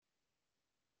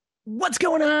What's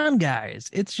going on, guys?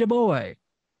 It's your boy,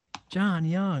 John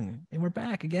Young, and we're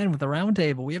back again with the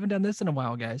Roundtable. We haven't done this in a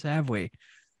while, guys, have we?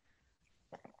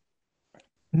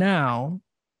 Now,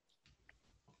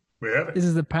 We haven't. this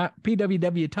is the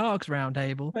PWW Talks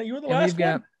Roundtable. No, you were the And last we've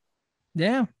got,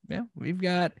 one. we've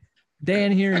got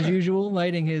Dan here as usual,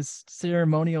 lighting his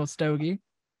ceremonial stogie.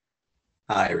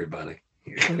 Hi, everybody.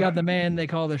 We've got the man they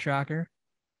call the Shocker.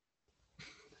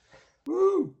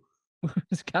 Woo!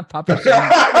 He's got Papa Shane.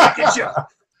 Get you.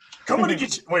 Coming to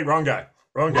get you. Wait, wrong guy.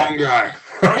 Wrong guy.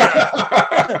 Wrong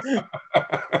guy.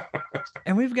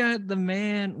 And we've got the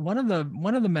man, one of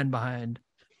the men behind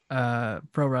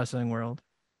Pro Wrestling World,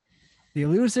 the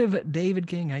elusive David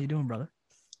King. How you doing, brother?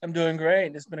 I'm doing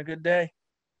great. It's been a good day.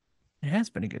 It has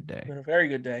been a good day. It's been a very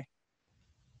good day.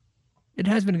 It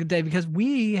has been a good day because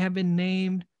we have been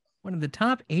named one of the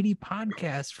top 80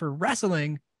 podcasts for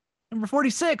wrestling, number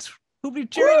 46. Who'll be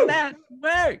cheering that?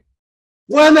 Hey!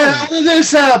 When the hell did this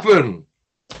happen?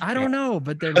 I don't know,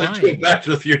 but they're Let's go lying. Back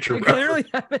to the Future. They clearly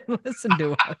haven't listened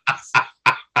to us.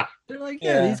 They're like,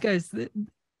 yeah, these guys,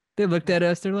 they looked at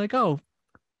us. They're like, oh,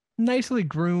 nicely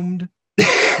groomed,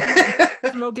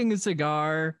 smoking a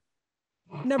cigar,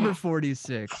 number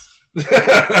 46.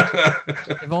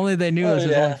 If only they knew this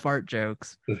was only fart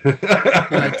jokes.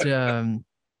 But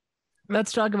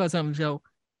let's talk about something. So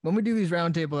when we do these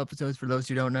roundtable episodes, for those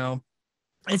who don't know,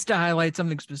 it's to highlight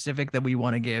something specific that we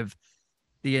want to give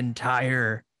the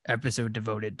entire episode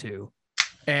devoted to.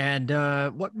 And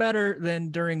what better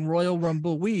than during Royal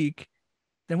Rumble week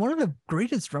than one of the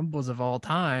greatest Rumbles of all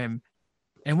time?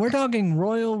 And we're talking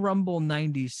Royal Rumble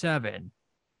 97.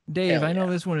 Dave, I know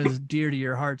this one is dear to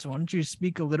your heart, so why don't you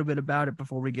speak a little bit about it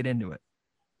before we get into it?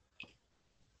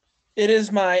 It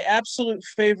is my absolute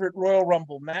favorite Royal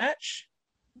Rumble match.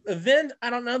 Event, I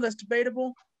don't know, that's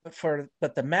debatable.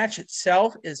 But the match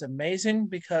itself is amazing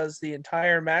because the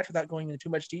entire match, without going into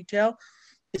too much detail,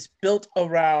 is built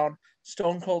around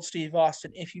Stone Cold Steve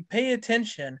Austin. If you pay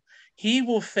attention, he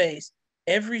will face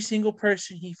every single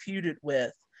person he feuded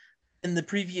with in the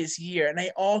previous year, and they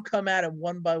all come at him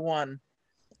one by one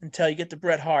until you get to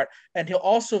Bret Hart. And he'll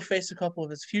also face a couple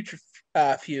of his future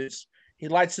feuds. He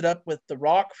lights it up with The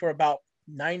Rock for about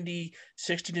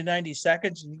 60 to 90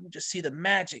 seconds, and you can just see the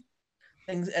magic.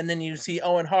 And then you see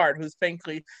Owen Hart, who's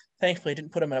thankfully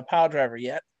didn't put him in a pile driver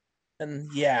yet. And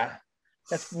yeah,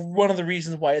 that's one of the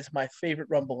reasons why it's my favorite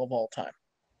Rumble of all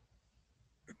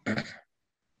time.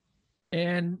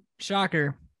 And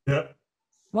Shocker,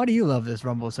 Why do you love this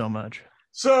Rumble so much?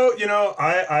 So,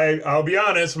 I'll be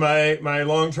honest, my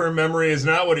long-term memory is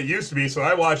not what it used to be, so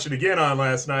I watched it again on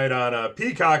last night on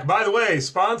Peacock. By the way,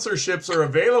 sponsorships are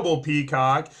available,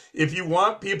 Peacock. If you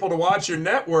want people to watch your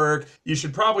network, you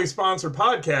should probably sponsor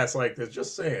podcasts like this,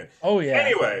 just saying. Oh, yeah.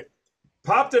 Anyway,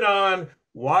 popped it on,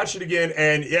 watched it again,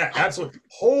 and yeah, absolutely.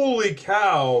 Holy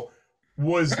cow,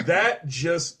 was that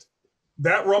just...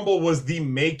 That Rumble was the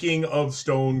making of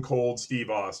Stone Cold Steve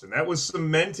Austin. That was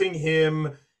cementing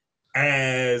him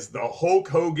as the Hulk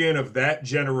Hogan of that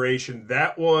generation.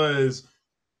 That was,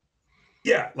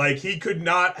 like he could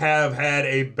not have had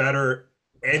a better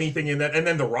anything in that. And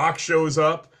then The Rock shows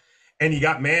up and you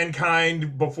got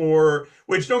Mankind before,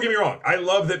 which don't get me wrong, I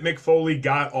love that Mick Foley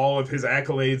got all of his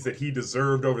accolades that he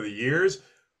deserved over the years.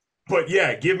 But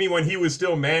yeah, give me when he was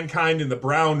still Mankind in the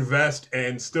brown vest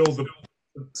and still the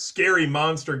scary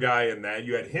monster guy in that.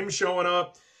 You had him showing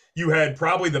up. You had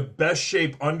probably the best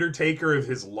shape Undertaker of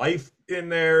his life in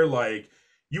there. Like,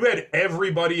 you had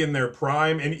everybody in their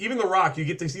prime. And even The Rock, you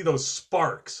get to see those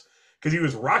sparks. Because he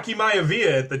was Rocky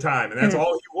Maivia at the time, and that's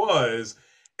all he was.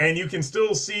 And you can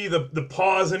still see the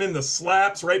pausing and the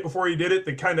slaps right before he did it,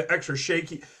 the kind of extra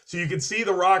shaky. So you could see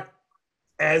The Rock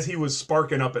as he was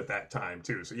sparking up at that time,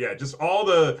 too. So, yeah, just all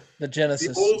the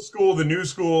Genesis. The old school, the new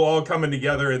school, all coming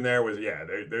together in there was,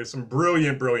 there's some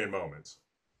brilliant, brilliant moments.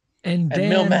 And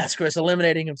Mil Mascaris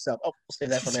eliminating himself. Oh, we'll save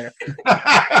that for later.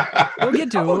 We'll get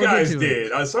to it. We'll guys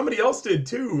did. Somebody else did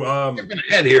too. Skipping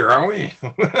ahead here, are we?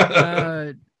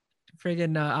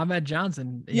 Friggin' Ahmed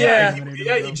Johnson. He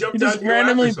jumped he just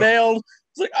randomly bailed.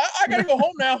 He's like, I gotta go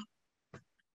home now.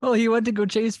 Well, he went to go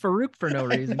chase Farouk for no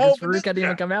reason because Farouk hadn't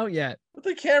even come out yet. But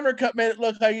the camera cut made it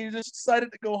look like he just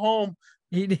decided to go home.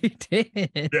 He did.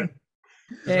 Yeah.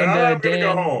 And I'm gonna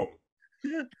go home.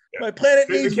 Yeah. My planet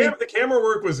needs me. The camera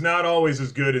work was not always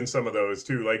as good in some of those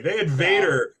too. Like they had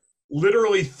Vader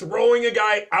literally throwing a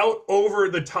guy out over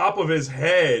the top of his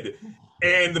head,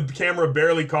 and the camera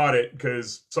barely caught it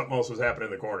because something else was happening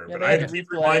in the corner. Yeah, but I had to keep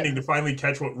rewinding to finally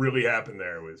catch what really happened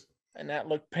there. And that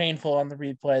looked painful on the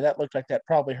replay. That looked like that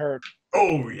probably hurt.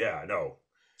 Oh yeah, no.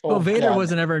 Well, Vader God.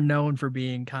 wasn't ever known for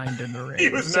being kind in the ring. He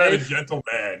was not a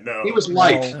gentleman. No, He was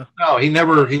light. No, he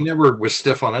never was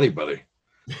stiff on anybody.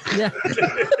 Yeah.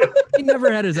 He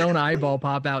never had his own eyeball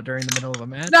pop out during the middle of a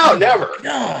match. No, never.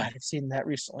 God, I've seen that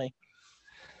recently.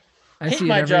 I hate see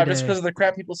my it every job day. just because of the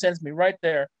crap people sends me right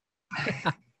there.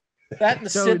 That and the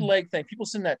So- Sid leg thing. People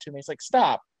send that to me. It's like,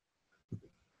 stop.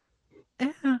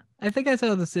 Yeah, I think I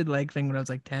saw the Sid Leg thing when I was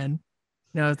like 10.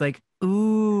 And I was like,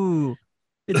 ooh.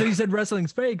 Until you said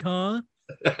wrestling's fake, huh?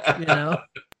 You know?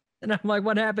 And I'm like,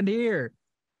 what happened here?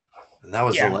 And that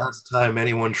was Yeah. the last time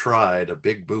anyone tried a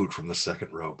big boot from the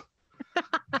second rope.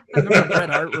 I remember Bret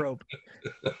Hart rope.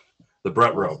 The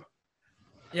Brett rope.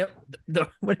 Yep.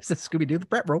 What is this, Scooby-Doo? The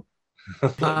Bret rope.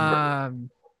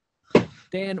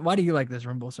 Dan, why do you like this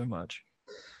Rumble so much?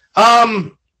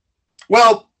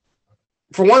 Well,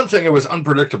 for one thing, it was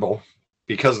unpredictable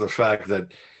because of the fact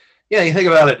that, yeah, you think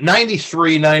about it,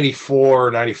 93,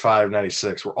 94, 95,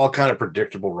 96 were all kind of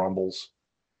predictable Rumbles.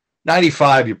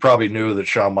 95, you probably knew that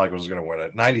Shawn Michaels was going to win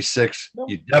it. 96, Nope.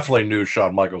 you definitely knew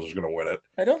Shawn Michaels was going to win it.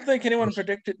 I don't think anyone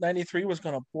predicted 93 was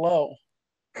going to blow.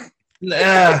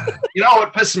 Nah, you know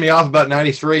what pisses me off about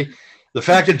 93? The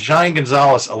fact that Giant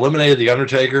Gonzalez eliminated The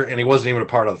Undertaker and he wasn't even a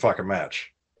part of the fucking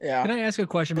match. Yeah. Can I ask a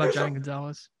question about Giant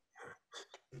Gonzalez?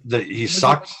 That he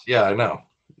sucked? Yeah, I know.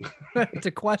 It's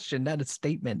a question, not a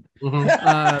statement.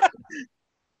 Mhm.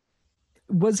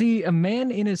 Was he a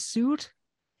man in a suit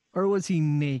or was he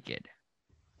naked?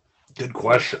 Good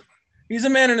question. He's a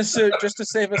man in a suit just to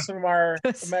save us from our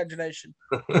imagination.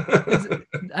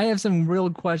 I have some real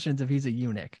questions if he's a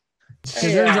eunuch. Because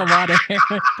Hey, there's a lot of hair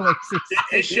in places.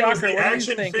 Hey, It was Shocker, the what do you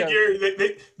action think of-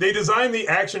 figure. They designed the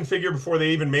action figure before they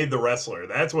even made the wrestler.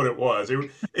 That's what it was. It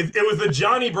was the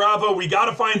Johnny Bravo. We got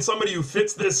to find somebody who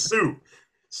fits this suit.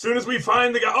 As soon as we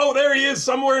find the guy, oh, there he is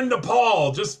somewhere in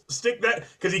Nepal. Just stick that,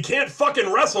 because he can't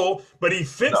fucking wrestle, but he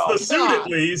fits the suit at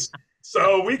least,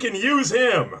 so we can use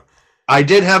him. I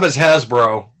did have his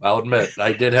Hasbro. I'll admit,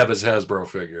 I did have his Hasbro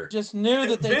figure. Just knew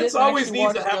that they Vince didn't always actually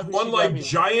needs to watch have one like WCW.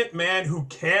 giant man who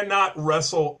cannot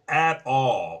wrestle at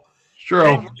all.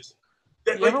 True.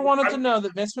 If you ever wanted to know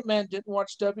that Vince McMahon didn't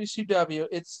watch WCW,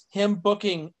 it's him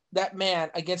booking that man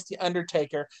against The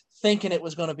Undertaker, thinking it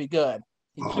was going to be good.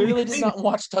 He clearly did not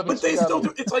watch WCW. But they still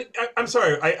do. It's like, I'm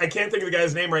sorry, I can't think of the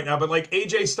guy's name right now, but like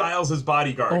AJ Styles'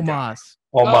 bodyguard. guy. Omos.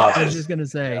 Almost. I was just gonna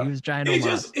say he was giant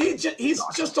Omos. He's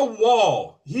just a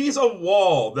wall. He's a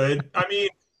wall. I mean,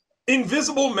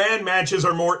 Invisible Man matches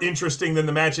are more interesting than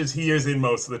the matches he is in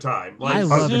most of the time. Like, I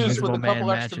love Zeus Invisible with a Man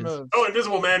couple extra matches. moves. oh,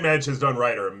 Invisible Man matches done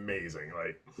right are amazing.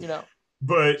 Like, You know,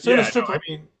 but So yeah, does no, Triple- I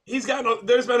mean, he's got.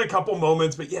 There's been a couple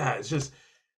moments, but yeah, it's just.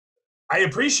 I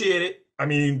appreciate it. I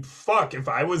mean, fuck, if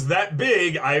I was that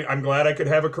big, I'm glad I could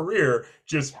have a career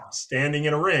just standing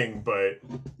in a ring. But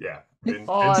yeah,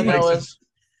 all I Vince know makes is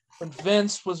when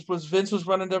Vince was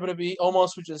running WWE,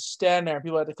 almost would just stand there.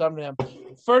 People had to come to him.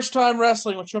 First time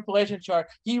wrestling with Triple H in charge,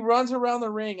 he runs around the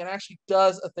ring and actually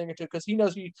does a thing or two because he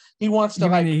knows he wants to You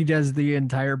mean like. he does the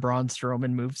entire Braun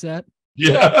Strowman moveset?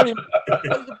 Yeah, pretty much. But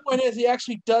the point is, he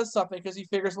actually does something because he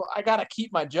figures, well, I got to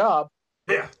keep my job.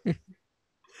 yeah.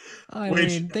 I Which-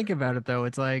 mean, think about it though.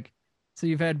 It's like, so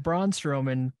you've had Braun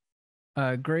Strowman,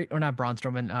 not Braun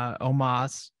Strowman,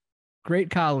 Omos, Great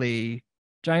Khali,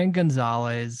 Giant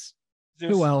Gonzalez. Zeus,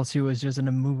 Who else who was just an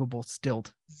immovable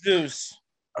stilt? Zeus,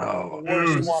 Oh, the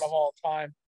worst Zeus. one of all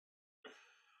time.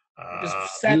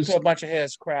 Just sat Zeus. to a bunch of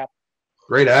his crap.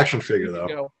 great action figure, though.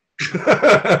 Go.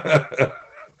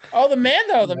 Oh, the man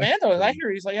though. I hear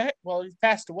he's like, well, he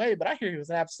passed away, but I hear he was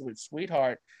an absolute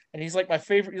sweetheart, and he's like my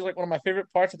favorite. He's like one of my favorite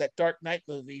parts of that Dark Knight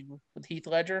movie with Heath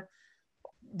Ledger.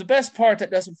 The best part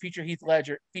that doesn't feature Heath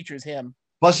Ledger features him.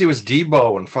 Plus, he was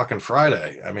Debo in fucking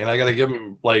Friday. I mean, I got to give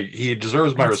him, like, he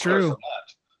deserves my That's respect true. for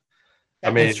that.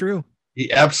 I mean, That's true.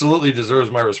 he absolutely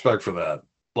deserves my respect for that.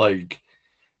 Like,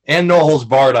 and No Holds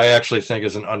Barred, I actually think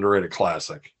is an underrated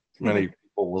classic. Many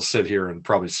people will sit here and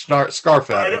probably scarf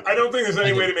at it. I don't think there's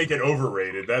any way to make it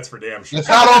overrated. That's for damn sure. It's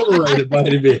not overrated by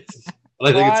any means.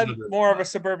 But I think I'm it's more of a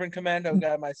Suburban Commando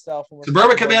guy myself.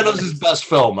 Suburban Commandos is his best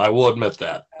film. I will admit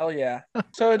that. Hell yeah.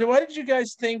 So, what did you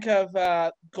guys think of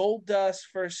Goldust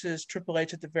versus Triple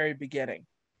H at the very beginning?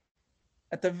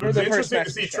 At the, It was the first interesting match to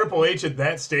of the see show. Triple H at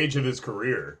that stage of his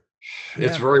career.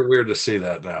 It's Yeah. very weird to see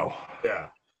that now. Yeah.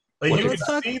 Like, What you did-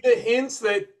 could see the hints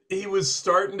that he was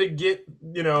starting to get,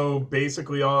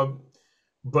 basically all.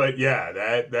 But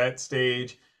yeah, that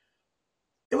stage,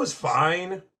 it was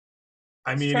fine.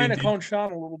 I He's mean, trying to it- clone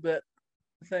Sean a little bit,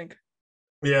 I think.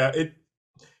 yeah,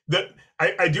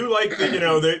 I do like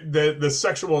the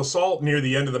sexual assault near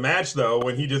the end of the match though,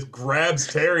 when he just grabs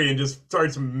Terry and just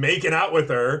starts making out with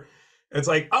her, It's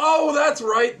like, oh, that's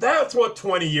right. That's what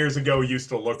 20 years ago used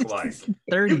to look like.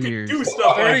 30 You could years. do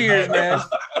stuff 30 like years, that.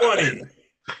 man. 20.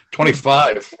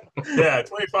 25. Yeah,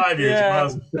 25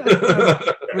 years. Yeah.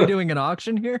 We're doing an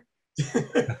auction here? They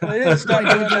didn't start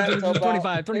doing that until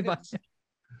 25, 25.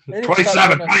 They didn't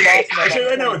 27, 28. Actually,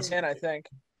 I know it's 10, I think.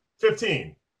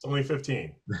 15. It's only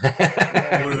 15.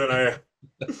 Older than I.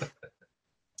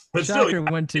 But Shocker still,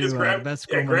 went to best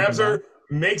school. grabs her,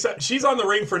 makes up. She's on the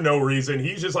ring for no reason.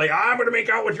 He's just like, I'm going to make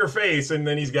out with your face. And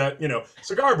then he's got,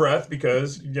 cigar breath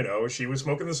because, she was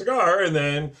smoking the cigar. And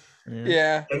then, and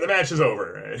the match is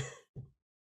over.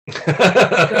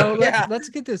 So let's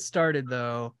get this started,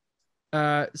 though.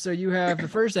 So you have the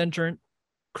first entrant,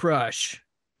 Crush,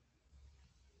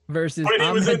 versus When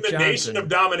he was Ahmed in the Johnson. Nation of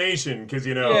Domination, because,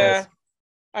 Yeah.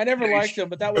 I never liked him,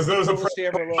 but that was the those coolest he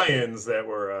ever looked. Lions that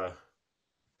were...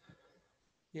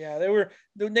 Yeah, they were.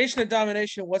 The Nation of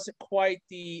Domination wasn't quite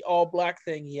the all black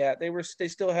thing yet. They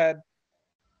still had.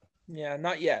 Yeah,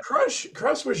 not yet. Crush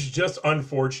was just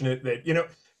unfortunate that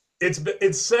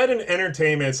it's said in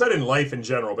entertainment, it's said in life in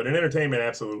general, but in entertainment,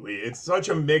 absolutely, it's such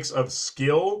a mix of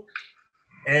skill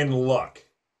and luck,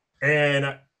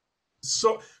 and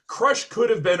so Crush could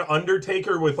have been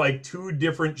Undertaker with like 2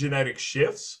 different genetic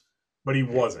shifts, but he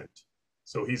wasn't.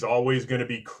 So he's always going to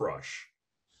be Crush.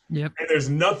 Yep. And there's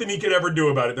nothing he could ever do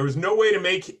about it. There was no way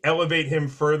to elevate him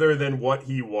further than what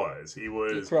he was. He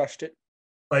crushed it.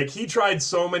 Like, he tried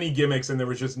so many gimmicks, and there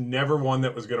was just never one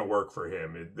that was going to work for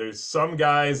him. There's some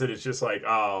guys that it's just like,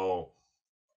 oh,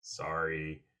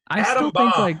 sorry. Adam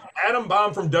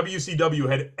Bomb from WCW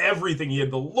had everything. He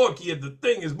had the look, he had the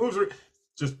thing, his moves were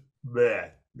just bleh.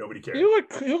 Nobody cared.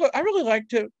 I really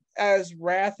liked it as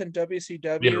Wrath in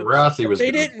WCW. Yeah, Wrath, he was.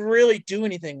 They didn't really do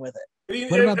anything with it.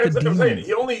 What about the Demon?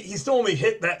 He still only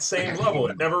hit that same level.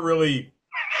 It never really,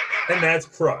 and that's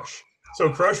Crush. So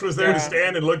Crush was there to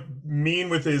stand and look mean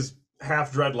with his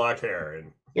half dreadlock hair,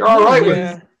 and you're all right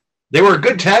with. They were a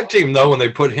good tag team though when they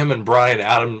put him and Brian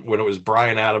Adams, when it was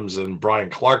Brian Adams and Brian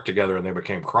Clark together, and they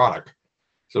became Chronic.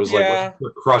 So it was like let's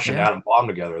put Crush and Adam Bomb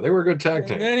together. They were a good tag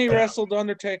team. And then he wrestled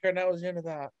Undertaker, and that was the end of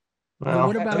that. Well,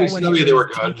 what about when they were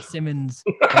good? Simmons.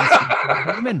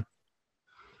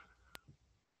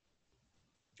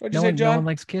 What'd you say, John? No one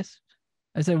likes Kiss.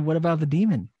 I said, what about the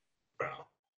Demon?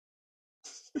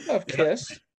 Of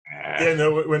Kiss. Yeah,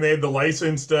 no, when they had the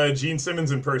licensed Gene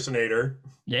Simmons impersonator.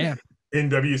 Yeah.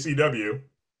 In WCW.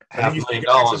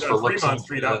 $500,000 for Fremont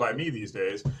Street out by me these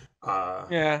days.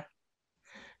 Yeah.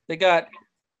 I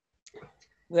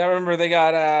remember they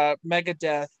got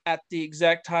Megadeth at the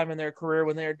exact time in their career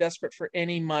when they were desperate for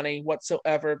any money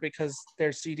whatsoever because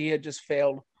their CD had just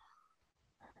failed.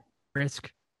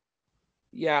 Risk.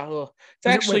 Yeah, well,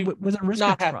 was it Risk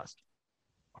or Trust?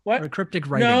 What? Or Cryptic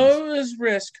Writings? No, it was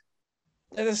Risk.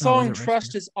 The song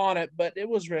Trust is on it, but it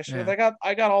was Risk. Yeah.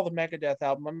 I got all the Megadeth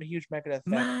album. I'm a huge Megadeth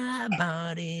fan. My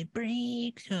body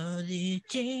breaks all the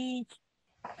chains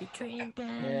between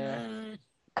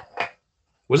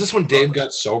Was this when Dave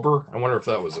got sober? I wonder if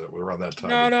that was it around that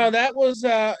time. No, that was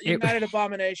United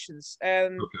Abominations,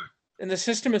 and the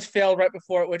System has failed right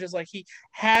before it, which is like he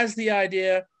has the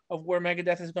idea of where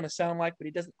Megadeth is going to sound like, but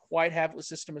he doesn't quite have it. The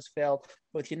System has failed.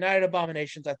 With United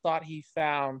Abominations, I thought he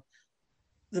found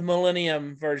the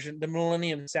Millennium version, the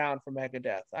Millennium sound for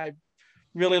Megadeth. I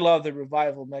really love the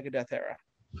revival Megadeth era.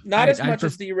 Not as much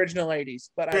as the original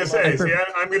 80s, but I'm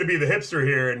going to be the hipster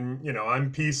here, and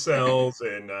I'm Peace Cells,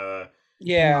 and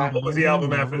what was the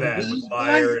album after that?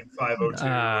 Liar and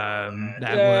 502.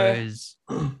 That was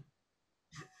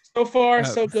So Far,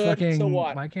 So Good, So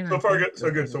What? So Far,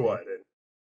 So Good, So What?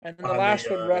 And then the last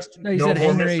one, Rust. No, more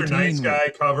Mr. Nice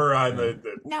Guy cover on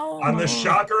the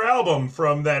Shocker album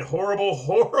from that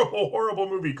horrible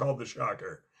movie called The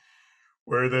Shocker,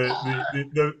 where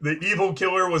the evil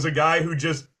killer was a guy who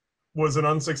just was an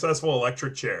unsuccessful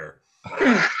electric chair.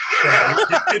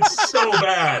 It's so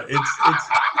bad.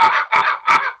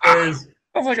 Sounds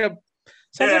like a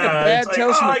bad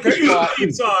Tales from the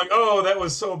Crypt song. Oh, that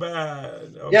was so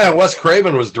bad. Okay. Yeah, Wes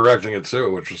Craven was directing it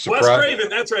too, which was surprising. Wes Craven,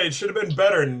 that's right. It should have been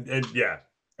better. And yeah,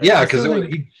 because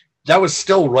that was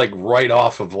still like right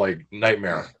off of like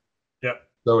Nightmare. Yep.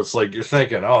 So it's like you're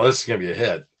thinking, oh, this is gonna be a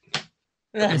hit.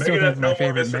 Megadeth, my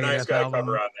favorite Mr. Nice Guy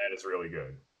cover on that is really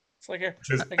good. It's like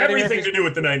everything to do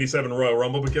with the '97 Royal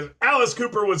Rumble, because Alice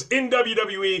Cooper was in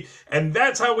WWE, and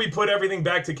that's how we put everything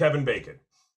back to Kevin Bacon.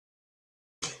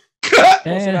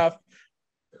 Close enough.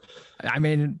 I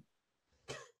mean,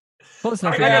 close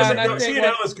enough. Seeing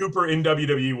Alice Cooper in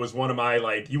WWE was one of my,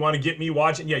 like, you want to get me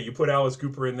watching? Yeah, you put Alice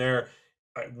Cooper in there,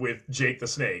 with Jake the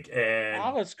Snake, and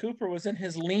Alice Cooper was in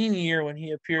his lean year when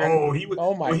he appeared. he was.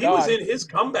 Oh my Well, he God. was in his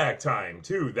comeback time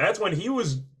too. That's when he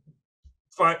was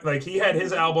like he had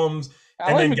his albums,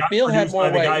 and Ally then got McBeal had produced more by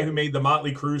the guy weight. who made the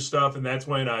Motley Crue stuff, and that's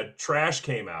when Trash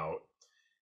came out,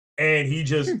 and he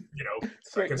just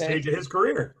second stage of his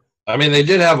career. I mean, they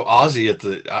did have Ozzy at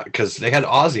the because they had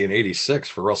Ozzy in '86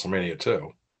 for WrestleMania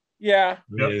 2. Yeah.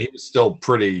 I mean, he was still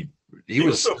pretty. He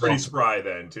was still pretty spry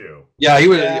then too. Yeah, he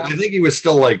was. Yeah. I think he was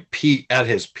still like at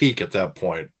his peak at that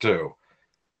point too.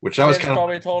 Which I was kind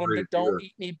probably of told him that don't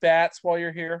eat any bats while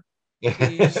you're here.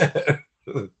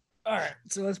 All right,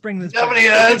 so let's bring this. How many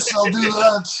ads? I'll do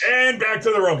that. And back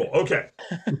to the Rumble. Okay.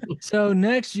 So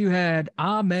next you had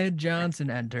Ahmed Johnson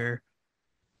enter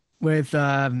with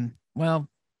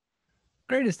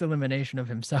greatest elimination of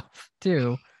himself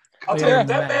too. I'll tell you,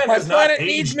 that man has not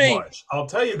aged much. I'll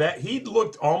tell you that he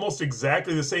looked almost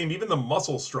exactly the same, even the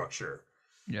muscle structure.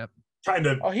 Yep. Kind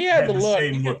of. Oh, he had the look.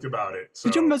 Same look about it. So.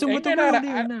 Did you mess with the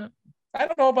I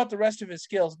don't know about the rest of his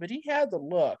skills, but he had the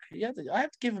look. I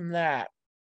have to give him that.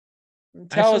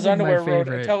 Until his underwear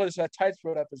until his tights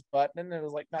rode up his butt, and then it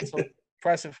was like not so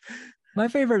impressive. My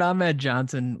favorite Ahmed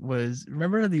Johnson was,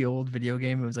 remember the old video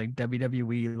game? It was like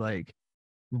WWE, like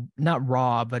not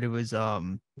Raw, but it was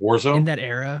Warzone in that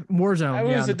era. Warzone. I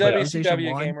was a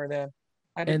WCW gamer then.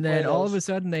 And then all of a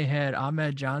sudden they had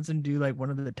Ahmed Johnson do like one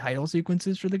of the title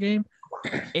sequences for the game.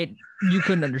 You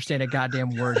couldn't understand a goddamn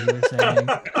word he was saying.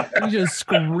 He was just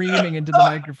screaming into the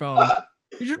microphone.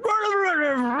 He just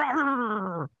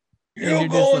you're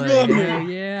going like, hell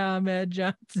yeah, Ahmed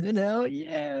Johnson. Hell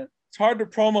yeah. It's hard to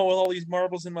promo with all these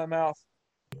marbles in my mouth.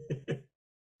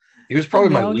 He was probably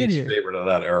my least favorite of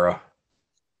that era.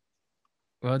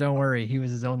 Well, don't worry. He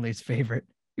was his own least favorite.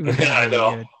 He was I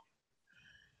know.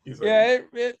 He's like,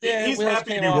 he's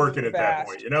happy to be working at that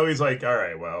point. He's like, all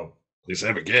right, well. At least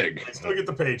have a gig. I still get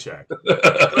the paycheck.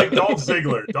 Like Dolph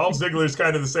Ziggler. Dolph Ziggler's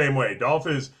kind of the same way. Dolph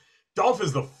is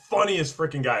the funniest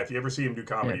freaking guy if you ever see him do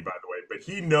comedy, by the way. But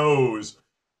he knows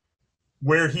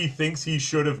where he thinks he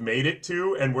should have made it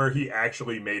to and where he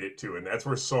actually made it to. And that's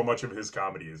where so much of his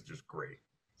comedy is just great.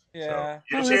 Yeah.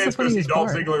 So, get a chance to see Dolph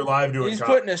Ziggler live doing comedy. He's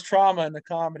putting his trauma in the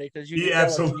comedy because you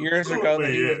absolutely years ago that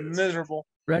he was miserable.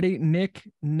 Ready? Nick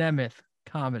Nemeth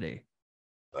comedy.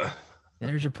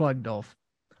 There's your plug, Dolph.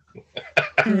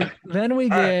 Then we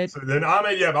get. So then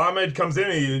Ahmed comes in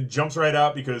and he jumps right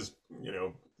out because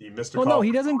he missed a call. Well, no,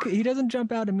 he doesn't. He doesn't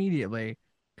jump out immediately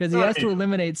because he has to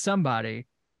eliminate somebody,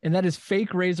 and that is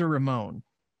Fake Razor Ramon.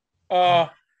 At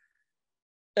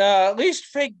least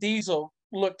Fake Diesel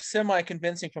looked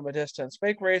semi-convincing from a distance.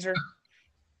 Fake Razor,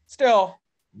 still.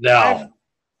 No.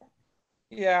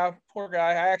 Yeah, poor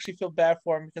guy. I actually feel bad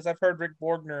for him because I've heard Rick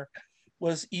Bordner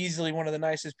was easily one of the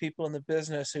nicest people in the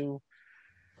business who.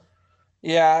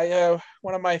 Yeah,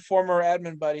 one of my former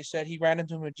admin buddies said he ran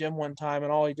into him at gym one time,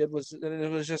 and all he did was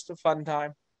it was just a fun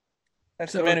time.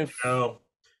 That's the menu.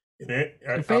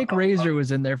 The Fake Razor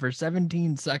was in there for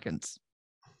 17 seconds.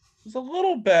 It's a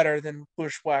little better than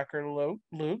Bushwhacker Luke.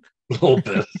 A little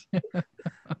bit.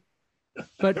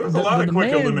 But there was a lot of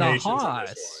quick eliminations. The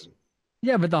Hoss,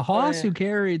 yeah, but the Hoss who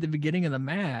carried the beginning of the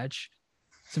match,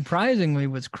 surprisingly,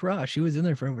 was Crush. He was in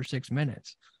there for over 6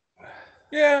 minutes.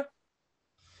 Yeah.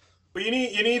 But you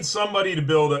need somebody to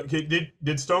build up.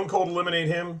 Did Stone Cold eliminate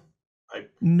him?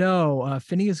 No,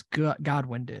 Phineas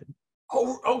Godwin did.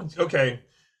 Oh, okay.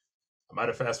 I might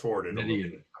have fast forwarded. I'm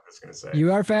just gonna say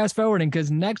you are fast forwarding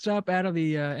because next up out of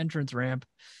the entrance ramp,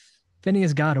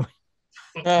 Phineas Godwin.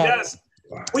 Yes.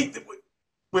 Wait,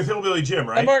 with Hillbilly Jim,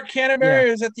 right? And Mark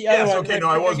Canterbury was at the other one. Okay, no,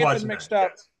 I was watching mixed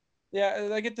up. Yes.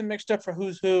 Yeah, I get them mixed up for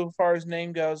who's who as far as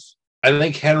name goes. I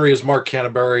think Henry is Mark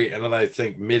Canterbury, and then I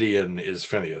think Midian is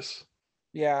Phineas.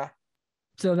 Yeah.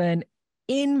 So then,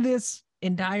 in this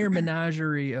entire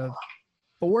menagerie of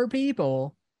 4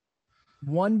 people,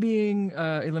 one being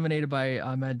eliminated by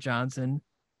Ahmed Johnson,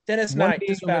 Dennis one Knight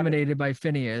being eliminated by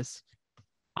Phineas,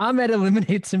 Ahmed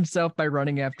eliminates himself by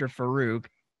running after Farouk,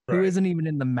 who isn't even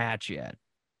in the match yet.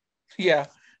 Yeah,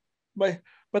 but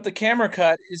the camera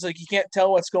cut is like you can't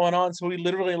tell what's going on, so he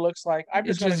literally looks like I'm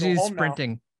just going to go home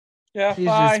sprinting. Now. Yeah, he's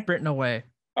bye. just sprinting away.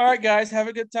 All right, guys, have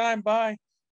a good time. Bye.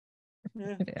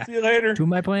 Yeah. See you later. To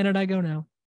my planet I go now.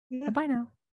 Yeah. Bye now.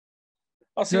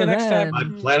 I'll see you next time. My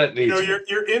planet needs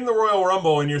you're in the Royal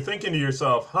Rumble and you're thinking to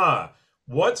yourself,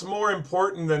 what's more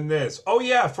important than this? Oh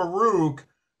yeah, Farouk,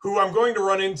 who I'm going to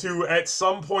run into at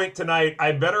some point tonight.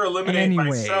 I better eliminate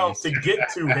myself to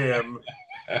get to him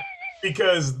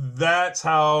because that's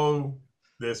how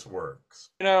this works.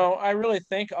 I really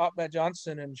think Ahmed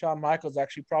Johnson and Shawn Michaels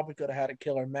actually probably could have had a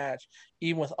killer match,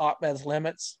 even with Ahmed's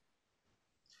limits.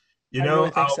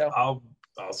 I'll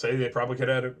I'll say they probably could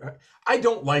have. I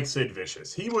don't like Sid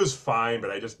Vicious. He was fine,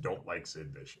 but I just don't like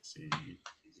Sid Vicious.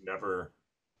 He's never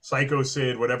Psycho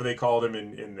Sid, whatever they called him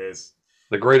in this.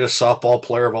 The greatest softball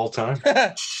player of all time.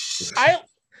 I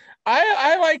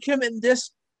like him in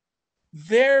this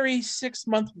very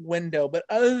 6-month window, but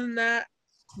other than that,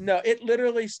 no, it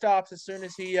literally stops as soon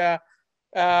as he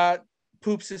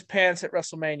poops his pants at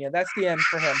WrestleMania. That's the end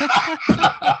for him.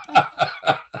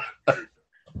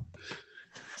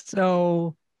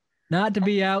 So, not to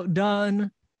be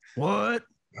outdone. What?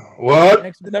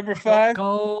 What? Number 5.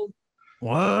 Called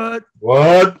what?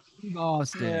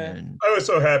 Austin. Yeah. I was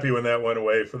so happy when that went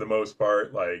away for the most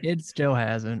part. Like It still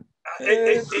hasn't.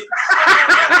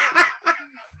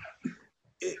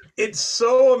 It's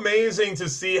so amazing to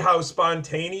see how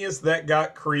spontaneous that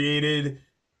got created,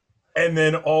 and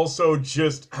then also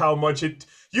just how much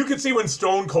you could see when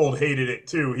Stone Cold hated it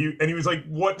too. He was like,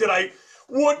 what did I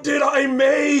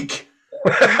make?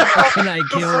 Can I The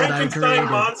kill what I Frankenstein created?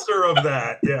 monster of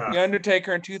that. Yeah. The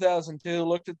Undertaker in 2002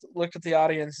 looked at the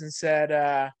audience and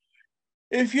said,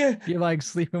 if you You like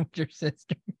sleeping with your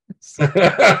sister?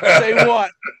 say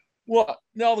what?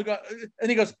 No, and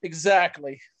he goes,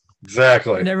 exactly.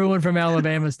 And everyone from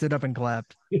Alabama stood up and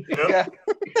clapped. Yep. Yeah.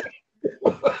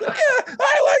 Yeah,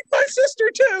 I like my sister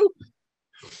too.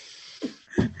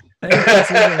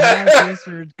 My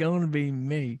sister is going to be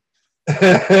me.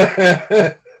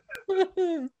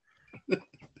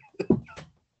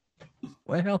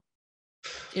 Well,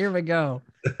 here we go.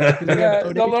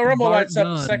 The Rumble lights up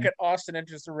the Dunn. second Austin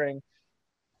enters the ring.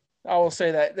 I will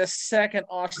say that the second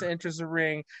Austin enters the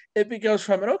ring, it goes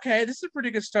from okay, this is a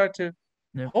pretty good start to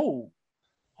Yep. oh.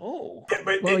 Yeah,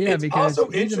 but Well, yeah, it's because also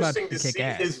he's about interesting to to kick see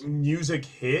ass. his music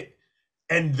hit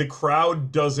and the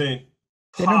crowd doesn't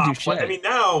They don't do pop. shit. I mean,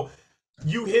 now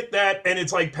you hit that and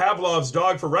it's like Pavlov's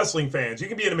dog for wrestling fans. You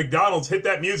can be in a McDonald's, hit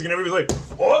that music, and everybody's like,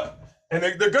 what? And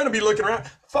they're going to be looking around.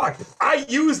 Fuck, I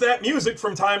use that music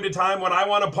from time to time when I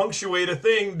want to punctuate a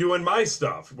thing doing my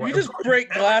stuff. You just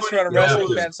break glass around a Everybody wrestling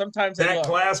knows fan. Sometimes they that look.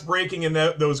 glass breaking and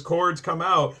those chords come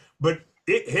out, but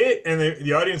it hit and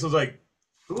the audience was like,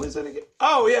 who is it again?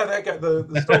 Oh yeah, that guy, the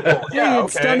Stone Cold. Yeah, Hey,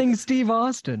 it's okay. stunning Steve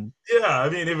Austin. Yeah, I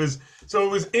mean, it was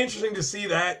interesting to see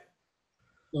that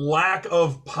lack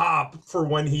of pop for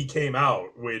when he came out,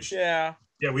 which Yeah.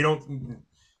 we don't.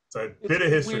 It's a bit of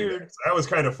history. weird. There. So that was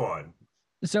kind of fun.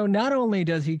 So not only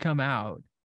does he come out,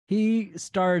 he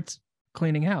starts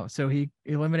cleaning house. So he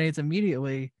eliminates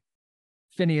immediately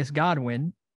Phineas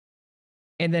Godwin.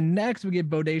 And then next we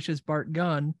get Bodacious Bart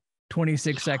Gunn,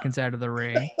 26 seconds out of the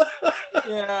ring.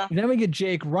 Yeah. And then we get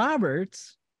Jake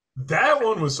Roberts. That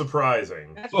one was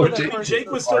surprising. That's Oh, where But that I mean, first-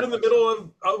 Jake was still in the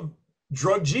middle of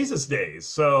drug Jesus days,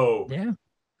 so Yeah.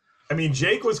 I mean,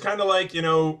 Jake was kind of like,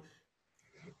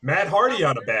 Matt Hardy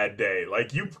on a bad day.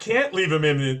 Like, you can't leave him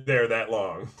in there that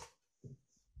long.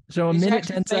 So a He's minute,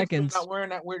 actually 10 thankful seconds. Not wearing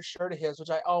that weird shirt of his, which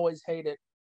I always hated.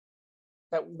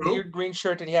 That Who? weird green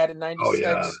shirt that he had in '96. Oh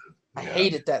yeah. I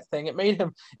hated that thing. It made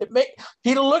him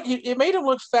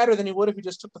look fatter than he would if he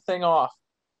just took the thing off.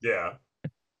 Yeah.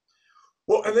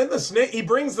 Well, and then the snake, he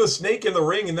brings the snake in the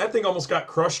ring, and that thing almost got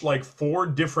crushed like 4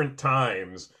 different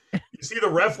times. You see the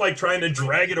ref like trying to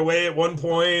drag it away at one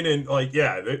point, and like,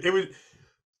 yeah,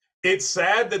 it's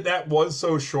sad that was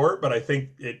so short, but I think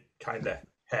it kind of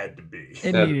had to be.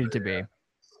 It Yeah. needed to be.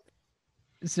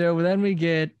 So then we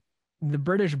get the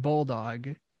British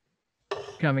Bulldog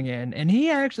coming in, and he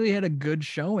actually had a good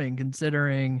showing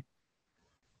considering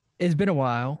it's been a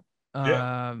while.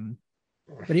 Yeah.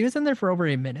 But he was in there for over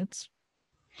 8 minutes.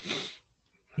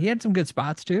 He had some good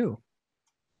spots too.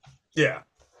 Yeah.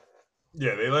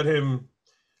 Yeah, they let him,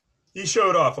 he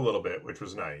showed off a little bit, which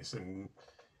was nice. And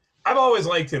I've always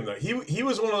liked him, though. He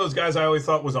was one of those guys I always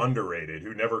thought was underrated,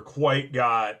 who never quite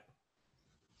got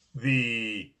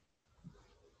he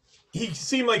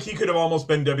seemed like he could have almost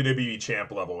been WWE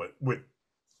champ level with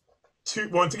two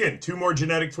more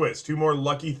genetic twists, 2 more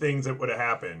lucky things that would have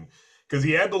happened. Because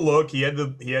he had the look, he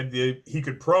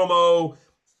could promo,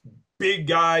 big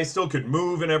guy, still could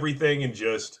move and everything, and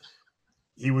just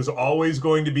he was always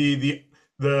going to be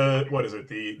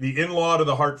the in-law to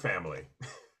the Hart family.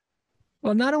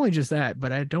 Well, not only just that,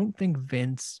 but I don't think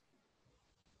Vince.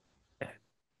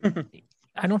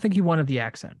 I don't think he wanted the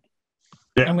accent.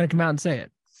 Yeah. I'm going to come out and say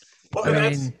it. Well, I and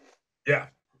that's mean, yeah.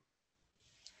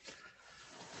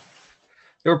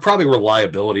 There were probably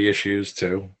reliability issues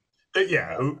too.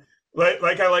 Yeah,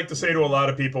 like I like to say to a lot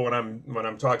of people when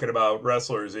I'm talking about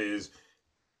wrestlers is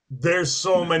there's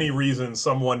so many reasons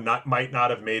someone might not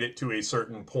have made it to a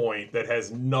certain point that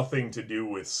has nothing to do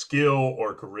with skill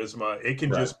or charisma. It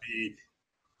can Right. just be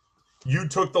you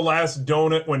took the last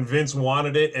donut when Vince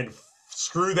wanted it and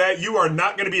screw that. You are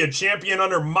not going to be a champion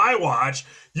under my watch.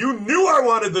 You knew I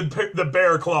wanted the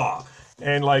bear claw.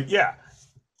 And like, yeah.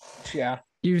 Yeah.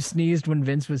 You sneezed when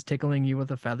Vince was tickling you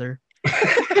with a feather.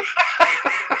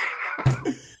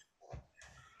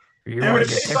 And it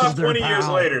pays off 20 years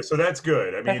later, so that's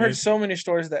good. I mean, I've heard so many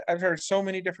stories that I've heard so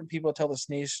many different people tell the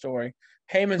sneeze story.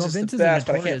 Heyman's is Vince the best,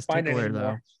 but I can't find it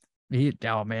anymore.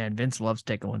 Oh man, Vince loves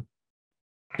tickling.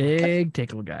 Big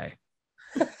tickle guy.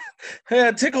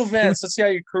 Yeah, tickle Vince. Let's see how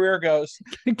your career goes.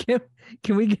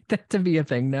 Can we get that to be a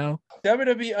thing now?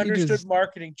 WWE understood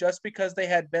marketing just because they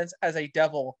had Vince as a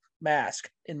devil mask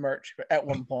in merch at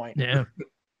one point. Yeah.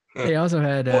 They also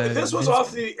had. This was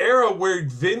off the era where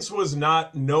Vince was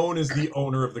not known as the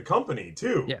owner of the company,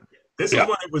 too. Yeah. This is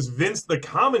when it was Vince the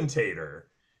commentator.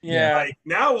 Yeah. Like,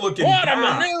 now looking what back, a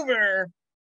maneuver!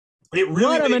 It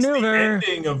really makes the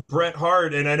ending of Bret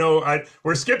Hart, and I know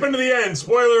we're skipping to the end.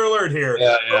 Spoiler alert here.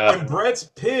 Yeah. But when Bret's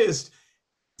pissed,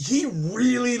 he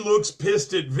really looks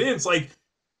pissed at Vince. Like,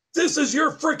 this is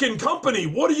your freaking company.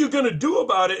 What are you going to do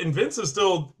about it? And Vince is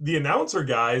still the announcer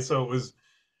guy, so it was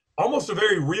almost a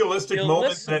very realistic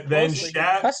moment that then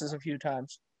cusses a few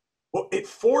times. Well, it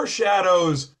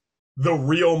foreshadows the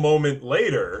real moment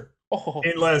later. Oh.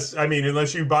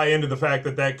 Unless you buy into the fact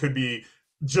that could be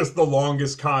just the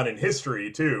longest con in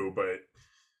history too, but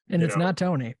it's not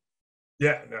Tony.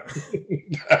 Yeah, no.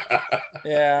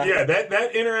 Yeah.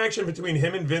 That interaction between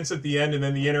him and Vince at the end, and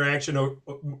then the interaction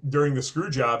during the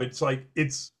screw job,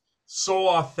 it's so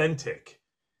authentic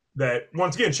that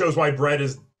once again shows why Bret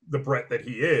is the Bret that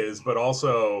he is, but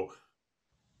also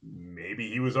maybe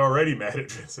he was already mad at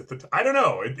Vince at the time. I don't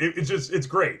know. It's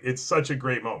great. It's such a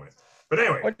great moment. But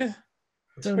anyway, what do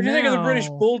you think of the British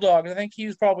Bulldog? I think he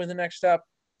was probably the next up.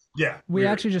 Yeah, we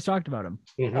actually just talked about him.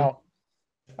 Mm-hmm. Oh,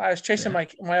 I was chasing my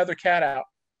other cat out.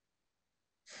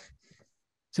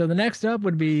 So the next up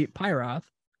would be Pyroth,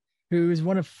 who's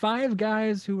one of 5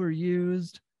 guys who were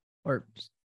used, or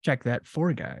check that,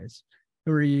 4 guys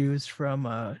who were used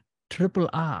from Triple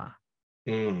A.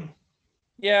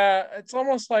 Yeah, it's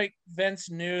almost like Vince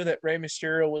knew that Rey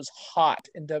Mysterio was hot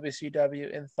in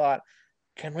WCW and thought,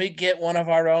 "Can we get one of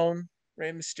our own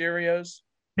Rey Mysterios?"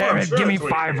 Damn it, give me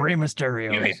 5 Rey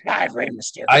Mysterios. Give me 5 Rey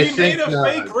Mysterios. He made a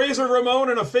fake Razor Ramon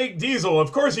and a fake Diesel.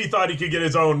 Of course, he thought he could get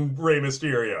his own Rey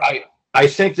Mysterio. I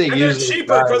think they use they're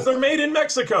cheaper because they're made in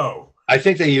Mexico. I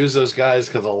think they use those guys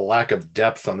because of the lack of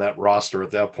depth on that roster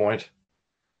at that point.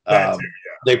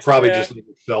 They probably just need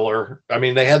a filler. I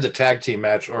mean, they had the tag team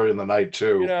match earlier in the night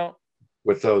too.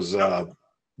 With those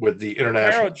with the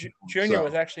international. Jr.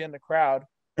 was actually in the crowd.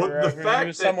 Well, the fact he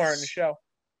was somewhere in the show.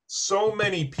 So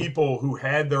many people who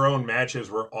had their own matches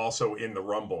were also in the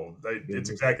Rumble. It's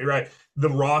exactly right. The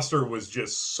roster was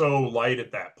just so light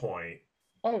at that point.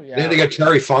 Oh yeah. They got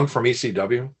Terry Funk from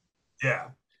ECW. Yeah.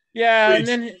 Yeah, and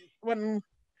then when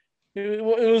it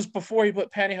was before he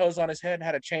put pantyhose on his head and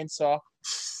had a chainsaw.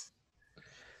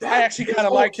 I actually kind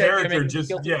of like that character.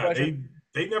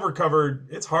 They never covered.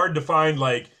 It's hard to find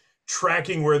like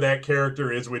tracking where that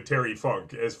character is with Terry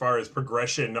Funk as far as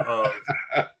progression of.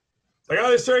 Like, oh,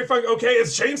 there's Terry Funk. Okay,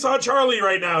 it's Chainsaw Charlie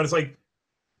right now. And it's like,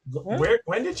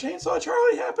 when did Chainsaw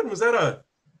Charlie happen? Was that a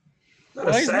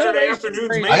Saturday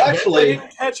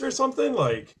afternoon's catch or something?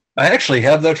 Like, I actually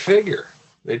have that figure.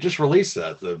 They just released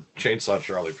the Chainsaw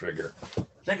Charlie figure. I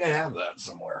think I have that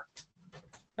somewhere.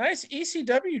 Nice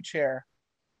ECW chair.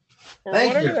 Or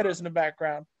Thank whatever you. that is in the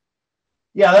background.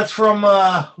 Yeah, that's from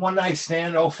One Night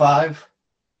Stand 05.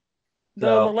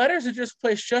 The letters are just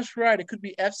placed just right. It could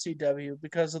be FCW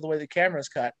because of the way the camera's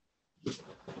cut.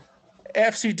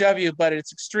 FCW, but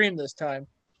it's extreme this time.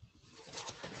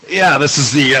 Yeah, this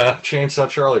is the Chainsaw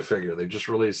Charlie figure. They just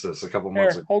released this a couple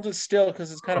months ago. Hold it still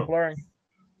because it's kind of blurring.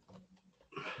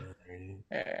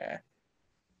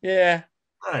 Yeah.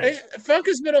 Nice. Funk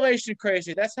is middle-aged and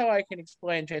crazy. That's how I can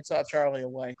explain Chainsaw Charlie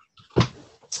away.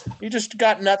 He just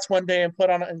got nuts one day and put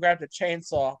on it and grabbed a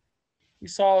chainsaw. He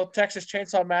saw Texas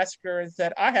Chainsaw Massacre and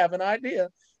said, "I have an idea."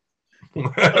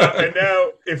 And now,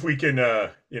 if we can,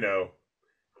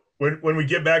 when we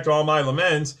get back to All My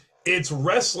Laments, it's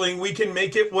wrestling. We can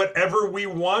make it whatever we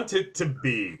want it to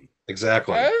be.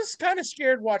 Exactly. I was kind of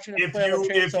scared watching him play with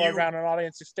a chainsaw around an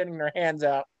audience extending their hands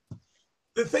out.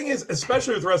 The thing is,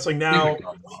 especially with wrestling now,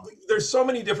 there's so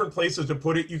many different places to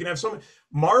put it. You can have so many.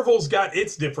 Marvel's got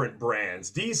its different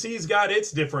brands. DC's got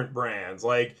its different brands.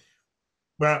 Like,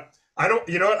 well, I don't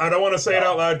want to say it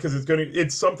out loud because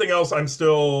it's something else. I'm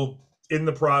still in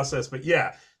the process, but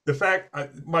yeah, the fact,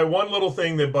 my one little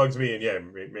thing that bugs me, and yeah,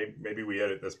 maybe we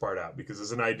edit this part out because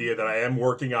it's an idea that I am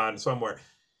working on somewhere.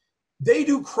 They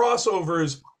do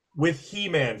crossovers with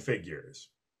He-Man figures.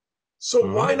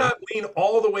 So why not lean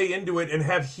all the way into it and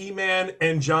have He-Man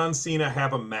and John Cena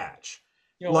have a match?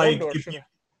 Like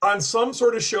on some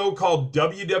sort of show called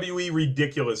WWE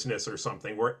Ridiculousness or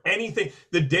something, where anything,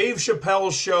 the Dave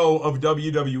Chappelle show of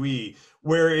WWE,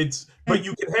 where it's, but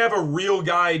you can have a real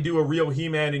guy do a real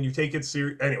He-Man and you take it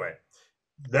serious. Anyway,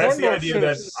 that's the idea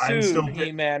that I'm still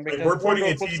He-Man because we're putting a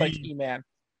looks TV. like He-Man.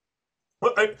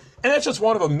 And that's just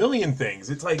one of a million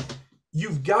things. It's like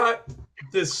you've got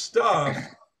this stuff.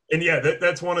 And yeah,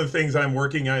 that's one of the things I'm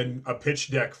working on a pitch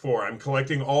deck for. I'm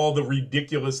collecting all the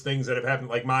ridiculous things that have happened,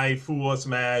 like my Fool Us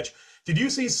match. Did you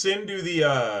see Sin do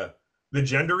the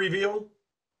gender reveal?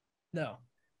 No.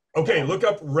 Okay, look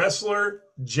up wrestler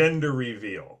gender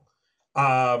reveal.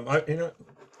 That's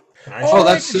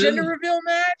the Sin? gender reveal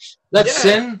match? That's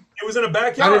Sin? It was in a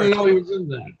backyard. I didn't know he was in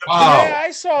that. Wow. Yeah,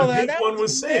 I saw that. That one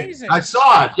was amazing. Sin. I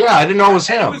saw it. Yeah, I didn't know it was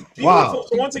him. It was beautiful. Wow.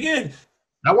 So once again,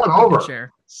 that went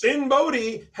over. Sin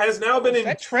Bodhi has now been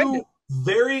in trended. two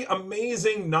very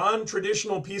amazing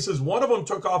non-traditional pieces. One of them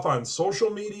took off on social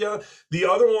media. The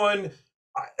other one,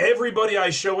 everybody I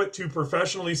show it to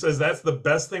professionally says that's the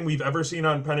best thing we've ever seen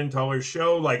on Penn and Teller's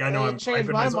show. Like I know it changed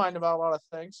my mind about a lot of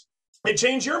things. It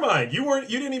changed your mind. You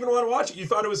didn't even want to watch it. You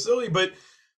thought it was silly, but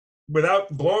without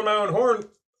blowing my own horn,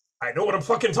 I know what I'm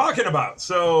fucking talking about.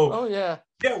 So yeah,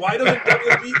 why doesn't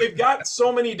WWE? They've got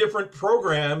so many different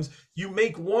programs. You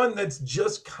make one that's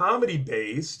just comedy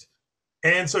based,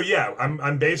 and so yeah,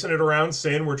 I'm basing it around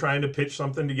Sin. We're trying to pitch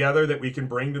something together that we can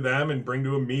bring to them and bring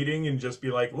to a meeting and just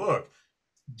be like, look,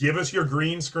 give us your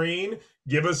green screen,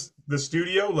 give us the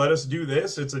studio, let us do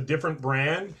this. It's a different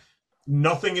brand.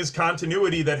 Nothing is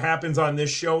continuity that happens on this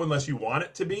show unless you want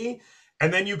it to be.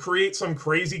 And then you create some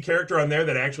crazy character on there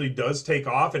that actually does take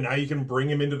off, and now you can bring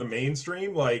him into the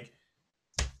mainstream. Like,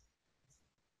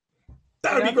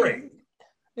 that would be great.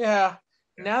 Yeah.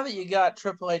 Now that you got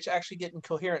Triple H actually getting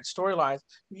coherent storylines,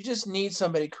 you just need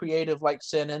somebody creative like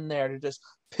Sin in there to just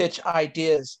pitch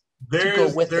ideas.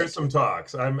 There's some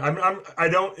talks. I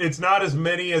don't. It's not as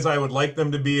many as I would like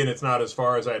them to be, and it's not as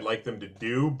far as I'd like them to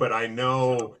do. But I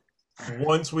know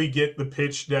once we get the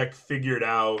pitch deck figured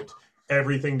out,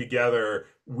 everything together,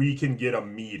 we can get a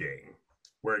meeting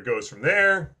where it goes from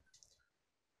there.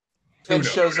 And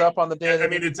shows up on the day. I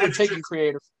mean, it's taking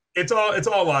creative. It's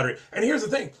all lottery. And here's the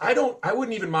thing: I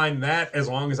wouldn't even mind that as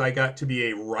long as I got to be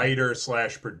a writer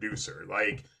 / producer,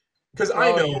 like, because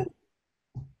I know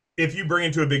if you bring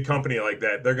it to a big company like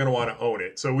that, they're going to want to own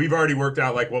it. So we've already worked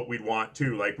out like what we'd want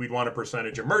to, like we'd want a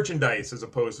percentage of merchandise as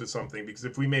opposed to something, because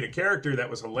if we made a character that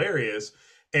was hilarious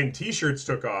and T-shirts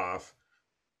took off,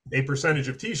 a percentage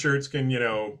of T-shirts can,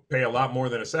 pay a lot more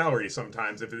than a salary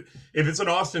sometimes. If it's an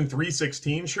Austin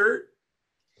 316 shirt,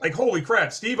 like, holy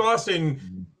crap, Steve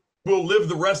Austin will live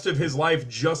the rest of his life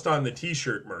just on the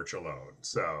T-shirt merch alone.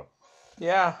 So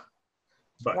yeah,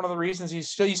 but one of the reasons he's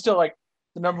still like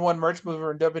the #1 merch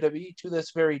mover in WWE to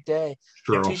this very day.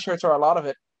 True. T-shirts are a lot of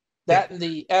it. That and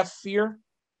the F Fear.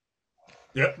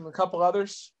 Yep. And a couple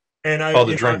others. And I'm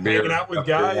hanging out with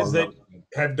guys that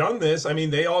have done this. I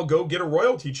mean, they all go get a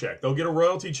royalty check. They'll get a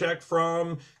royalty check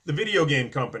from the video game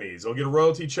companies. They'll get a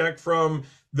royalty check from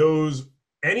those,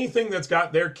 anything that's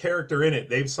got their character in it.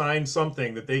 They've signed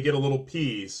something that they get a little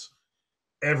piece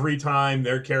every time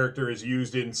their character is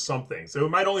used in something. So it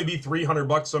might only be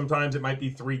 $300 sometimes. It might be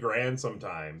 $3,000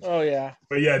 sometimes. Oh yeah.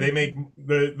 But yeah, they make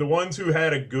the ones who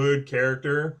had a good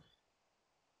character,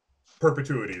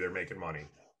 perpetuity, they're making money.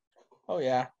 Oh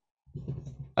yeah.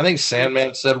 I think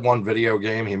Sandman said one video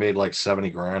game he made like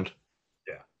 $70,000.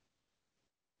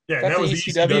 Yeah, that was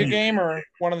the ECW game or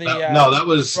one of the no, that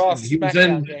was Raw he was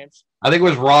SmackDown in games. I think it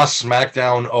was Raw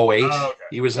SmackDown 08 okay.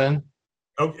 He was in.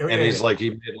 Okay. And he's like, he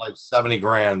made like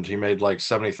 $70,000. He made like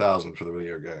 $70,000 for the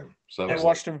video game. So I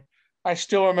watched him. I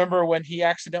still remember when he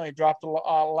accidentally dropped a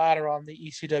ladder on the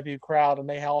ECW crowd, and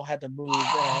they all had to move in a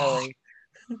hurry.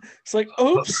 It's like,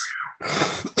 oops.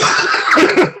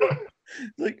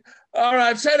 Like, all right,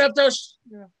 I've set up those.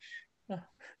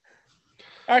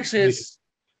 Actually, it's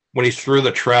when he threw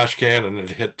the trash can and it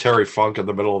hit Terry Funk in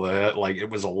the middle of the head. Like, it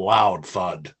was a loud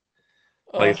thud.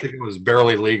 I think it was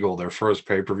Barely Legal, their first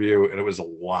pay-per-view, and it was a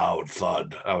loud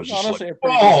thud. I was just honestly like, a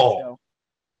pretty good show.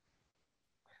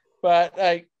 But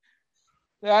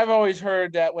I've always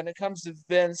heard that when it comes to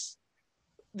Vince,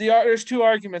 there's two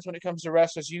arguments when it comes to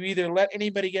wrestlers. You either let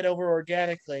anybody get over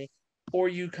organically, or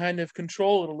you kind of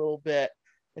control it a little bit.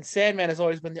 And Sandman has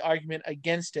always been the argument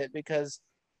against it because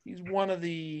he's one of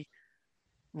the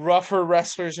rougher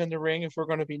wrestlers in the ring, if we're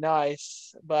going to be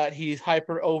nice, but he's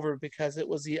hyper over because it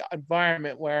was the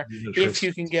environment where if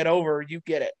you can get over, you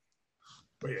get it.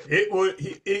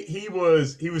 He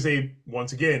was a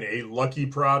once again a lucky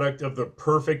product of the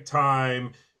perfect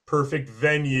time, perfect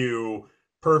venue,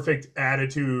 perfect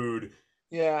attitude.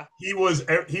 Yeah. He was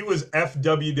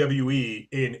FWWE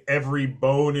in every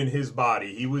bone in his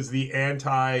body. He was the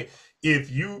anti. If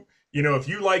you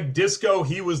like disco,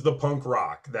 he was the punk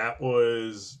rock. That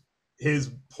was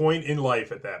his point in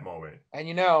life at that moment. And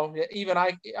even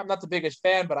I'm not the biggest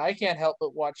fan, but I can't help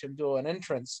but watch him do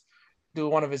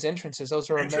one of his entrances. Those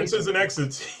are Entrances amazing. and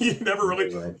exits. You never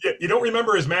really, you don't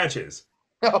remember his matches.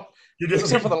 No, You just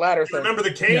except for the latter thing. Remember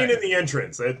the cane and the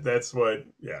entrance. That's what.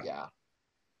 Yeah. Yeah.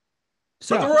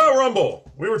 So but the Royal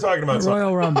Rumble. We were talking about the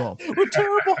Royal Rumble. We're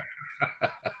terrible.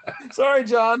 Sorry,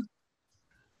 John.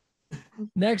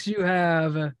 Next, you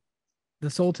have the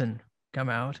Sultan come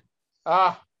out.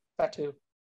 That too.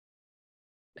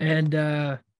 And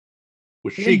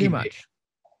he didn't do much.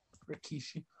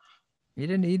 Rikishi. He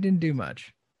didn't do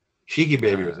much. Shiki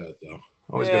Baby was out though.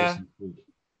 Always yeah.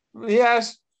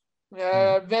 Yes.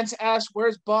 Vince asked,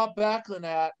 "Where's Bob Backlund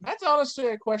at?" That's honestly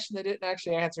a question they didn't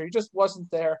actually answer. He just wasn't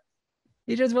there.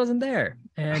 He just wasn't there.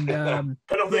 And I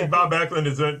don't think Bob Backlund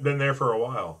has been there for a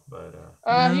while, but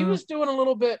he was doing a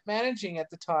little bit managing at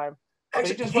the time.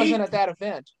 Actually, he just wasn't at that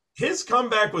event. His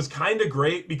comeback was kind of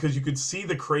great because you could see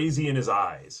the crazy in his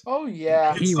eyes. Oh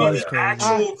yeah, he was crazy.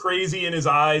 Actual crazy in his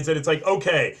eyes. That it's like,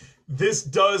 okay, this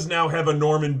does now have a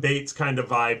Norman Bates kind of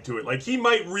vibe to it. Like he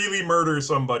might really murder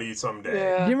somebody someday.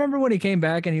 Yeah. Do you remember when he came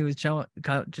back and he was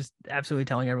just absolutely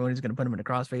telling everyone he's going to put him in a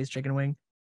crossface chicken wing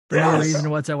for no reason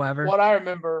whatsoever? What I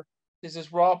remember is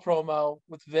this Raw promo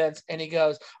with Vince, and he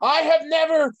goes, "I have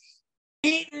never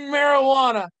eaten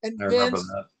marijuana," and Vince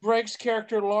breaks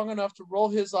character long enough to roll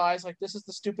his eyes like this is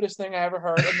the stupidest thing I ever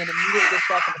heard, and then immediately gets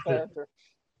back into character.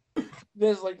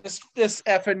 There's like this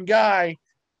effing guy.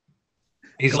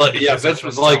 He's like, Vince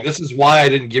was like, "This is why I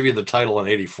didn't give you the title in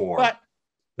 '84." But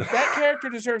that character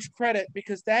deserves credit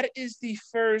because in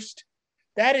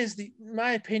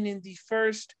my opinion, the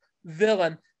first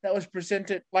villain that was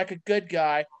presented like a good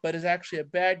guy, but is actually a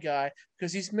bad guy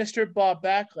because he's Mr. Bob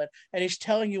Backlund, and he's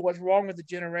telling you what's wrong with the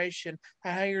generation,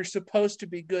 how you're supposed to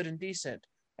be good and decent,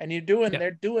 and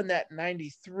they're doing that in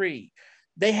 '93.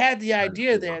 They had the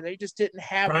idea there, they just didn't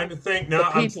have. Trying to think. No,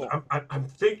 I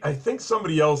think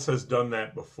somebody else has done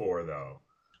that before though,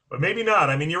 but maybe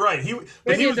not. I mean, you're right. He was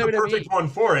the perfect one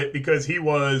for it because he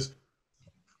was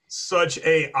such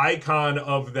a icon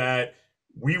of that.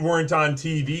 We weren't on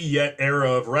TV yet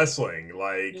era of wrestling.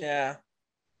 Like, I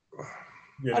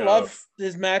love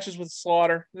his matches with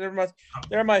Slaughter.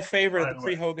 They're my favorite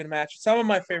pre-Hogan matches. Some of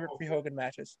my favorite pre-Hogan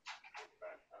matches.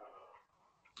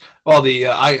 Well,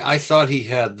 I thought he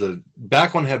had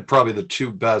Backlund had probably the two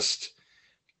best.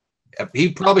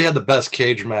 He probably had the best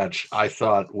cage match, I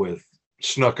thought, with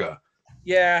Snuka.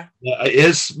 Yeah.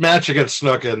 His match against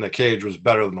Snuka in the cage was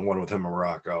better than the one with him and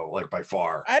Morocco, like by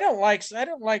far. I don't like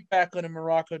Backlund and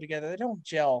Morocco together. They don't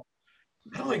gel.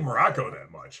 I don't like Morocco that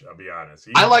much, I'll be honest.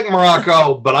 I like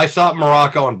Morocco, but I thought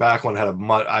Morocco and Backlund had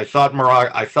I thought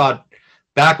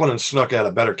Backlund and Snuka had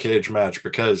a better cage match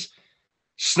because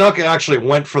Snuka actually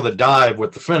went for the dive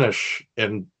with the finish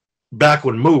and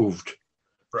Backlund moved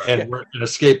and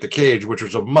escaped the cage, which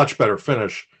was a much better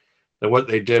finish than what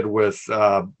they did with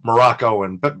Morocco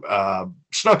and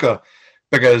Snuka,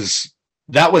 because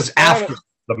that was after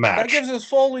the match. That gives us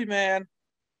Foley, man.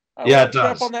 I it does.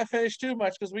 Up on that finish too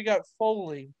much because we got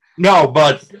Foley. No,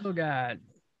 but still got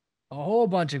a whole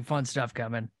bunch of fun stuff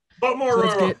coming. But more.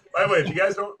 By the way, if you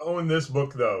guys don't own this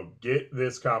book, though, get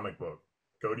this comic book.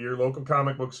 Go to your local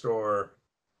comic book store.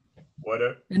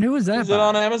 And who is that? Is it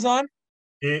on Amazon?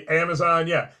 Amazon,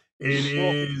 yeah. It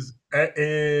is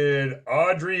in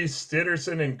Audrey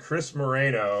Stitterson and Chris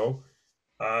Moreno.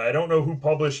 I don't know who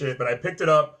published it, but I picked it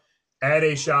up at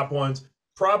a shop once.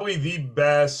 Probably the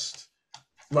best,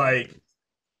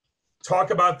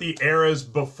 talk about the eras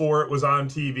before it was on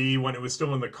TV, when it was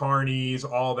still in the carnies,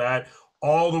 all that,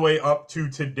 all the way up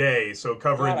to today. So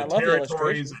covering the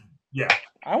territories.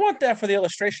 I want that for the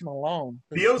illustration alone.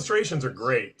 The illustrations are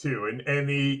great too, and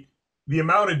the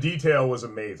amount of detail was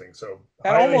amazing. So I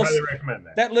highly recommend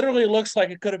that. That literally looks like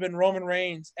it could have been Roman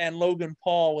Reigns and Logan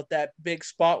Paul with that big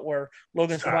spot where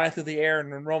Logan's flying through the air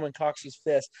and then Roman cocks his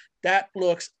fist. That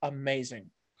looks amazing.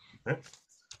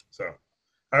 So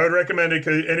I would recommend it,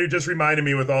 and it just reminded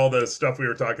me with all the stuff we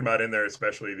were talking about in there,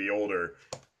 especially the older.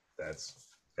 That's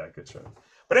got good stuff.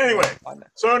 But anyway,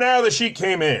 so now the Sheik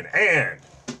came in and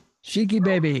Sheiky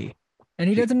baby, and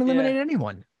he doesn't eliminate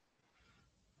anyone.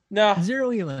 No, 0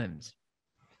 elims.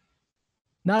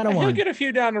 Not a one. He'll get a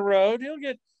few down the road. He'll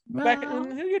get back.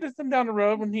 He'll get some down the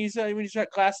road when he's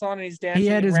got glass on and he's dancing. He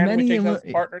had as many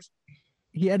partners.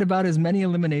 he had about as many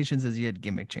eliminations as he had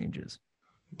gimmick changes.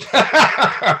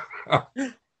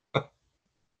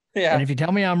 Yeah. And if you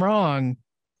tell me I'm wrong,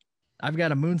 I've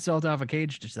got a moonsault off a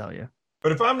cage to sell you.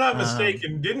 But if I'm not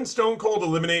mistaken, didn't Stone Cold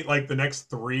eliminate like the next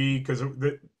 3? Because that's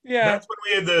when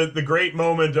we had the great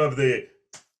moment of the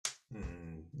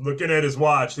looking at his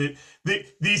watch.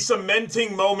 The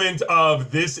cementing moment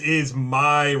of this is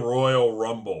my Royal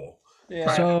Rumble.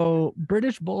 Yeah. So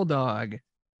British Bulldog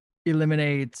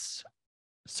eliminates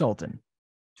Sultan.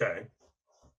 Okay.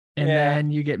 And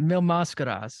then you get Mil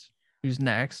Mascaras, who's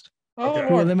next,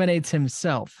 who eliminates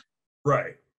himself.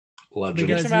 Right. Legend.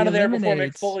 Gets him out of there before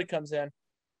Mick Foley comes in.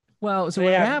 Well, so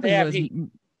what happens was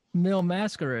Mil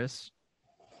Mascaras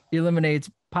eliminates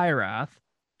Pyrath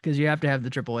because you have to have the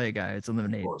AAA guys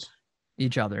eliminate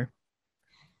each other.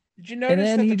 Did you notice? And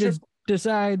then he just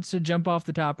decides to jump off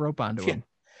the top rope onto him.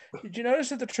 Did you notice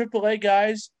that the AAA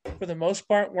guys, for the most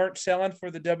part, weren't selling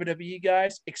for the WWE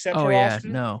guys except for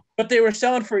Austin? No. But they were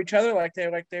selling for each other like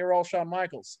they were all Shawn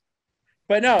Michaels.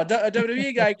 But no, a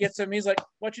WWE guy gets him. He's like,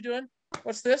 "What you doing?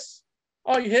 What's this?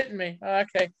 Oh, you hitting me?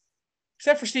 Okay."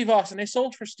 Except for Steve Austin, they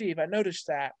sold for Steve. I noticed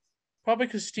that. Probably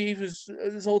because Steve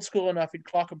is old school enough, he'd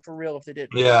clock him for real if they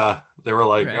didn't. Yeah, they were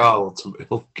like, "Oh,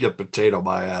 he'll get potato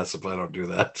my ass if I don't do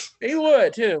that." He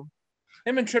would too.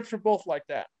 Him and Trips were both like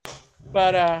that.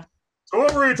 But so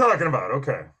what were we talking about?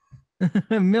 Okay.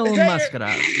 Mil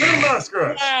Mascaras. Mil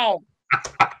Mascaras. Wow.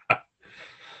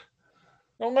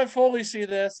 Don't let Foley see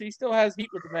this. He still has heat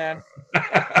with the man. All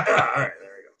right, there you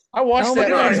go. I watched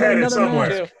that. I had it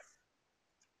somewhere.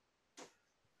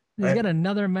 He's got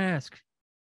another mask.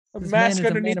 A mask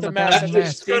underneath the mask.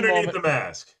 Underneath the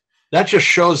mask. That just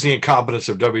shows the incompetence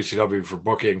of WCW for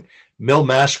booking Mil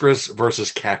Mascaras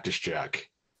versus Cactus Jack.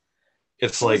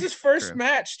 It's like his first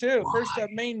match too, first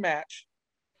main match.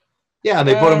 Yeah, and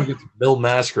they put him against Mil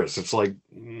Mascaras. It's like,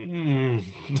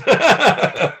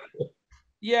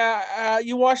 yeah.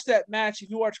 You watch that match.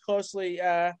 If you watch closely,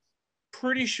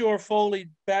 pretty sure Foley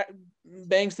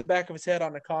bangs the back of his head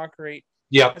on the concrete.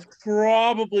 Yep. That's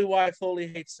probably why Foley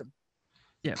hates him.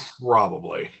 Yeah,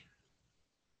 probably.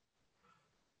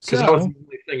 Because that was the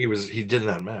only thing he did in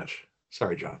that match.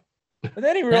 Sorry, John. And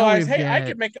then he realized, hey, I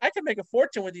could make a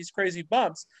fortune with these crazy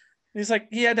bumps. And he's like,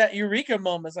 he had that eureka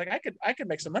moment. It's like I could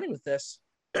make some money with this.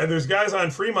 And there's guys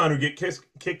on Fremont who get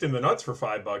kicked in the nuts for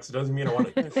 $5. It doesn't mean I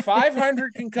want to.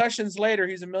 500 concussions later,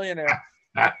 he's a millionaire.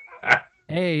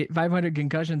 Hey, 500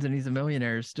 concussions and he's a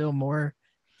millionaire. Still more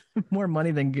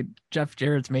money than Jeff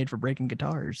Jarrett's made for breaking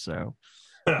guitars. So,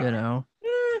 you know.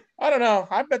 I don't know.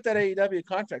 I bet that AEW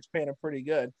contract's paying him pretty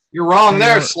good. You're wrong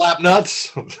there, slap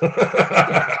nuts.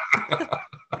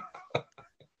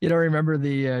 You don't remember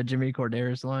the Jimmy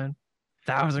Corderas line?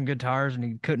 1,000 guitars and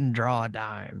he couldn't draw a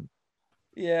dime.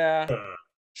 Yeah.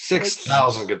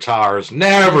 6,000 guitars,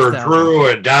 never drew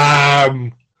a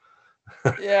dime.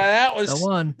 Yeah, that was the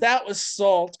one. That was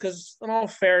salt because, in all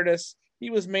fairness, he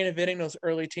was main eventing those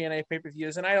early TNA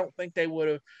pay-per-views, and I don't think they would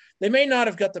have. They may not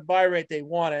have got the buy rate they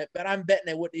wanted, but I'm betting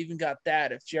they wouldn't even got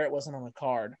that if Jarrett wasn't on the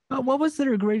card. What was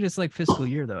their greatest fiscal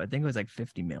year though? I think it was like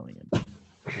 50 million.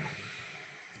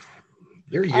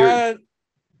 Their year.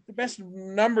 The best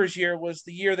numbers year was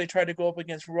the year they tried to go up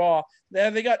against Raw.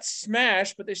 They got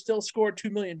smashed, but they still scored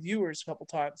 2 million viewers a couple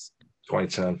times.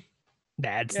 2010.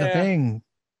 That's the thing.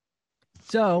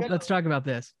 So let's talk about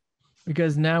this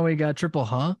because now we got Triple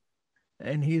Huh,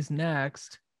 and he's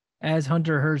next as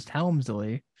Hunter Hearst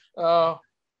Helmsley. Oh.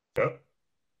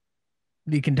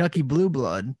 The Kentucky Blue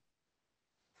Blood.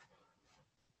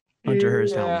 Hunter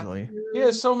Hearst Helmsley. He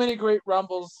has so many great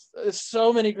rumbles.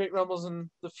 So many great rumbles in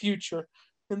the future.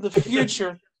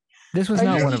 This was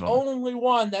not one of them. The only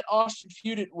one that Austin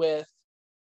feuded with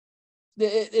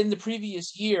in the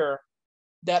previous year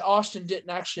that Austin didn't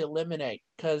actually eliminate.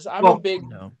 Because I'm a big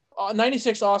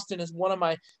 96 Austin is one of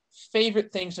my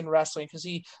favorite things in wrestling because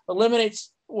he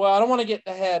eliminates. Well, I don't want to get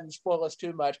ahead and spoil us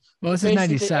too much. Well, this is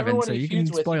 97, so you can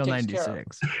spoil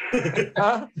 96.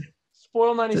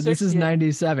 Spoil 96. So this is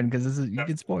 97 because you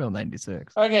can spoil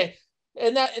 96. Okay,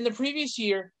 and that in the previous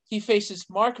year he faces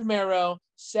Mark Mero,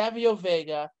 Savio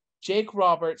Vega, Jake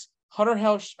Roberts, Hunter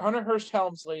Hearst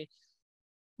Helmsley,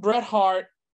 Bret Hart,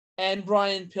 and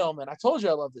Brian Pillman. I told you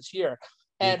I love this year.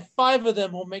 And 5 of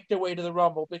them will make their way to the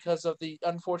Rumble because of the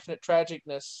unfortunate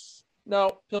tragicness. No,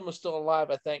 Pillman's still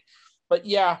alive, I think. But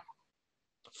yeah,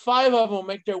 5 of them will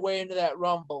make their way into that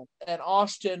Rumble, and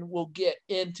Austin will get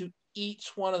into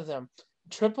each one of them.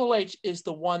 Triple H is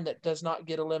the one that does not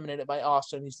get eliminated by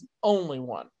Austin. He's the only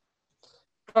one.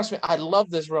 Trust me, I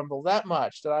love this Rumble that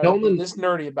much that I'm this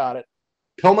nerdy about it.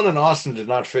 Pillman and Austin did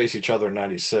not face each other in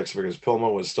 96 because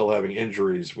Pillman was still having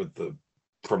injuries with the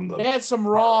from the. They had some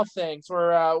Raw things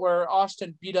where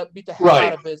Austin beat the hell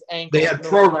Right. out of his ankle. They had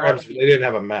programs, but they didn't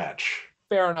have a match.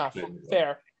 Fair enough.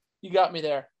 Fair. You got me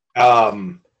there.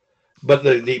 But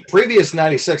the previous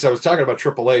 96, I was talking about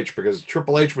Triple H because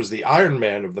Triple H was the Iron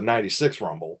Man of the 96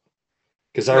 Rumble.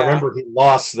 Because I remember he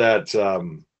lost that.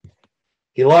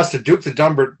 He lost to Duke the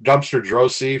Dumpster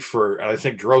Drosy for, I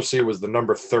think Drosy was the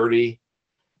number 30.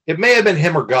 It may have been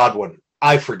him or Godwin.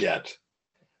 I forget.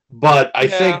 But I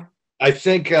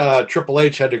think Triple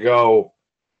H had to go.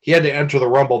 He had to enter the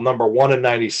Rumble number 1 in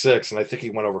 96, and I think he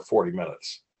went over 40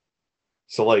 minutes.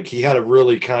 So, like, he had a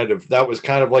really that was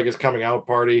kind of like his coming out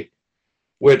party,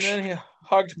 which and then he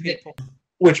hugged people.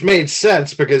 Which made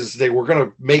sense because they were going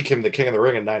to make him the King of the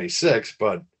Ring in 96,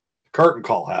 but the curtain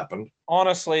call happened.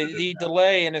 Honestly, the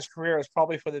delay in his career is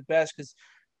probably for the best because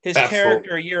his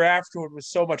character a year afterward was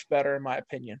so much better, in my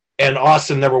opinion. And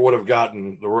Austin never would have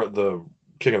gotten the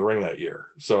King of the Ring that year.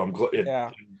 So I'm glad. In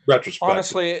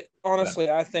retrospect, honestly,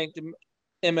 I think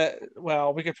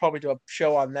we could probably do a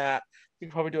show on that. We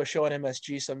could probably do a show on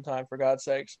MSG sometime, for God's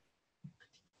sakes.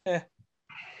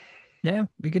 Yeah,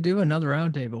 we could do another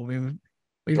roundtable.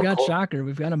 We've got Shocker.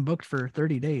 We've got him booked for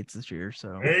 30 dates this year.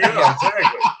 So there you go.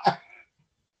 Exactly.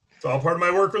 It's all part of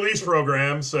my work release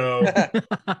program. So,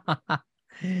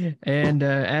 and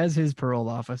as his parole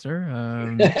officer,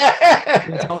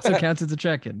 it also counts as a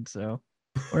check-in. So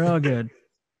we're all good.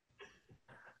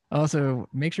 Also,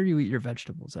 make sure you eat your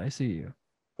vegetables. I see you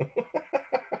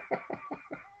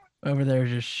over there,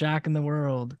 just shocking the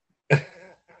world,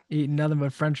 eating nothing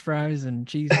but French fries and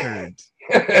cheese curds.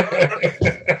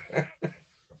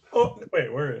 Oh,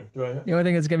 wait, where do I have? The only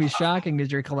thing that's gonna be shocking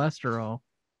is your cholesterol.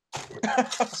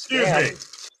 Excuse me.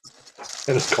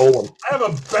 And his colon. I have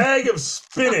a bag of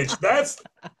spinach. That's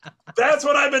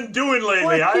what I've been doing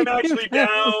lately. I'm actually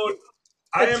down.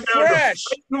 I am down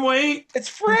to weight. It's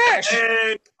fresh.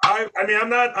 And I'm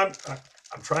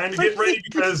trying to get ready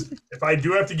because if I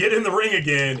do have to get in the ring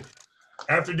again,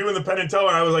 after doing the Penn and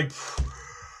Teller, I was like,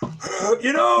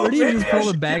 where do you just pull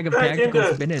a bag of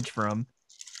tactical spinach from?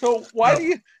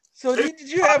 So did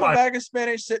you have a bag of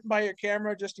spinach sitting by your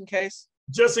camera just in case?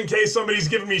 Just in case somebody's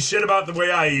giving me shit about the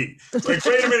way I eat. Like,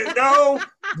 wait a minute,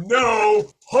 no,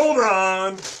 hold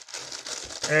on.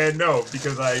 And no,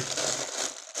 because I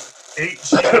ate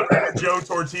Joe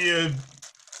tortilla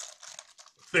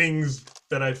things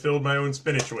that I filled my own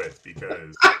spinach with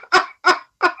because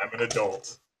I'm an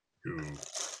adult who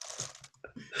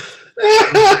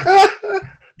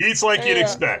eats like you'd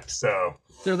expect. So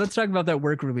let's talk about that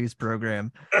work release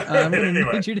program. I'm going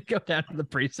to need you to go down to the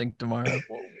precinct tomorrow.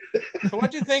 So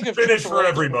what did you think of finish for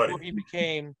everybody? He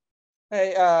became,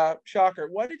 Shocker.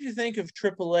 What did you think of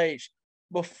Triple H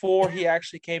before he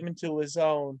actually came into his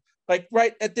own? Like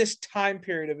right at this time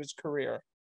period of his career.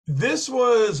 This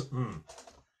was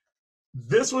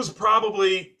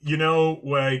probably,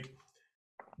 like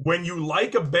when you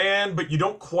like a band but you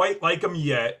don't quite like them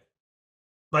yet.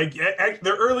 Like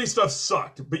their early stuff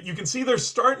sucked, but you can see they're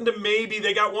starting to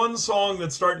they got one song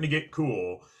that's starting to get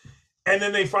cool. And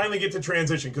then they finally get to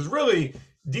transition because really,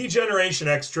 D-Generation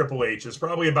X Triple H is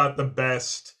probably about the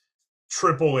best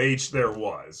Triple H there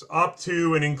was, up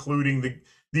to and including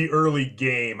the early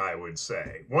game, I would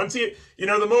say. Once the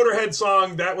Motorhead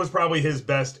song, that was probably his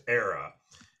best era.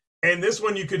 And this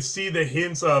one, you could see the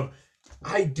hints of,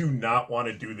 I do not want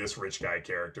to do this rich guy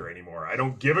character anymore. I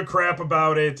don't give a crap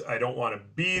about it. I don't want to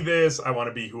be this. I want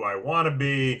to be who I want to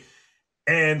be.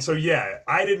 And so, yeah,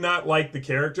 I did not like the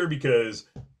character because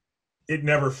it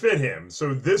never fit him.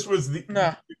 So this was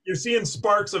you're seeing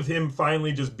sparks of him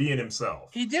finally just being himself.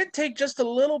 He did take just a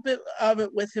little bit of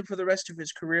it with him for the rest of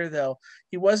his career, though.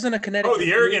 He wasn't a Connecticut. Oh,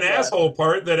 the arrogant asshole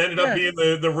part that ended up being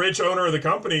the rich owner of the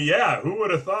company. Yeah, who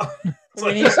would have thought?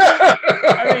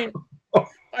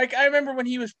 I remember when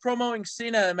he was promoting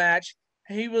Cena in a match,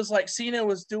 he was like, Cena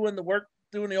was doing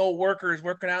the old workers,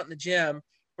 working out in the gym.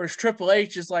 Whereas Triple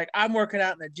H is like, I'm working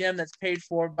out in the gym that's paid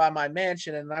for by my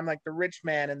mansion, and I'm like the rich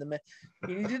man in the.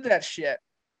 He did that shit.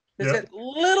 There's that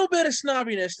little bit of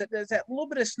snobbiness, that little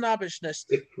bit of snobbishness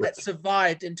that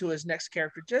survived into his next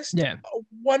character. Just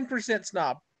 1%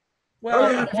 snob. Well,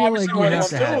 I feel like you have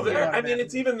to have there. I mean,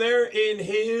 it's even there in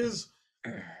his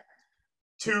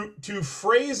to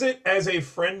phrase it as a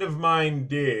friend of mine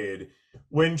did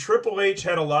when Triple H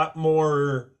had a lot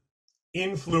more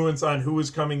influence on who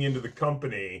was coming into the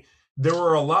company. There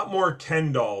were a lot more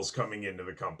Ken dolls coming into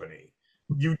the company.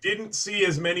 You didn't see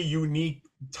as many unique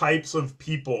types of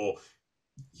people.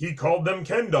 He called them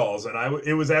Ken dolls, and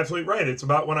it was absolutely right. It's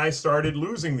about when I started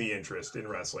losing the interest in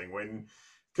wrestling,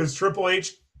 because Triple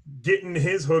H getting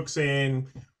his hooks in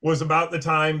was about the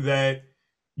time that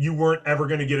you weren't ever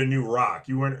going to get a new Rock.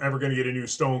 You weren't ever going to get a new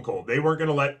Stone Cold. They weren't going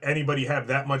to let anybody have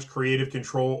that much creative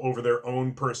control over their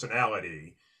own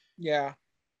personality. Yeah.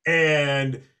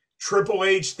 And Triple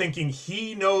H thinking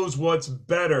he knows what's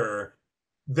better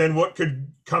than what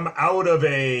could come out of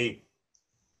a,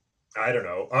 I don't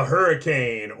know, a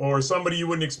hurricane or somebody you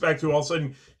wouldn't expect who all of a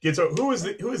sudden gets a, who is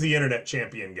the internet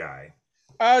champion guy?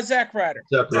 Zack Ryder.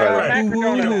 Zack Ryder. Matt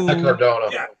Cardona. Matt Cardona.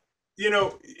 Yeah. You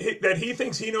know, that he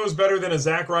thinks he knows better than a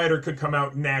Zack Ryder could come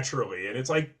out naturally. And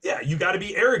it's like, yeah, you got to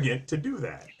be arrogant to do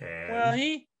that. And Well,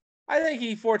 I think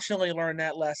he fortunately learned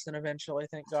that lesson eventually,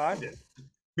 thank God.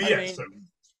 but I yeah, mean, so,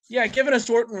 Yeah, giving us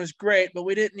Orton was great, but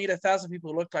we didn't need 1,000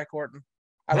 people who looked like Orton.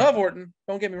 I love Orton.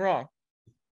 Don't get me wrong.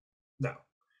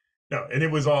 no, and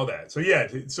it was all that. So yeah,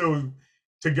 so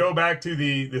to go back to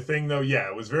the thing though, yeah,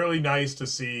 it was really nice to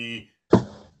see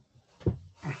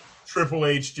Triple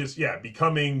H just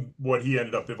becoming what he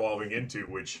ended up evolving into,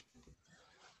 which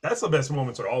that's the best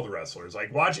moments of all the wrestlers.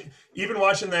 Like watching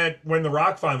that when The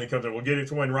Rock finally comes in. We'll get it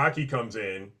to when Rocky comes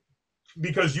in,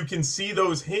 because you can see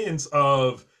those hints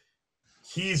of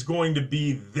he's going to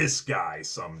be this guy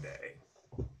someday.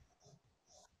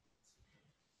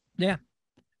 Yeah.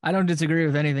 I don't disagree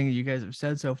with anything that you guys have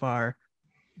said so far,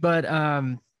 but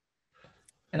and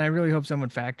I really hope someone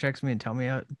fact checks me and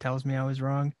tells me I was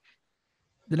wrong.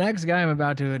 The next guy I'm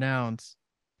about to announce,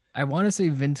 I want to say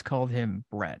Vince called him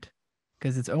Bret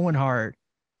because it's Owen Hart,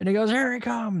 and he goes, "Here he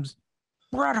comes,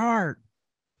 Bret Hart."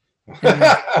 And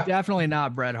it's definitely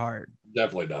not Bret Hart.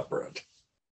 Definitely not Bret.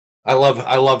 I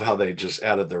love how they just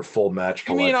added their full match.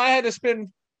 You mean I had to spend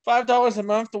 $5 a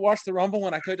month to watch the Rumble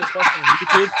when I could just watch it on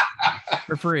YouTube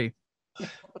for free?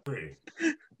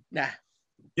 Nah.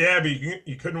 Yeah, but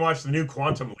you couldn't watch the new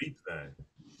Quantum Leap then.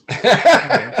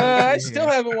 I still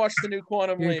haven't watched the new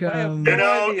Quantum Leap.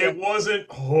 It wasn't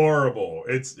horrible.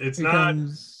 It's not.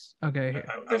 Okay.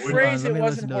 The phrase "it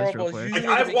wasn't horrible" is usually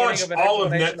I've watched all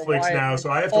of Netflix now,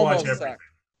 so I have to watch everything.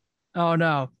 Oh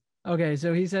no. Okay,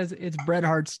 so he says it's Bret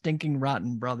Hart's stinking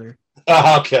rotten brother.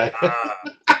 Okay.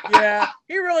 Yeah,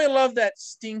 he really loved that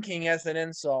stinking as an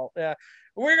insult. Yeah,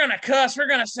 we're gonna cuss. We're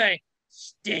gonna say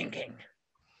stinking.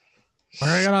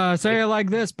 We're gonna say it like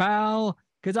this, pal,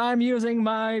 because I'm using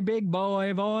my big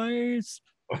boy voice.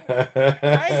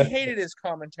 I hated his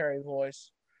commentary voice.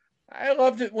 I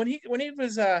loved it when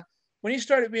he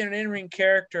started being an in-ring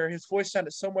character. His voice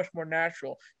sounded so much more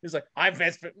natural. He was like, "I'm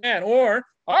Vince McMahon," or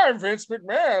 "I'm Vince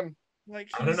McMahon." Like,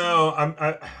 I don't know.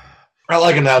 I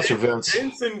like announcer Vince.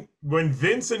 When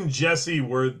Vince and Jesse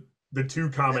were the two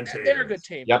commentators, they're a good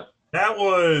team. Yep. That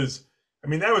was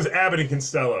Abbott and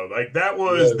Costello. Like that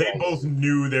was they both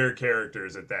knew their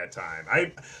characters at that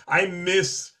time. I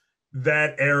miss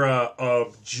that era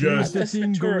of just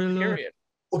period.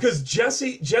 Because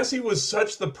Jesse was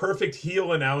such the perfect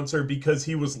heel announcer because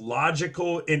he was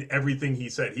logical in everything he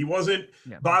said. He wasn't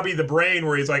Bobby the Brain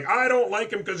where he's like, I don't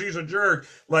like him because he's a jerk.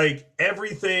 Like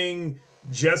everything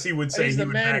Jesse would say, he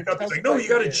would back up. He's like, no, you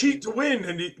got to cheat to win,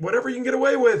 and whatever you can get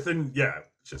away with, and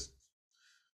just.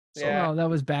 Well, that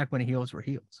was back when heels were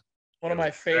heels. One of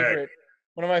my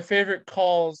favorite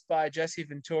calls by Jesse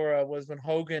Ventura was when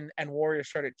Hogan and Warrior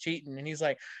started cheating, and he's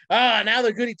like, now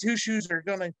the goody two shoes are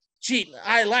gonna cheat.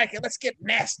 I like it. Let's get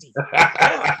nasty.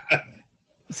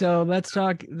 So let's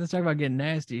talk about getting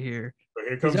nasty here.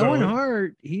 Because Owen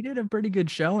Hart, he did a pretty good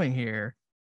showing here.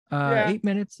 8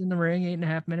 minutes in the ring,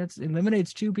 8.5 minutes,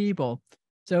 eliminates 2 people.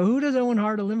 So who does Owen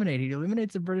Hart eliminate? He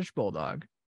eliminates a British Bulldog.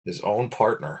 His own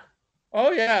partner.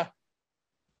 Oh yeah.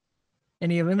 And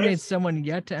he eliminates someone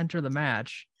yet to enter the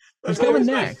match. That's always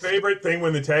my favorite thing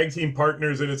when the tag team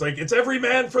partners, and it's like, it's every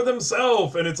man for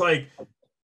themselves. And it's like,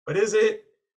 but is it?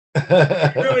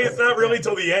 Really, it's not really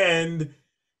till the end.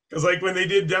 Because like when they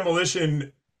did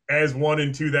Demolition as 1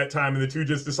 and 2 that time, and the 2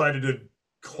 just decided to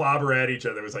clobber at each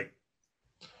other, it was like,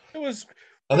 I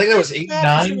think that was 8,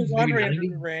 9. Was Andre into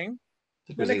the ring.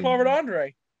 Then they clobbered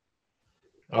Andre.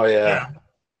 Oh yeah.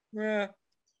 Yeah.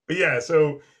 But yeah,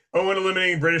 so Owen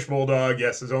eliminating British Bulldog,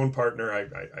 yes, his own partner. I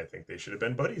think they should have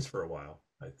been buddies for a while.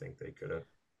 I think they could have.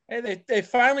 Hey, they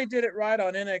finally did it right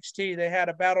on NXT. They had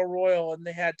a battle royal and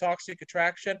they had Toxic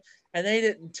Attraction, and they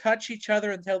didn't touch each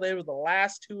other until they were the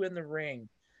last 2 in the ring.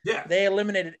 Yeah. They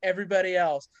eliminated everybody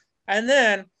else. And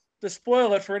then, to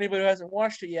spoil it for anybody who hasn't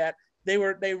watched it yet, they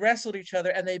wrestled each other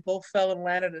and they both fell and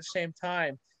landed at the same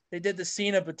time. They did the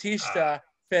Cena Batista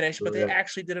finish, but they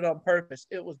actually did it on purpose.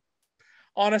 It was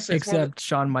honestly, except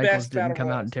Shawn Michaels didn't come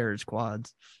out and tear his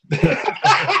quads.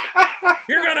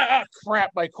 You're gonna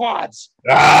crap my quads.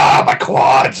 My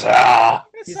quads.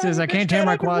 He says, I can't tear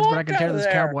my quads, but I can tear this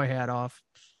cowboy hat off.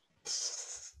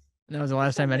 That was the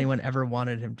last time anyone ever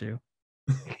wanted him to.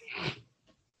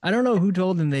 I don't know who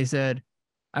told him. They said,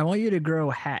 "I want you to grow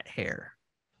hat hair."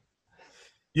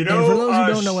 You And for know, those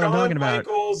who don't know what I'm Shawn talking about,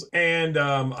 Michaels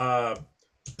and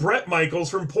Brett Michaels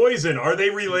from Poison, are they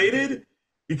related?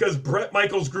 Because Brett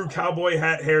Michaels grew cowboy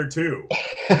hat hair too.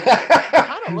 Kind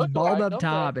of he's look bald alike, up don't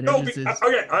top, and No, it just is.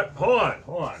 okay, hold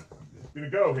on. Gonna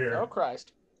go they? here Oh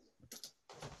Christ!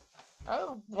 I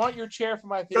don't want your chair for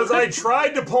my because theater. I tried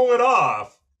to pull it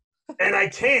off and I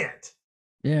can't.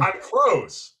 Yeah. I'm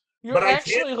close, You but I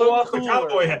actually can't pull look off the cooler.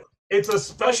 cowboy hat. It's a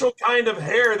special kind of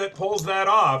hair that pulls that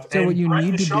off. So and what you Brett need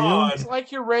and to do- Shawn, It's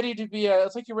like you're ready to be a.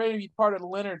 It's like you're ready to be part of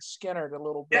Leonard Skinner a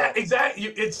little bit. yeah,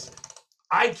 exactly.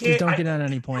 I Just can't. don't get on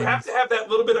any You have planes. to have that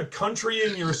little bit of country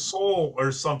in your soul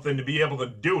or something to be able to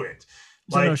do it.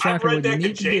 So Like no, I'm Shocker, what you redneck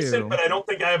need to adjacent, do. but I don't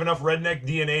think I have enough redneck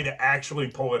DNA to actually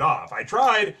pull it off. I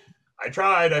tried.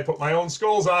 I put my own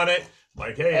skulls on it.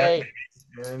 Like, hey,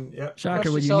 and yeah. Shocker, Much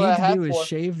what to you sell need that to hat do is for.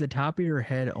 shave the top of your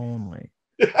head only.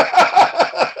 Get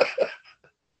a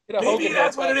Maybe Hogan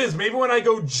that's what it haircut. is. Maybe when I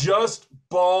go just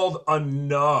bald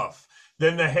enough,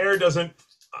 then the hair doesn't.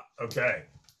 Okay.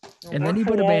 And then Work you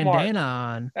for put a Walmart. bandana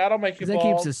on, That'll make you because that keeps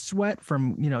bald. the sweat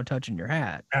from, touching your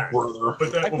hat. All right. Brother. I We'll quit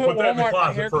put that in the Walmart,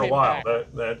 my hair closet for a came while.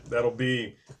 back. That'll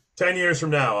be 10 years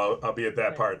from now. I'll be at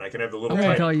that part, and I can have the little I'm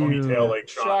gonna tiny tell you- ponytail like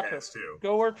Sean Shocker. has too.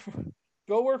 Go work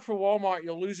for Walmart.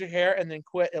 You'll lose your hair and then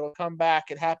quit. It'll come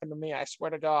back. It happened to me. I swear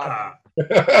to God. Ah,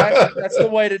 That's the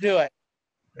way to do it.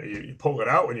 you pull it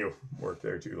out when you work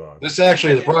there too long. This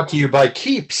actually is brought to you by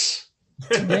Keeps.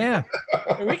 Yeah.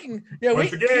 We can,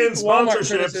 Once we again, can keep Walmart sponsorships.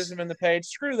 criticism in the page.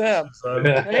 Screw them. So,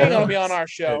 They ain't gonna be on our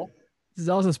show. This is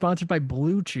also sponsored by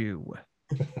Blue Chew.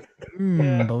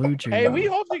 Yeah. Blue Chew. Hey, we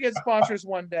hope to get sponsors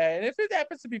one day, and if it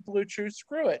happens to be Blue Chew,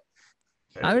 screw it.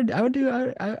 I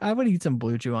would eat some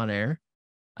Blue Chew on air.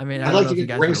 I mean, I I'd don't like know to if you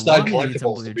get guys would Ringside want me to eat some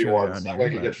Collectibles Blue to be Chew one. on So that air, way I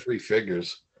can but get free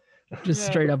figures. just Yeah.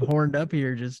 straight up horned up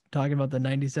here, just talking about the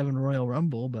 '97 Royal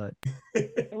Rumble. But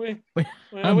We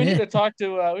I'm need in. to talk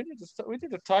to we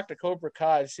need to talk to Cobra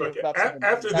Kai. See Look, about some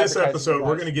after this advertising episode,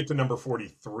 we're advice. going to get to number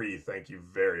 43. Thank you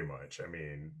very much. I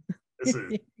mean, this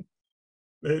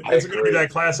is going to be that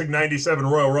classic 97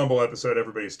 Royal Rumble episode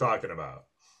everybody's talking about.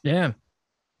 Yeah.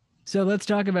 So let's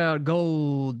talk about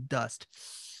Gold Dust,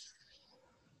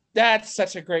 That's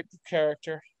such a great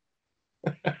character.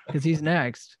 because he's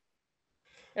next.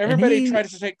 Everybody he-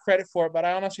 tries to take credit for it, but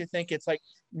I honestly think it's like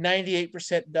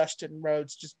 98% Dustin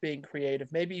Rhodes just being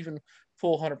creative, maybe even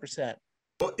full 100%.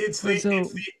 Well, it's Well, so-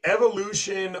 the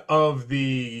evolution of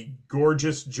the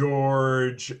Gorgeous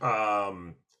George.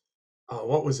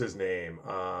 What was his name?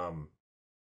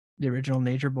 The original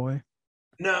Nature Boy.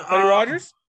 No, Buddy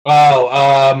Rogers?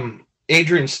 Oh,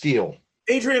 Adrian Steele.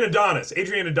 Adrian Adonis.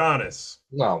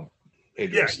 No,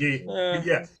 Adrian Yeah, Steele.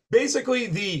 yeah. Basically,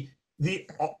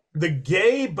 the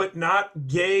gay but not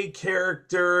gay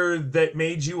character that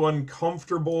made you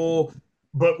uncomfortable.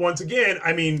 But once again,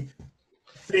 I mean,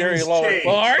 Gary things Lawler. change,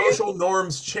 Well, are you? social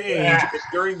norms change Yeah.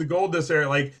 during the Goldust era.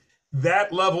 Like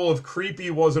that level of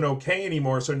creepy wasn't okay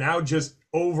anymore. So now just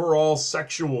overall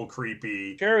sexual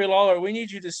creepy. Jerry Lawler, we need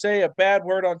you to say a bad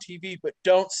word on TV, but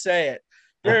don't say it.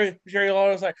 Jerry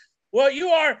Lawler's like, well, you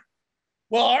are.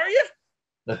 Well, are you?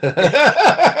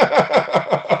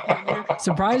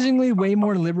 Surprisingly, way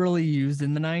more liberally used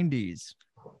in the '90s.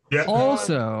 Yeah.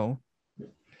 Also,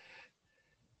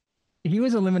 he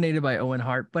was eliminated by Owen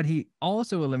Hart, but he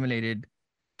also eliminated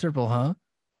Triple Huh.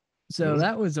 So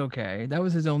that was okay. That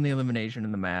was his only elimination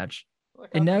in the match.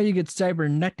 And now you get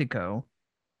Cybernetico,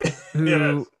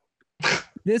 who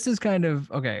this is kind of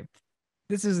okay.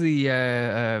 This is the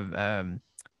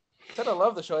Said I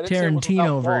love the show. I didn't say it was without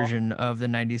Tarantino flaw. version of the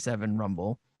 '97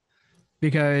 Rumble,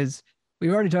 because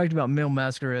we've already talked about Mil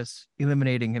Mascaras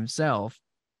eliminating himself,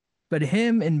 but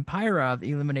him and Pyroth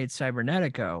eliminate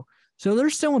Cybernetico, so they're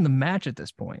still in the match at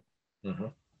this point,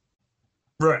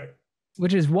 Right.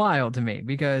 which is wild to me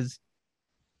because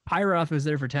Pyroth was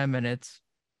there for 10 minutes,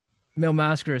 Mil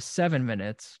Mascaras 7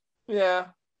 minutes, Yeah.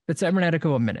 but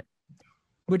Cybernetico a minute,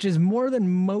 which is more than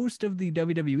most of the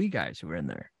WWE guys who were in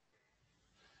there.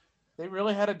 They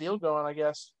really had a deal going, I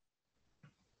guess.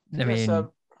 I mean,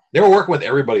 they were working with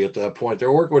everybody at that point. They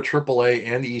were working with AAA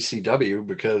and ECW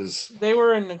because they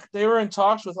were in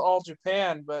talks with All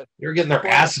Japan, but they were getting their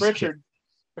asses kicked.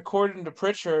 according to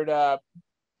Pritchard,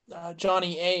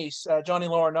 Johnny Ace, Johnny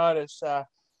Laurinaitis,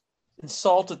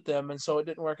 insulted them, and so it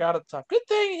didn't work out at the time. Good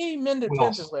thing he mended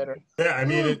fences later. Yeah, I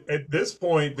mean, at this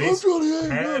point, they Have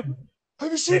you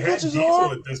had seen Vince's Diesel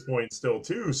arm? at this point still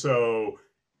too. So,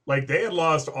 like, they had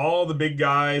lost all the big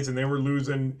guys, and they were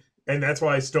losing, and that's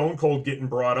why Stone Cold getting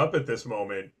brought up at this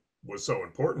moment was so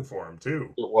important for him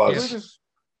too. It was.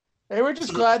 They were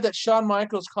just glad that Shawn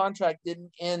Michaels' contract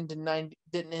didn't end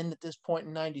at this point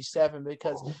in '97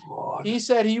 because he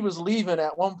said he was leaving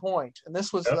at one point, and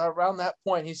this was around that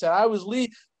point. He said I was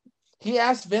leaving. He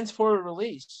asked Vince for a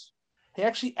release. He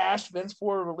actually asked Vince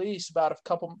for a release about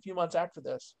a few months after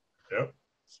this. Yep.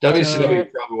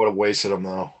 WCW probably would have wasted him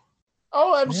though.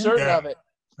 Oh, I'm certain of it.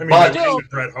 I mean, But still,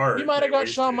 Bret Hart. You might have got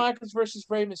Shawn Michaels versus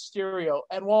Rey Mysterio,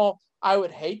 and while I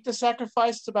would hate to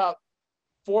sacrifice about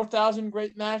 4,000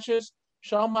 great matches,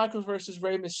 Shawn Michaels versus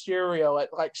Rey Mysterio at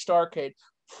like Starrcade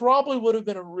probably would have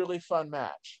been a really fun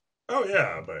match. Oh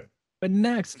yeah, but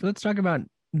next, let's talk about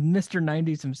Mr.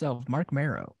 90s himself, Mark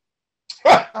Marrow.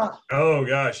 Oh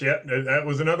gosh, yeah, that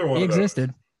was another one. He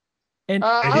existed, and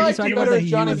he was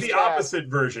the opposite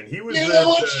version. He was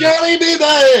Johnny B.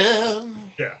 Bad.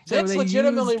 Yeah, so Vince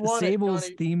legitimately used Sable's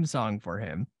theme song for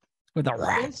him. With a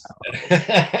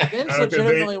Vince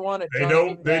legitimately wanted. They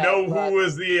know who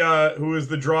was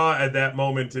the draw at that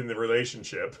moment in the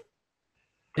relationship.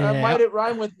 Might it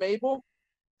rhyme with Mabel?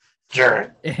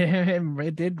 Sure.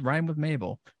 It did rhyme with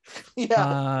Mabel.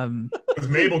 Yeah. Because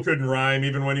Mabel couldn't rhyme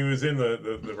even when he was in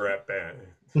the rap band.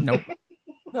 Nope.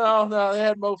 No, they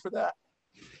had Mo for that.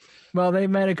 Well, they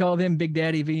might have called him Big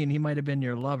Daddy V, and he might have been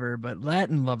your lover, but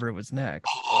Latin Lover was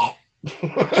next.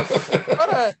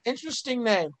 What an interesting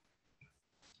name.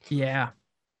 Yeah.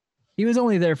 He was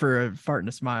only there for a fart and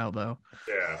a smile, though.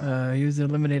 Yeah. He was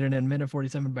eliminated in minute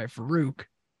 47 by Farouk,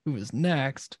 who was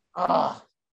next.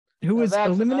 Who was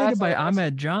eliminated by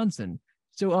Ahmed Johnson.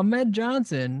 So Ahmed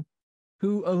Johnson,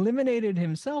 who eliminated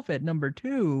himself at number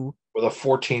 2. With a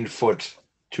 14-foot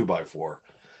 2x4.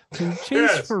 To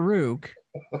chase Farouk.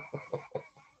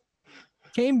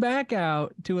 Came back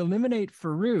out to eliminate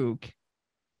Farouk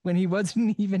when he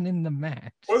wasn't even in the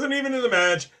match. Wasn't even in the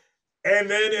match. And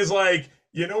then is like,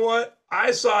 you know what?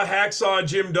 I saw Hacksaw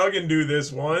Jim Duggan do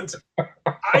this once.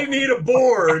 I need a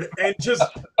board. And just,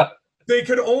 they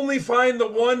could only find the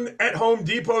one at Home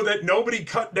Depot that nobody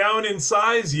cut down in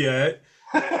size yet.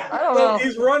 I don't know.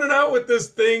 He's running out with this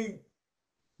thing.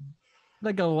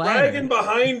 Like a ladder. Dragging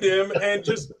behind him and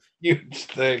just huge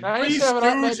thing. Three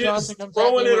Stooges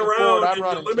throwing it around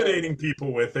and eliminating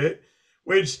people with it.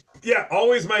 Which, yeah,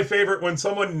 always my favorite when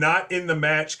someone not in the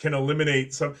match can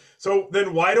eliminate some. So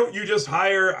then why don't you just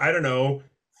hire, I don't know,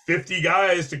 50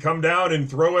 guys to come down and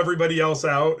throw everybody else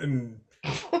out? And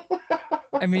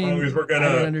I mean, I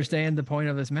don't understand the point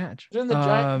of this match. In the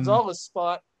Giant Gonzalez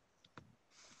spot.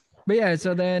 But yeah,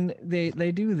 so then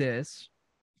they do this,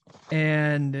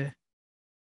 and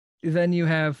then you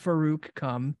have Farouk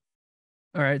come.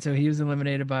 All right, so he was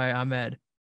eliminated by Ahmed.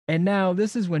 And now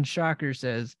this is when Shocker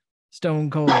says Stone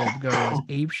Cold goes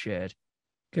apeshit,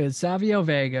 because Savio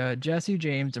Vega, Jesse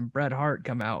James, and Bret Hart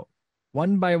come out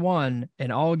one by one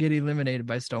and all get eliminated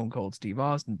by Stone Cold Steve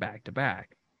Austin back to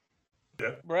back.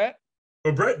 Yeah. Bret?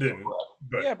 Well, Bret didn't.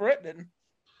 But... Yeah, Bret didn't.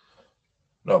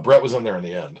 No, Bret was in there in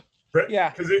the end. Bret, yeah,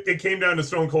 because it came down to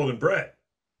Stone Cold and Bret.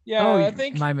 Yeah, I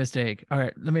think my mistake. All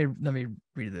right, let me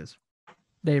read this.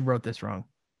 They wrote this wrong.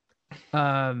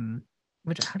 How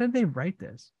did they write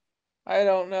this? I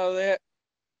don't know. They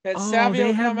had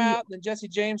Savio come out, then Jesse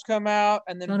James come out,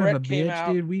 and then Bret came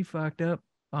out. Dude, we fucked up.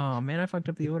 Oh man, I fucked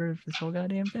up the order of this whole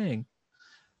goddamn thing.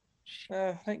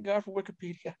 Thank God for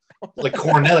Wikipedia. Like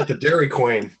Cornette at the Dairy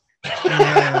Queen.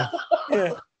 Yeah.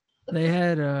 They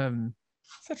had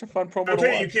such a fun promo.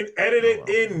 Okay, you can edit it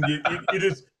in. You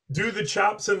just do the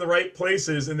chops in the right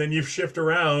places, and then you shift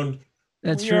around.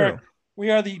 That's true. We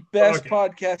are the best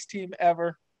podcast team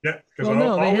ever. Yeah, because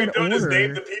all we've done is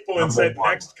name the people and said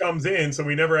next comes in, so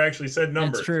we never actually said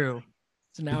numbers. That's true.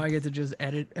 So now I get to just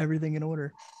edit everything in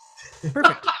order.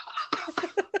 Perfect.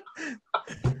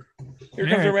 Here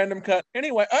comes a random cut.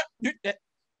 Anyway,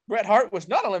 Bret Hart was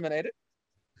not eliminated.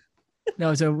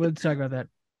 No, so let's talk about that.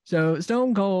 So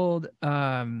Stone Cold,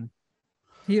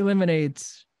 he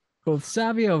eliminates both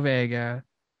Savio Vega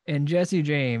and Jesse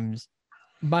James.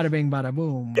 Bada bing, bada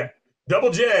boom. Yeah,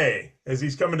 Double J as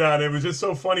he's coming down. It was just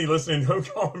so funny listening to him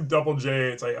call him Double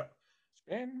J. It's like,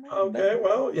 okay,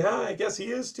 well, yeah, I guess he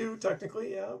is too,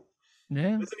 technically, yeah.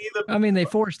 Yeah. I mean, they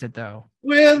forced it though.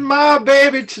 With my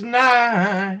baby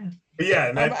tonight. But yeah,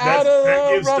 and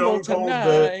that gives Stone Cold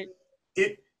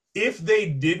if they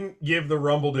didn't give the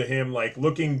Rumble to him, like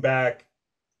looking back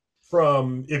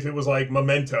from if it was like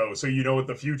Memento, so you know what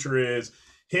the future is,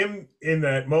 him in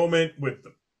that moment with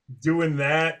doing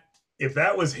that, if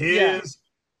that was his,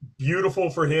 beautiful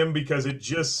for him because it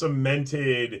just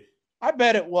cemented. I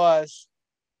bet it was.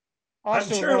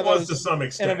 Austin I'm sure it was to some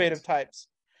extent. Innovative types.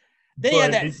 Then he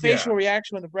had that facial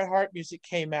reaction when the Bret Hart music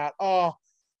came out. Oh,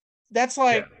 that's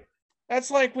like That's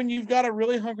like when you've got a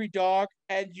really hungry dog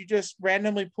and you just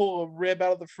randomly pull a rib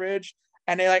out of the fridge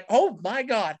and they're like, oh my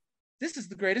God, this is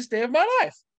the greatest day of my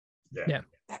life. Yeah.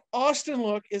 That Austin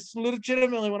look is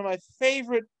legitimately one of my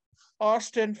favorite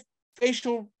Austin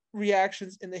facial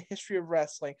reactions in the history of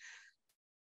wrestling.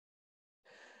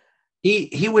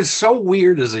 He was so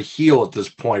weird as a heel at this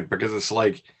point because it's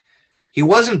like he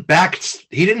didn't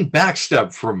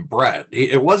backstep from Brett.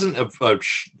 It wasn't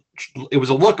it was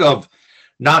a look of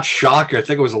not shock. I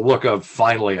think it was a look of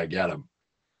finally I get him.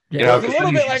 Yeah. You know, It's a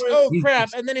little bit like, oh crap,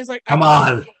 and then he's like, come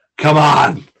on.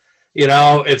 You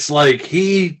know, it's like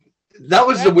that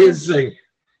was the weird thing.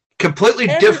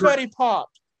 Everybody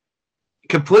popped.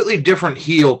 Completely different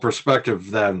heel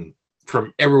perspective than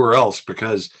from everywhere else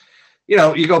because, you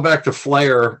know, you go back to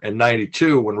Flair in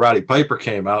 '92 when Roddy Piper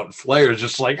came out, and Flair is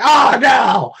just like, oh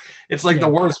no! It's like the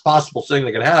worst possible thing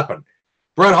that could happen.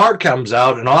 Bret Hart comes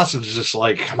out, and Austin's just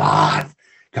like, come on.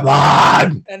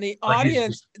 And the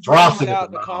audience dropped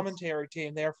out the commentary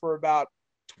team there for about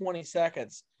 20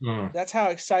 seconds. That's how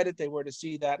excited they were to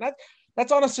see that. And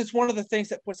that's honestly, it's one of the things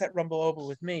that puts that Rumble over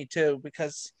with me too,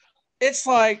 because it's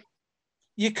like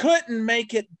you couldn't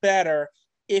make it better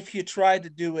if you tried to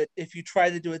do it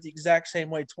the exact same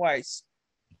way twice.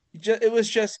 It was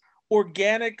just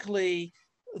organically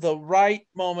the right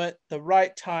moment, the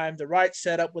right time, the right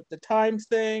setup with the time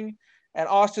thing and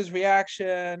Austin's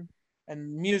reaction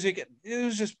and music. It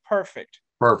was just perfect.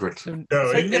 Perfect. No,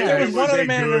 if there was one other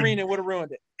man in the arena, it would have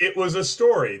ruined it. It was a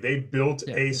story. They built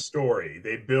a story.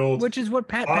 They built, which is what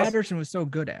Pat Patterson was so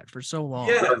good at for so long.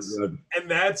 Yes, and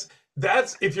that's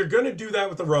if you're going to do that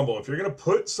with the Rumble, if you're going to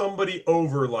put somebody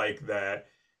over like that,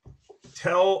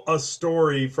 tell a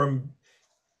story from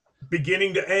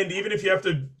beginning to end, even if you have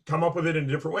to come up with it in a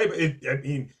different way. But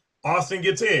Austin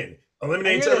gets in,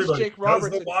 eliminates everybody, does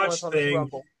the watch thing,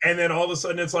 and then all of a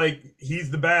sudden it's like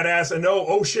he's the badass, and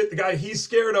oh shit, the guy he's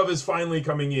scared of is finally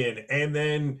coming in, and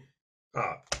then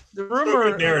the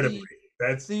rumor narratively,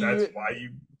 that's why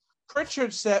you.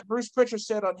 Bruce Pritchard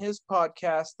said on his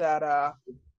podcast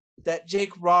that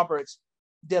Jake Roberts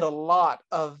did a lot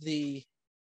of the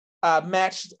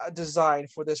match design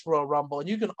for this Royal Rumble, and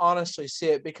you can honestly see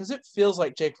it because it feels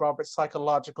like Jake Roberts'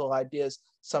 psychological ideas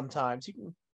sometimes.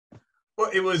 Well,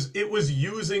 it was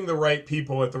using the right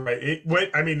people at the right.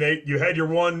 You had your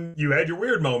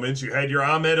weird moments. You had your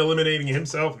Ahmed eliminating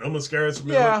himself, no mascaras.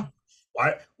 Yeah.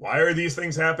 Why are these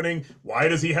things happening? Why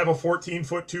does he have a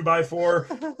 14-foot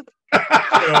 2x4?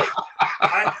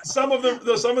 Some of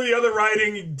the other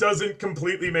writing doesn't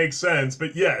completely make sense,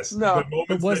 but yes, the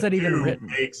moments that even written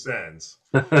make sense.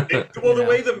 The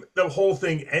way the whole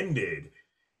thing ended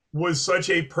was such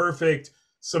a perfect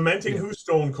cementing who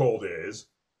Stone Cold is,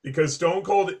 because Stone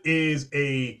Cold is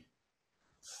a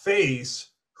face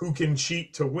who can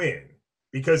cheat to win.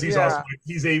 Because he's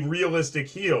a realistic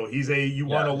heel. He's you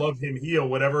want to love him heel,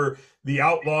 whatever the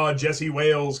outlaw Jesse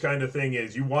Wales kind of thing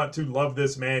is. You want to love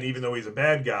this man even though he's a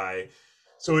bad guy.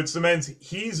 So it cements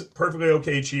he's perfectly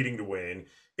okay cheating to win.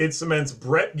 It cements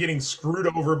Brett getting screwed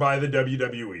over by the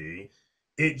WWE.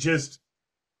 It just,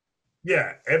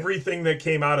 everything that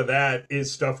came out of that is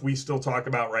stuff we still talk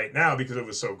about right now because it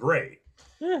was so great.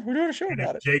 Yeah, we're doing a show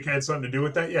about it. Jake had something to do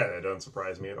with that. Yeah, that doesn't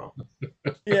surprise me at all.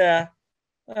 Yeah.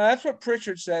 That's what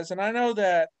Pritchard says, and I know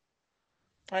that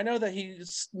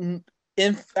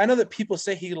people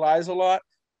say he lies a lot,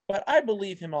 but I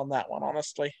believe him on that one,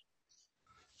 honestly.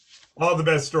 All the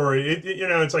best story.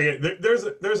 It's like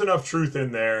there's enough truth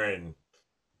in there, and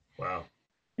wow.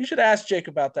 You should ask Jake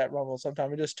about that Rumble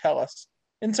sometime and just tell us.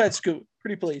 Inside scoop,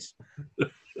 pretty please.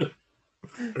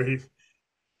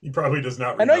 He probably does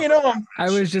not remember. I know you know him. I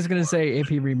was just gonna say if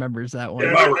he remembers that one.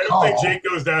 Yeah, I don't think Jake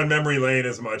goes down memory lane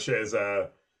as much as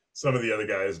some of the other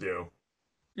guys do.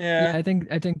 Yeah, I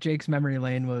think Jake's memory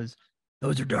lane was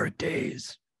those are dark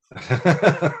days.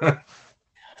 That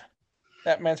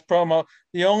man's promo.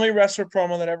 The only wrestler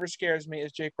promo that ever scares me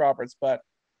is Jake Roberts, but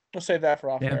we'll save that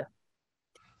for off air.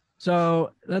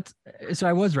 So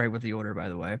I was right with the order, by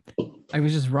the way. I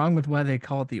was just wrong with why they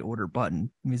call it the order button.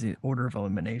 It means the order of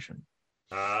elimination.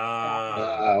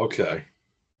 Okay.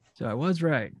 So I was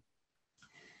right.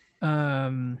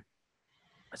 So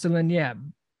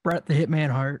then, Bret the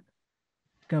Hitman Hart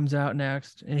comes out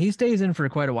next, and he stays in for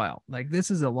quite a while. Like,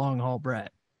 this is a long haul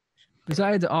Bret.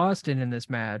 Besides Austin in this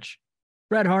match,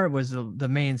 Bret Hart was the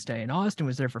mainstay, and Austin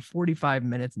was there for 45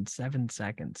 minutes and 7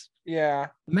 seconds. Yeah.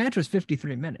 The match was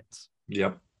 53 minutes.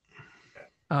 Yep.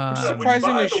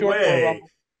 Surprisingly short.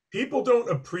 People don't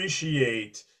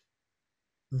appreciate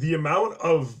the amount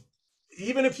of,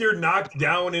 even if you're knocked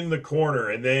down in the corner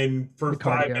and then for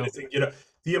 5 minutes and get up,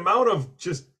 the amount of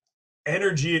just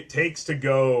energy it takes to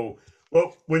go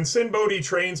Well, when Sin Bodhi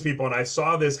trains people, and I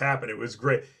saw this happen, it was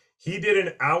great. He did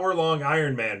an hour-long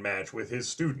Iron Man match with his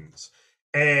students.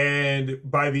 And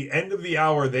by the end of the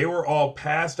hour, they were all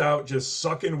passed out, just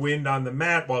sucking wind on the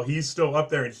mat while he's still up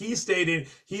there. And he stayed in,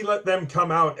 he let them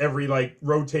come out every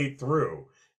rotate through.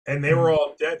 And they were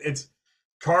all dead. It's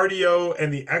cardio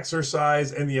and the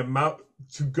exercise and the amount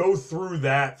to go through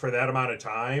that for that amount of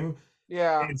time.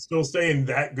 Yeah. And still stay in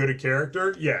that good a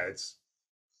character. Yeah, it's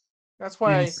that's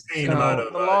why insane amount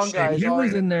of the long guys. He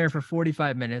was in there for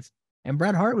 45 minutes, and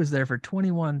Bret Hart was there for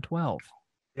 21:12.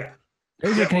 Yeah.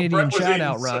 There's a Canadian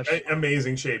shout-out rush.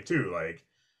 Amazing shape, too.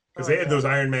 Because they had those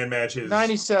Iron Man matches.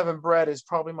 97 Bret is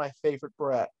probably my favorite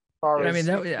Bret. I mean,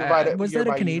 was that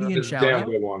a Canadian shout-out?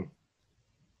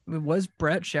 Was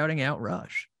Bret shouting out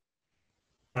Rush?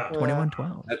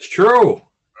 21:12. That's true.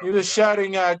 He was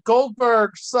shouting,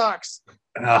 Goldberg sucks.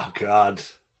 Oh, God.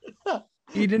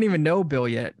 He didn't even know Bill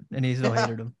yet, and he still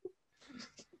hated him.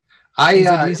 Do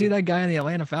you see that guy in the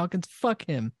Atlanta Falcons? Fuck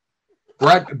him.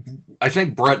 Bret, I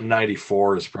think Bret in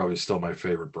 94 is probably still my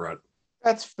favorite Bret.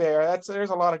 That's fair.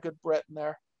 There's a lot of good Bret in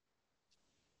there.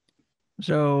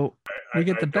 So we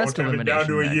get the best elimination. Down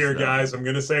to a year, though. guys. I'm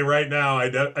going to say right now, I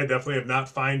definitely have not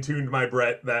fine-tuned my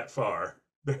Bret that far.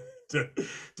 to a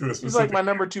specific... He's like my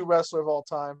number 2 wrestler of all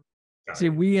time. See,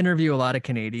 we interview a lot of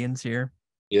Canadians here.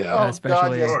 Yeah. God,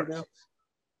 especially. yes,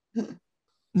 we do.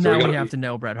 Now we have to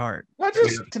know Bret Hart. Not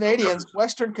just Canadians,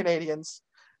 Western Canadians.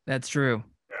 That's true.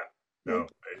 Yeah. No.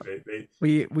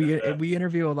 We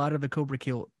interview a lot of the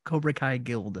Cobra Kai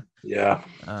Guild. Yeah.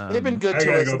 They've been good to us. I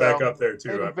gotta go back up there too.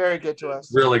 They've been very good to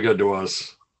us. Really good to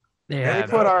us. They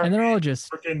have. And they're all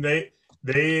just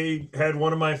they had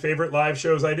one of my favorite live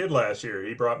shows I did last year.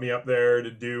 He brought me up there to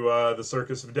do the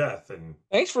Circus of Death, and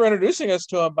thanks for introducing us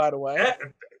to him, by the way.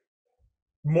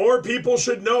 More people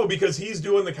should know because he's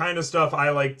doing the kind of stuff I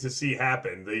like to see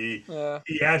happen. The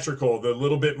theatrical, the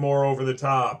little bit more over the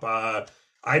top.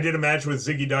 I did a match with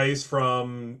Ziggy Dice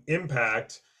from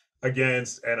Impact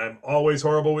against, and I'm always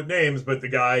horrible with names, but the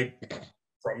guy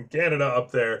from Canada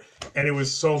up there, and it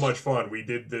was so much fun. We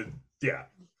did If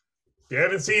you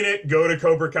haven't seen it, go to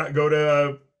go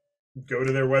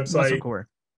to their website.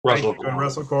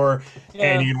 WrestleCore,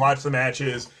 and you can watch the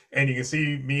matches, and you can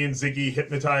see me and Ziggy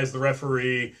hypnotize the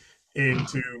referee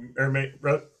into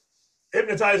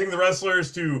hypnotizing the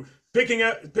wrestlers to picking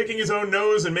his own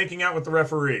nose and making out with the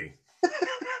referee.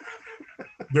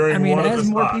 As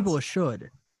more people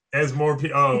should. As more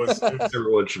people,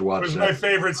 everyone should watch. It was my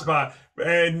favorite spot,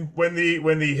 and when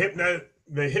the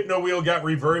hypno wheel got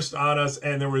reversed on us,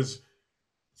 and there was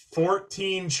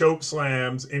 14 choke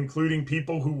slams, including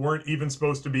people who weren't even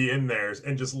supposed to be in there,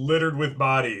 and just littered with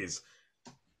bodies.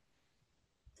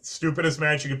 Stupidest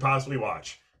match you could possibly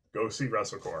watch. Go see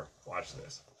WrestleCore. Watch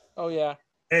this. Oh yeah.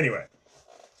 Anyway,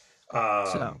 don't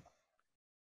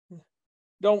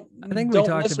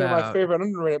talked listen about to my favorite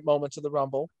underrated moments of the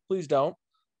Rumble. Please don't.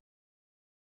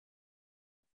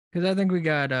 Because I think we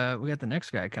got the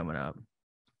next guy coming up.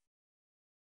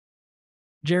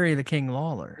 Jerry the King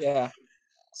Lawler. Yeah.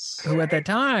 Who at that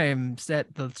time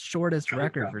set the shortest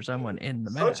record for someone in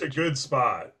the match. Such a good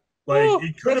spot.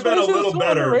 It could have been a little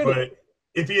better, but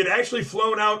if he had actually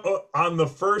flown out on the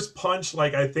first punch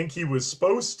like I think he was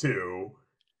supposed to,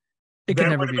 it could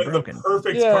never be broken. The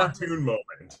perfect cartoon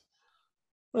moment.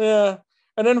 Yeah.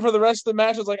 And then for the rest of the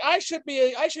match, it's like, I should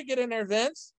get in there,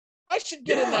 Vince. I should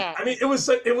get in that. I mean, it was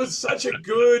such a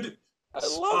good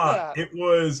spot. Love that. It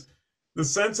was, the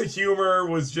sense of humor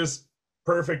was just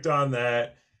perfect on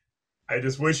that. I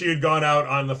just wish he had gone out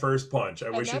on the first punch. I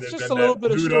wish it had been just a little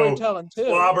bit of storytelling too.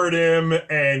 Clobbered him,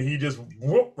 and he just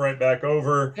whooped right back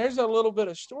over. There's a little bit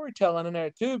of storytelling in there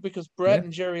too, because Bret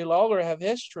and Jerry Lawler have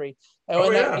history. And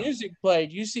when that music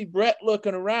played, you see Bret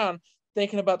looking around,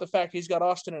 thinking about the fact he's got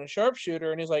Austin in a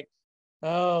sharpshooter, and he's like,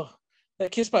 "Oh,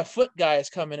 that kiss my foot guy is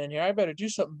coming in here. I better do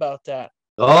something about that."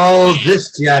 Oh,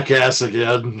 this jackass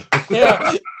again.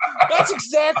 Yeah, that's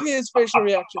exactly his facial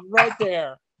reaction right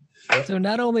there. So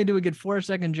not only do we get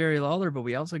 4-second Jerry Lawler, but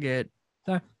we also get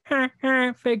the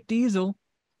fake Diesel.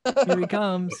 Here he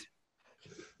comes.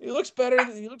 He looks better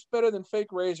than fake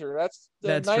Razor. That's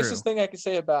the nicest thing I can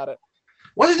say about it.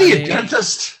 Wasn't he a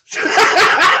dentist?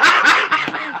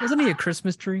 Wasn't he a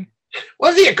Christmas tree?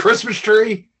 Was he a Christmas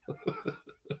tree?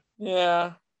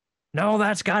 Yeah. No,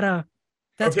 that's gotta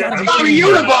be a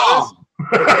Unabomber.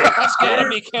 That's gotta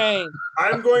be Kane.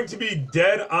 I'm going to be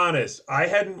dead honest. I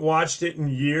hadn't watched it in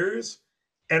years,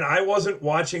 and I wasn't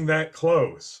watching that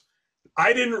close.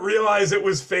 I didn't realize it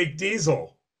was fake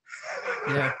Diesel.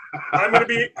 Yeah. I'm gonna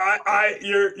be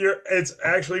it's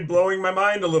actually blowing my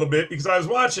mind a little bit because I was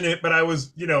watching it, but I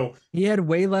was, He had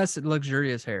way less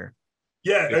luxurious hair.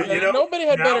 Yeah, nobody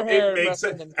had better hair. It makes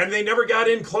sense. And they never got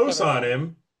in close on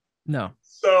him. No.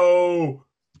 So,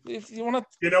 if you want to,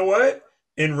 you know what?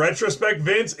 In retrospect,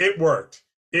 Vince, it worked.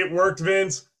 It worked,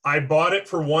 Vince. I bought it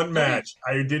for one match.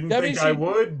 I didn't think I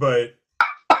would, but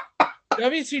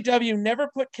WCW never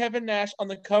put Kevin Nash on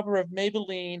the cover of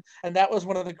Maybelline, and that was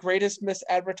one of the greatest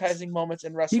misadvertising moments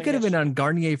in wrestling. He could have been on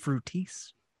Garnier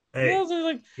Fructis. Hey,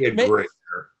 he had great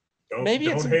hair. Don't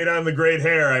hate on the great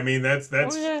hair. I mean, that's. Oh,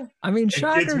 yeah. I mean,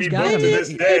 Shocker's got to him. this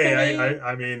day.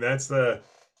 I mean, that's the.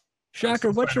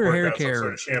 Shocker, what's your hair care?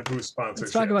 Sort of shampoo sponsorship.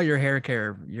 Let's talk about your hair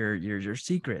care, your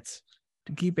secrets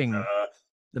to keeping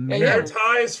the hair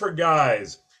ties for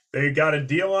guys. They got a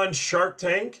deal on Shark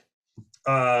Tank.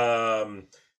 The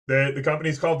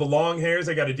company's called the Long Hairs.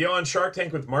 They got a deal on Shark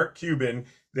Tank with Mark Cuban.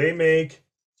 They make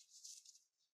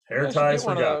hair ties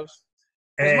for guys.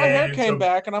 And my hair came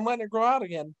back, and I'm letting it grow out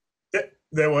again.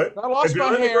 They what? I lost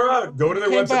my hair. Go to their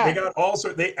website. Back. They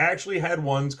got they actually had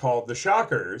ones called the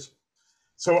Shockers.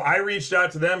 So I reached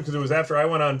out to them because it was after I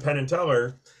went on Penn and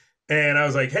Teller, and I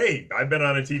was like, "Hey, I've been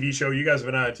on a TV show. You guys have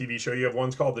been on a TV show. You have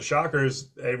ones called the Shockers."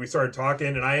 And we started talking,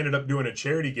 and I ended up doing a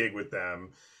charity gig with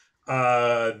them.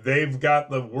 They've got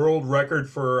the world record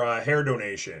for hair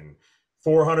donation,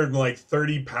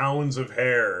 430 pounds of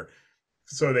hair.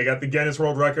 So they got the Guinness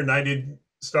World Record, and I did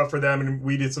stuff for them, and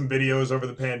we did some videos over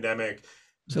the pandemic.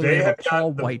 So they have a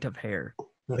tall white of hair.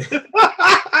 But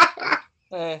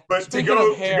to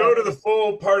go to the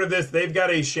full part of this, they've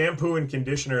got a shampoo and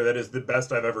conditioner that is the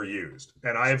best I've ever used,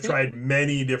 and I have tried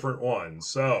many different ones.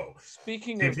 So,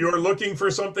 if you're looking for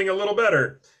something a little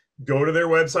better, go to their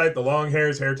website, the Long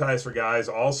Hairs Hair Ties for Guys.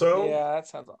 Also, yeah, that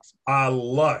sounds awesome.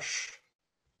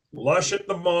 Lush at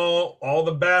the mall, all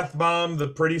the bath bomb, the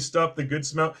pretty stuff, the good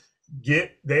smell.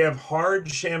 They have hard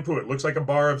shampoo. It looks like a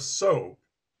bar of soap,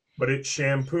 but it's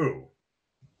shampoo.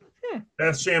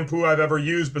 Best shampoo I've ever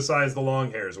used besides the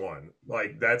Long Hairs one.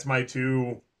 Like, that's my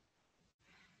two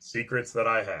secrets that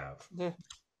I have.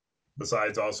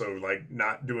 Besides also, like,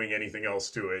 not doing anything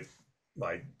else to it.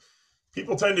 Like,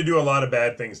 people tend to do a lot of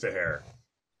bad things to hair.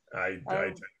 I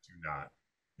tend to not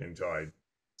until I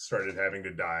started having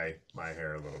to dye my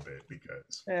hair a little bit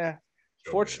because. Yeah.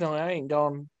 Fortunately, I ain't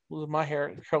gone with my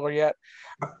hair color yet.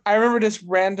 I remember this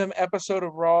random episode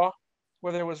of Raw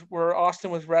where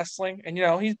Austin was wrestling, and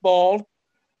he's bald,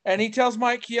 and he tells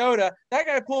Mike Chioda, "That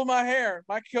guy pulled my hair."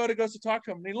 Mike Chioda goes to talk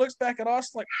to him, and he looks back at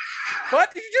Austin like,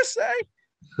 "What did you just say?"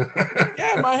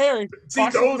 Yeah, my hair. See,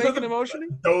 those are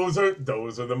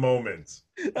the moments.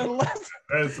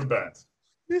 That's the best.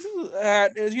 This is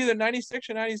it was either 96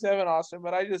 or 97, Austin,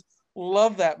 but I just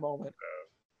love that moment.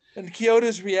 And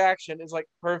Chioda's reaction is like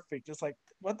perfect. It's like,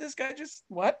 what this guy just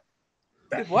what?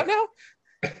 What now?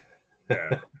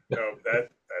 Yeah, no,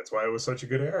 that's why it was such a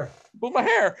good era. Pull my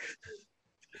hair.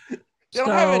 They don't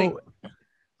have any.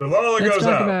 The Lola let's goes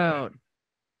talk out.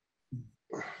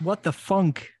 About what the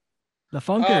funk, the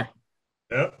funker.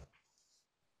 Yep.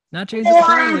 Not James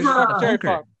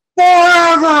Forever.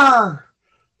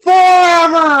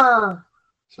 Forever.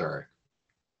 Sorry.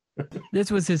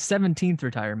 This was his 17th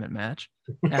retirement match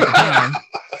at the time.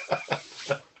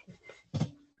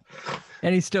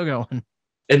 And he's still going.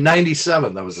 In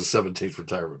 97, that was the 17th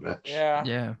retirement match.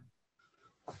 Yeah.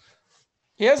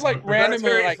 He has like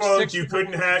randomly like Funk, 6. You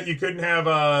couldn't have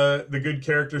the good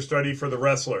character study for The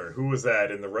Wrestler. Who was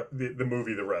that in the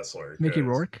movie The Wrestler? Mickey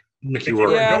Rourke. Mickey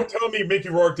Rourke. Yeah. Don't tell me Mickey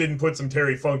Rourke didn't put some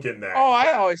Terry Funk in there. Oh,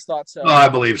 I always thought so. Oh, I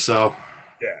believe so.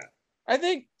 Yeah. I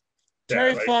think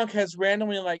Terry Funk has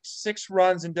randomly like 6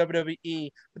 runs in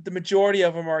WWE, but the majority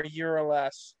of them are a year or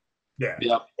less. Yeah.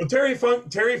 Well, Terry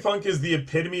Funk is the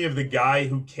epitome of the guy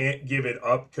who can't give it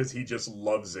up because he just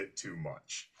loves it too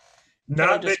much.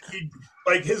 Not that he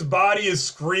his body is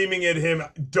screaming at him,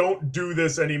 "Don't do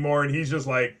this anymore," and he's just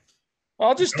like,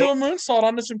 "I'll just do a moonsault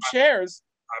onto some chairs."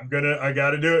 I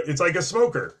gotta do it. It's like a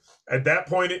smoker. At that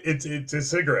point, it's his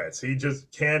cigarettes. He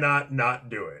just cannot not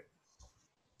do it.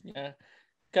 Yeah.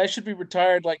 Guy should be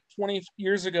retired like 20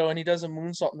 years ago, and he does a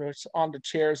moonsault onto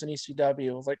chairs in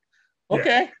ECW. I was like,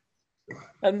 okay. Yeah.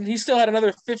 And he still had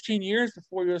another 15 years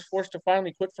before he was forced to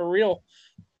finally quit for real.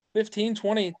 15,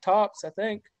 20 tops, I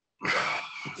think.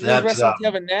 He was wrestling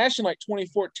Kevin Nash in like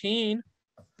 2014.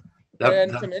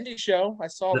 And some indie show. I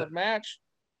saw the match.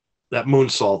 That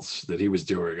moonsault that he was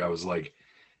doing, I was like,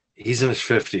 he's in his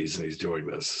 50s and he's doing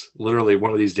this. Literally,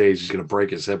 one of these days, he's going to break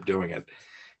his hip doing it.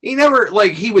 He never,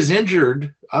 he was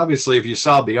injured. Obviously, if you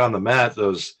saw Beyond the Mat,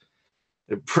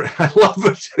 I love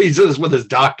it. He does this with his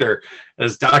doctor. And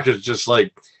his doctor's just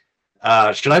like,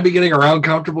 should I be getting around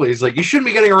comfortably? He's like, you shouldn't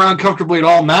be getting around comfortably at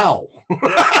all now.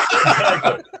 Yeah,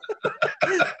 exactly.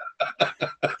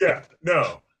 Yeah,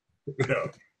 no. No.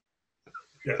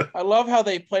 Yeah. I love how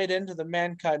they played into the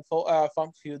Mankind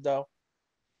Funk feud, though.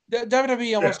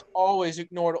 WWE almost always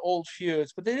ignored old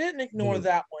feuds, but they didn't ignore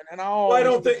that one. And I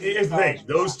don't think. Here's the thing: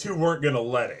 those two weren't going to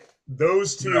let it.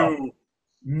 Those two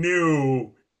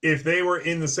knew if they were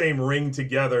in the same ring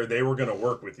together, they were going to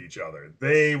work with each other.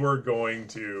 They were going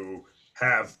to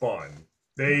have fun.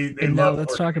 They love.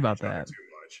 Let's talk about that. Too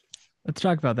much. Let's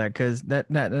talk about that because that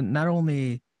not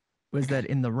only was that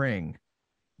in the ring,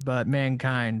 but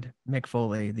Mankind, Mick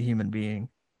Foley, the human being,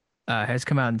 has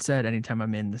come out and said, anytime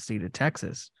I'm in the state of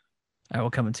Texas, I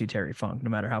will come and see Terry Funk, no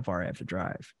matter how far I have to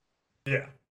drive. Yeah.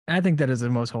 I think that is the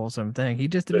most wholesome thing. He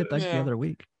just did it like the other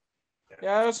week.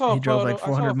 Yeah, I saw he drove like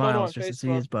 400 miles just to see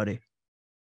his buddy.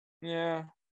 Yeah.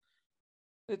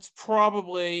 It's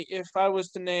probably, if I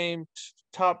was to name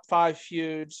top 5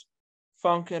 feuds,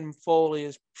 Funk and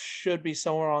Foley should be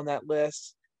somewhere on that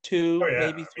list. 2,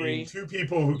 maybe 3. I mean, 2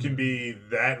 people who can be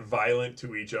that violent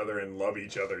to each other and love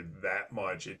each other that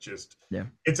much. It's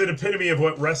an epitome of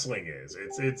what wrestling is.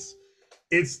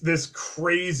 It's this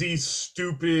crazy,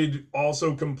 stupid,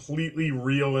 also completely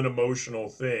real and emotional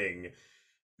thing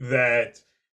that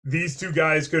these 2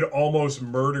 guys could almost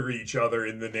murder each other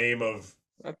in the name of.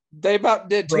 They about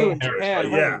did too in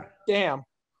Japan. Yeah. Damn.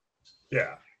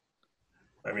 Yeah.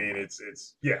 I mean, it's.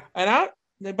 And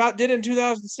they about did in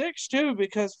 2006 too,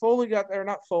 because Funk got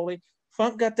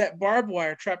that barbed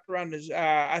wire trapped around his,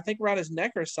 I think around his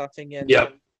neck or something in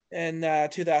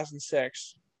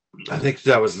 2006. I think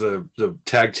that was the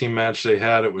tag team match they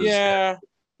had. It was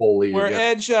Foley where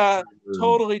Edge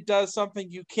totally does something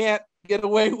you can't get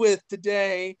away with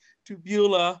today to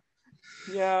Beulah.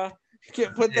 Yeah. You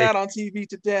can't put that on TV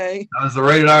today. That was the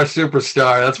rated R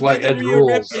superstar. That's why Edge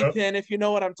rules. Pin, if you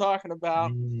know what I'm talking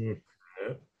about.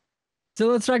 So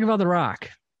let's talk about The Rock.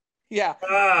 Yeah.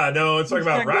 No, let's talk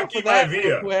about Rocky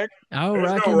Maivia. Oh,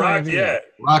 There's Rocky no Rock Maivia. Yet.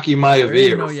 Rocky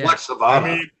Maivia reflects the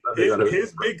bottom. I mean,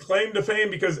 his big claim to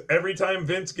fame, because every time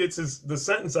Vince gets the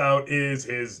sentence out, is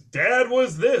his dad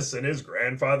was this and his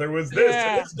grandfather was this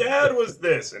and his dad was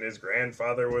this and his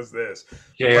grandfather was this.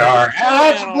 JR.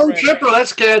 That's a blue chipper.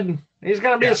 That's kid. He's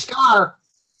gonna be a star.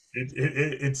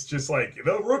 It's just like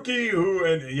the rookie who,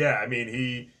 and I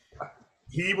mean,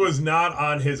 he was not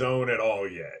on his own at all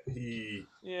yet.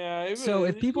 So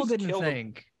if people didn't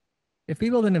think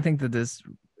that this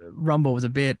Rumble was a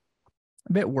bit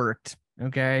worked,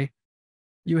 okay,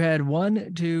 you had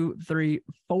 1, 2, 3,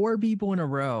 4 people in a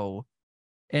row,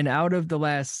 and out of the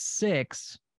last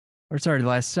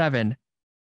 7,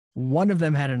 one of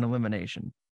them had an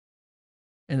elimination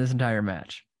in this entire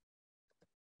match.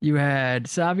 You had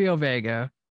Savio Vega,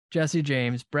 Jesse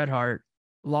James, Bret Hart,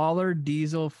 Lawler,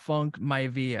 Diesel, Funk,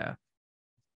 Maivia.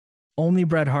 Only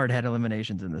Bret Hart had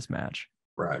eliminations in this match.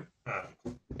 Right.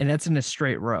 And that's in a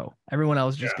straight row. Everyone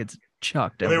else just gets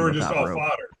chucked. They were just all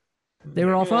fodder. They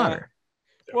were all fodder.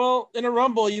 Well, in a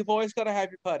Rumble, you've always got to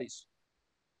have your putties.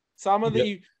 Some of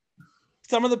the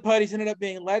putties ended up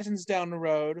being legends down the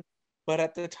road, but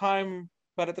at the time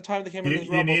they came into this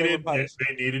Rumble, they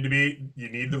needed to be. You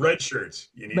need the red shirts.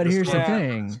 But here's the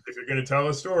thing: if you're going to tell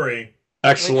a story.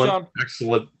 Excellent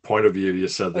point of view you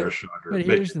said there, Shocker. But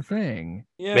here's the thing.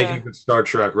 Making a good Star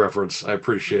Trek reference. I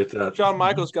appreciate that. Shawn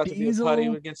Michaels got to be a putty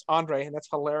against Andre, and that's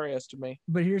hilarious to me.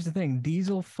 But here's the thing.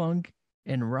 Diesel, Funk,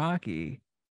 and Rocky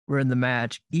were in the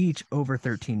match, each over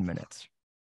 13 minutes.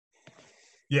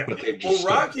 Yeah. Well,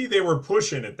 Rocky, they were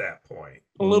pushing at that point.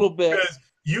 A little bit. Because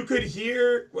you could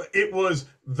hear it was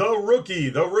the rookie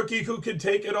who could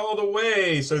take it all the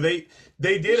way. So they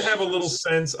did have a little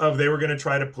sense of they were going to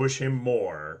try to push him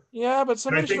more. Yeah, but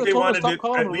somebody I think they wanted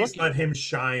to at least let him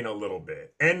shine a little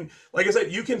bit. And like I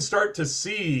said, you can start to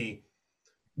see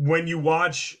when you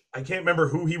watch, I can't remember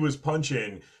who he was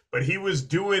punching, but he was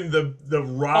doing the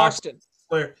Rock. Austin.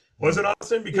 Was it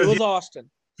Austin? Because it was Austin.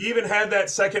 He even had that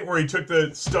second where he took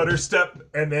the stutter step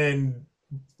and then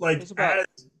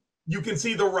you can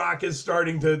see the Rock is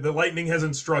starting to, the lightning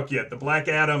hasn't struck yet. The Black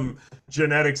Adam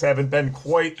genetics haven't been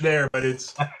quite there, but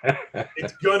it's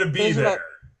going to be there.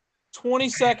 20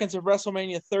 seconds of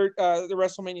WrestleMania the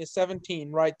WrestleMania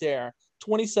 17 right there.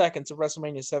 20 seconds of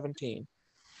WrestleMania 17.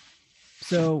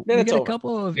 So we get a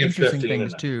couple of interesting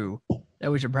things too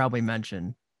that we should probably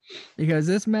mention, because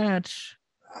this match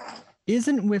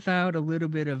isn't without a little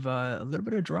bit of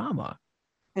drama,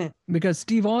 because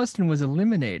Steve Austin was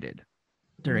eliminated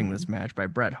during this match by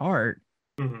Bret Hart,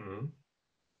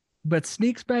 but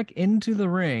sneaks back into the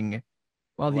ring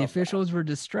while the officials were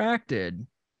distracted,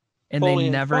 and they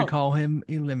never call him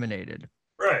eliminated.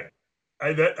 Right.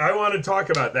 I want to talk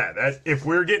about that. That if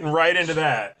we're getting right into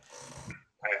that,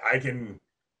 I can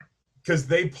because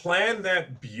they planned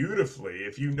that beautifully.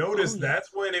 If you notice, that's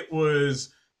when it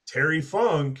was Terry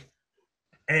Funk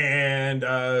and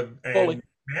Mankind,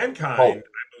 I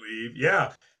believe.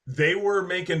 Yeah, they were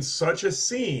making such a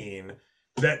scene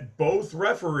that both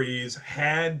referees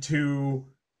had to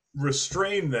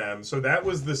restrain them. So that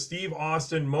was the Steve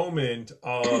Austin moment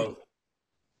of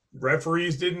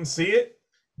referees didn't see it,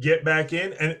 get back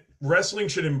in, and wrestling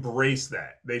should embrace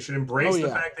that. They should embrace the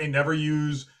fact they never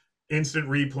use instant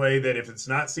replay, that if it's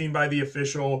not seen by the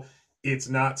official, it's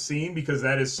not seen, because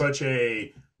that is such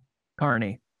a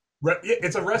Carney.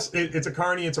 It's a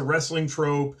carny. It's a wrestling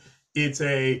trope. It's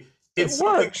something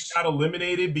that got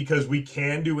eliminated because we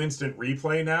can do instant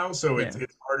replay now. So it's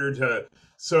harder to.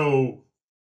 So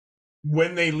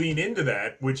when they lean into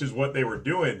that, which is what they were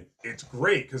doing, it's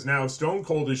great, because now Stone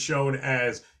Cold is shown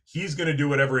as he's going to do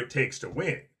whatever it takes to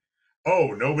win. Oh,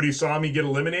 nobody saw me get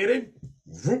eliminated?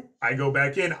 I go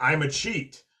back in. I'm a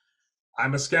cheat.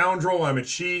 I'm a scoundrel. I'm a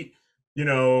cheat. You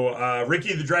know,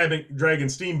 Ricky the Dragon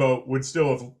Steamboat would still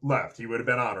have left. He would have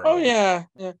been honorable. Oh, yeah.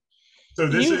 So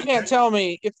you can't tell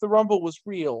me if the Rumble was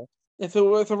real. If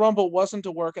the Rumble wasn't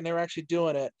to work and they were actually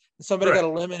doing it, and somebody got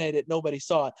eliminated, nobody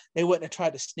saw it, they wouldn't have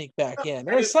tried to sneak back in.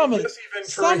 There's some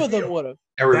of them would have.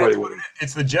 Everybody would.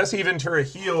 It's the Jesse Ventura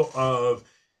heel of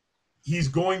he's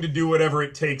going to do whatever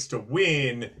it takes to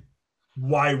win.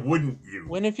 Why wouldn't you?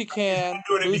 Win if you can. He's not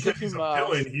doing it because he's a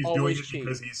villain. He's doing it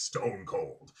because he's Stone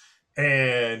Cold.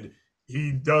 And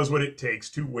he does what it takes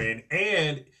to win.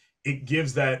 And it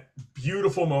gives that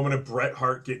beautiful moment of Bret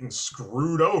Hart getting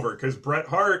screwed over, because Bret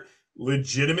Hart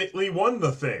legitimately won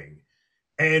the thing.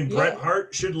 And Bret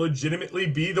Hart should legitimately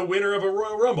be the winner of a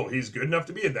Royal Rumble. He's good enough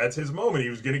to be it. That's his moment. He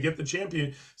was going to get the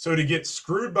champion. So to get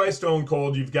screwed by Stone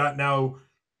Cold, you've got now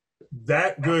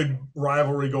that good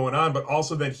rivalry going on, but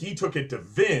also then he took it to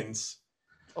Vince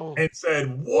and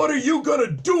said, "What are you going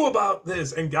to do about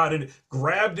this?" And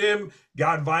grabbed him,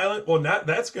 got violent. Well,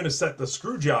 that's going to set the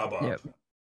screw job up. Yep.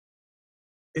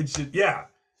 It's just,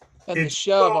 and the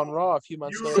shove on Raw a few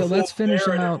months later. So let's finish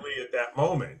them out at that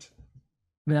moment.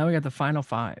 Now we got the final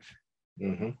 5.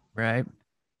 Right?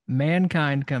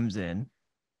 Mankind comes in,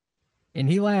 and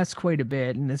he lasts quite a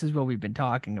bit, and this is what we've been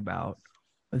talking about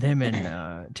with him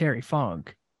and Terry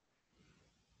Funk.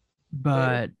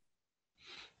 But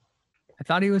I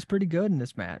thought he was pretty good in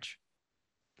this match.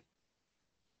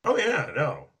 Oh, yeah,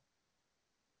 no.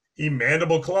 He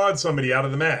mandible clawed somebody out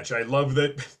of the match. I love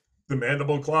that the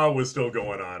mandible claw was still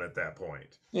going on at that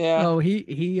point. Yeah. Oh,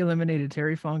 he eliminated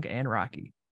Terry Funk and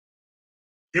Rocky.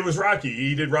 It was Rocky.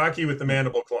 He did Rocky with the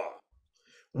mandible claw,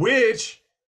 which,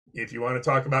 if you want to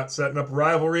talk about setting up a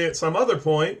rivalry at some other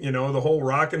point, you know, the whole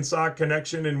Rock and Sock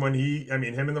connection, and when him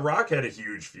and The Rock had a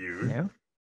huge feud. Yeah.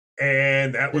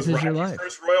 And that was Rocky's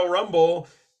first Royal Rumble,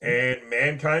 and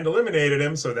Mankind eliminated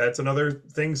him, so that's another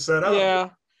thing set up. Yeah.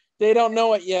 They don't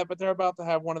know it yet, but they're about to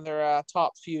have one of their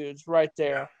top feuds right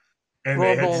there. Yeah. And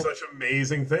they had such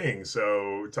amazing things.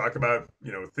 So talk about,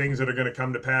 you know, things that are going to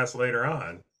come to pass later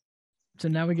on. So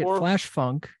now we get Flash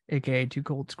Funk, aka Too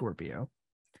Cold Scorpio.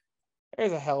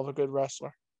 There's a hell of a good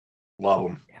wrestler. Love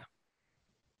him. Yeah.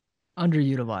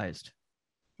 Underutilized.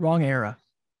 Wrong era.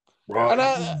 And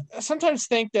I sometimes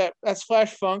think that as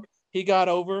Flash Funk, he got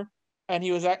over, and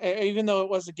he was, even though it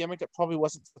was a gimmick that probably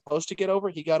wasn't supposed to get over,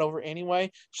 he got over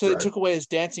anyway. So they took away his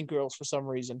dancing girls for some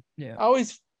reason. Yeah. I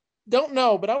always don't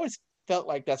know, but I always felt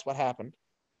like that's what happened.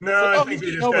 No, I think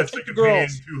they just got sick of paying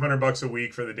 $200 a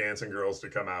week for the dancing girls to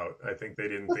come out. I think they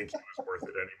didn't think it was worth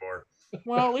it anymore.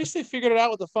 Well, at least they figured it out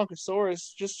with the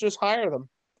Funkasaurus. Just hire them.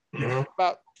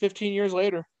 About 15 years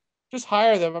later, just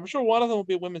hire them. I'm sure one of them will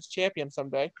be a women's champion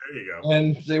someday. There you go.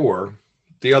 And they were.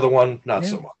 The other one, not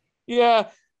so much. Yeah.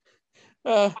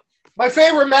 My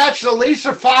favorite match: the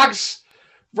Lisa Fox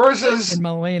versus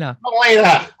Melina. Oh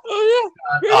yeah,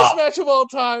 greatest match of all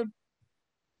time.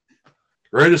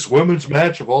 Greatest women's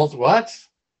match of all. What?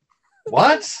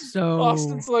 So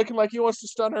Austin's looking like he wants to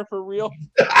stun her for real.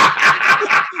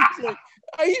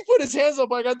 He put his hands up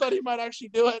like I thought he might actually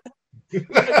do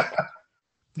it.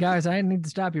 Guys, I need to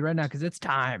stop you right now because it's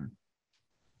time.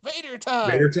 Vader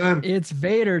time. It's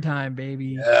Vader time,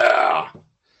 baby. Yeah.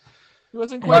 He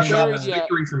wasn't quite sure his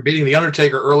victory from beating the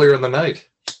Undertaker earlier in the night.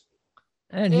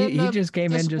 And he just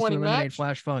came in just to eliminate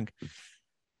Flash Funk.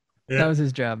 Yeah. That was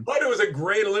his job. But it was a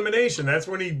great elimination. That's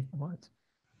when he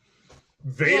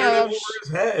Vader over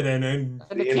his head, and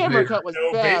the camera cut was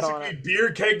bad on it. Basically beer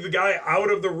kegged the guy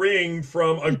out of the ring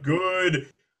from a good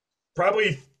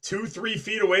probably 2-3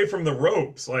 feet away from the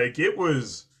ropes. Like it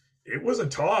was a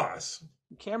toss.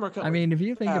 The camera cut. I mean, if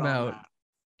you think about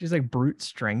just like brute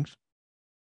strength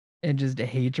and just a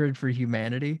hatred for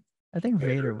humanity, I think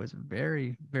Vader was a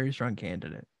very, very strong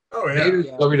candidate. Oh yeah. Vader's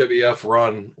WWF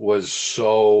run was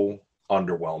so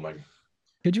underwhelming.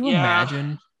 Could you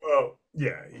imagine? Well,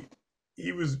 yeah.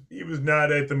 He was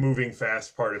not at the moving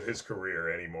fast part of his career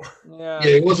anymore. Yeah, it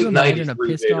Could you wasn't imagine a 93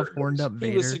 pissed Vader. off, horned up He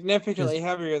was Vader significantly just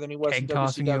heavier than he was in keg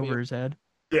tossing you over WCW. his head?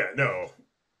 Yeah, no.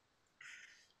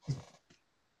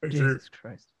 Picture, Jesus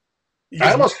Christ!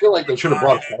 I almost feel like they should have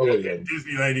brought Foley in.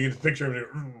 Disneyland. You get a picture of it,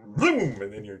 boom,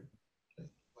 and then you're.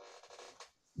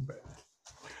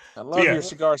 I love your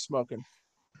cigar smoking.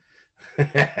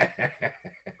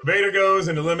 Vader goes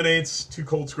and eliminates Too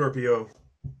Cold Scorpio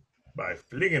by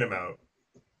flinging him out.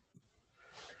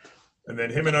 And then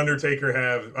him and Undertaker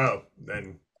have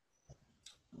then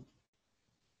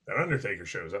that Undertaker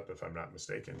shows up, if I'm not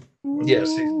mistaken. Yes,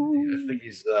 I think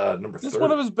he's number 30. This is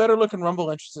one of his better looking Rumble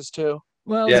entrances too.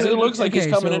 Well, Yeah. It looks like he's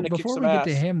coming in to kick before some we get ass.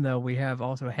 to him, though, we have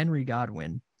also Henry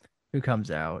Godwin, who comes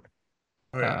out,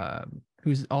 Oh, yeah.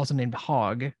 who's also named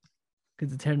Hog,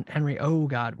 because it's Henry O.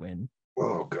 Godwin.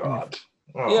 Oh God.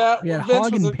 Oh. Yeah, We had Vince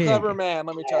Hog was and a Pig. clever man,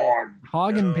 let me tell you.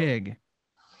 Hog and Pig.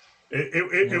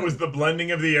 It was the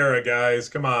blending of the era, guys.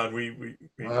 Come on, we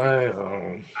I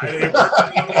know. it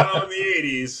worked in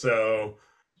the 80s, so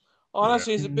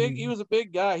Honestly, he was a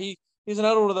big guy. He's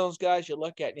another one of those guys you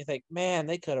look at and you think, man,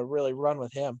 they could have really run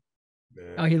with him.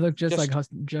 Oh, he looked just like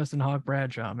Justin Hawk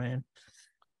Bradshaw, man.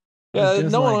 Yeah,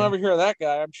 Just no one like will him. ever hear of that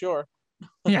guy, I'm sure.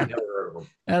 Yeah, Never heard of him.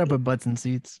 that'll put butts in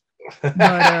seats.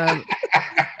 But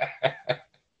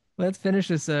let's finish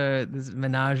this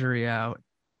menagerie out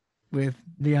with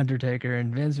the Undertaker,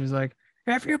 and Vince was like,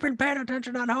 "If you've been paying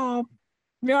attention at home,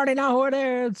 you already know who it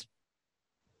is."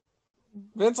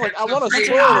 Vince like, I want to It's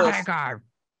the spoil this. Undertaker.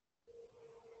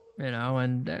 You know,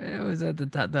 and it was at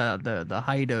the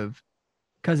height of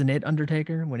Cousin It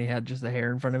Undertaker when he had just the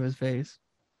hair in front of his face.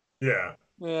 yeah.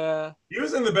 Yeah. He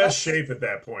was in the best shape at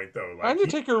that point, though. Like,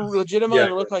 Undertaker legitimately Yeah.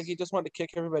 looked like he just wanted to kick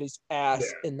everybody's ass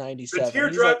in the 97.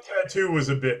 teardrop tattoo was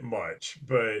a bit much,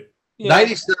 but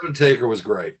 97 Taker was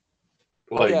great.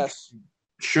 Like, yes.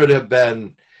 should have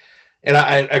been. And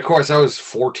I, of course, I was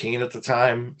 14 at the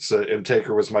time, so and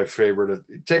Taker was my favorite.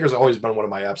 Taker's always been one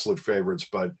of my absolute favorites,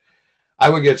 but I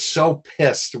would get so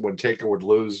pissed when Taker would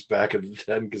lose back in the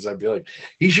 10 because I'd be like,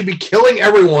 he should be killing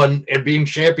everyone and being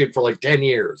champion for like 10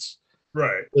 years.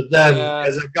 right. But then,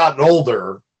 as I've gotten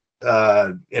older,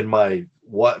 in my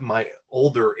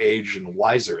older age and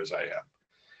wiser as I am,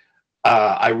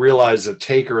 I realize that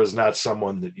Taker is not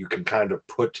someone that you can kind of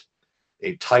put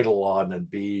a title on and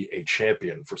be a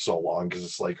champion for so long because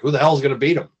it's like, who the hell is going to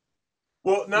beat him?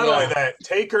 Well, not only that,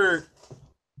 Taker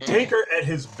at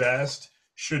his best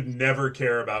should never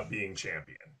care about being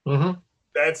champion. Mm-hmm.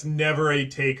 That's never a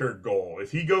Taker goal.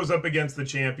 If he goes up against the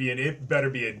champion, it better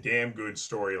be a damn good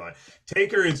storyline.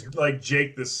 Taker is like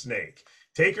Jake the Snake.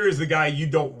 Taker is the guy you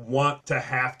don't want to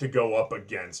have to go up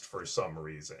against for some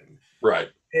reason. Right.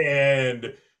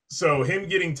 And so him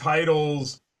getting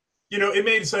titles, it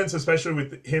made sense, especially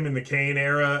with him in the Kane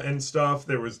era and stuff.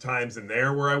 There was times in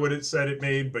there where I would have said it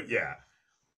made, but yeah.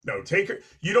 No, Taker,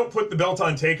 you don't put the belt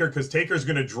on Taker because Taker's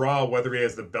going to draw whether he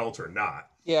has the belt or not.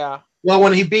 Yeah. Well,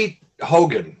 when he beat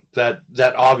Hogan, that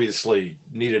obviously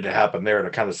needed to happen there to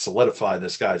kind of solidify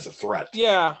this guy as a threat.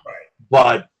 Yeah.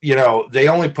 But, they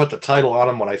only put the title on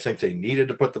him when I think they needed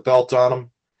to put the belt on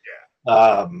him.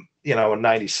 Yeah. In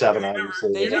 97,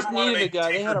 obviously. They just needed a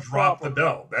guy. They had a drop problem. the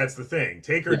belt. That's the thing.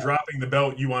 Taker dropping the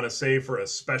belt, you want to save for a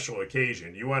special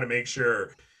occasion. You want to make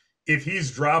sure if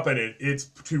he's dropping it, it's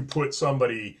to put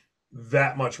somebody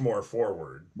that much more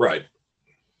forward. Right.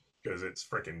 Because it's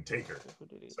freaking Taker.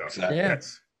 So, Exactly. Yeah.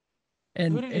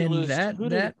 Who did he lose to?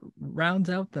 that rounds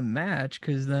out the match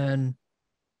because then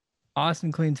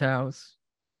Austin cleans house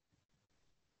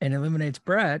and eliminates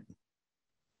Brett,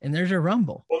 and there's your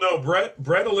Rumble. Well, no,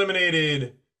 Brett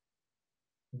eliminated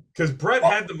because Brett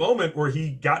had the moment where he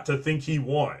got to think he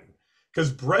won.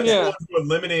 Because Brett's the one who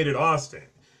eliminated Austin.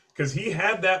 Because he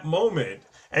had that moment,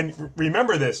 and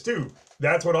remember this too.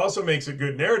 That's what also makes it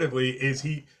good narratively is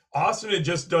Austin had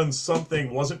just done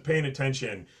something, wasn't paying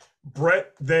attention.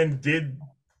 Brett then did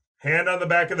hand on the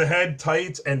back of the head,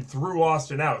 tights, and threw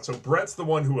Austin out. So Brett's the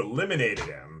one who eliminated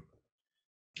him.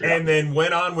 Yeah. And then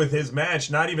went on with his match,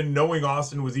 not even knowing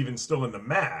Austin was even still in the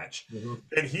match. Mm-hmm.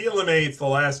 And he eliminates the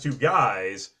last two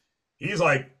guys. He's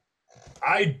like,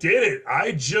 I did it.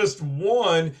 I just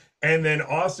won. And then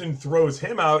Austin throws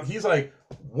him out. He's like,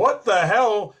 what the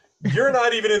hell? You're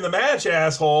not even in the match,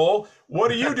 asshole. What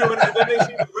are you doing? And then they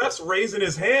see the refs raising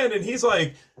his hand, and he's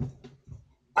like,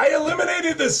 I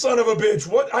eliminated this son of a bitch.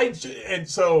 And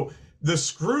so the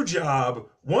screw job,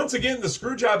 once again, the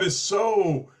screw job is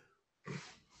so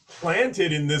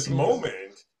planted in this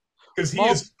moment because he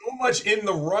is so much in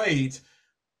the right,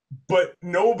 but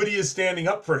nobody is standing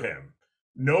up for him.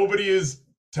 Nobody is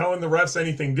telling the refs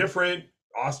anything different.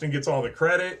 Austin gets all the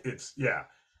credit.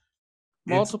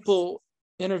 Multiple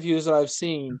interviews that I've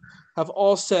seen have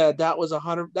all said that was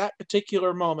that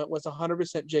particular moment was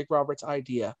 100% Jake Roberts'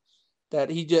 idea.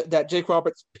 That Jake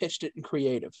Roberts pitched it in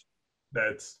creative.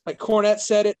 That's like Cornette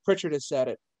said it, Pritchard has said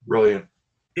it. Brilliant.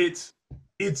 It's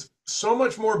so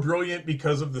much more brilliant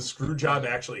because of the screw job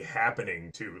actually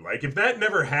happening too. Like if that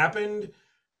never happened,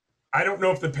 I don't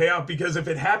know if the payout, because if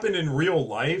it happened in real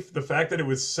life, the fact that it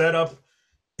was set up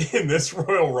in this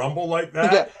Royal Rumble like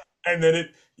that, and then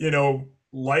it,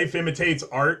 life imitates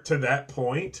art to that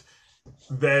point,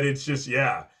 that it's just,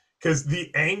 because the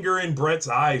anger in Brett's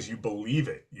eyes, you believe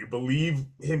it. You believe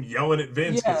him yelling at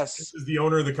Vince because Vince is the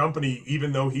owner of the company,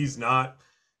 even though he's not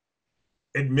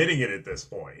admitting it at this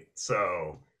point.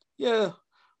 So I'm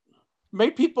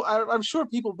sure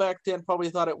people back then probably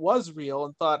thought it was real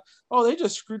and thought, oh, they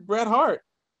just screwed Bret Hart.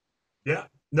 Yeah.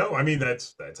 No, I mean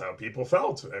that's how people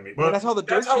felt. I mean, that's how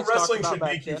wrestling should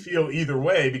make you feel either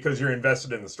way, because you're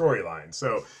invested in the storyline.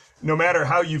 So no matter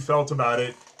how you felt about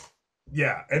it,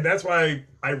 and that's why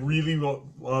I really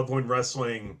love when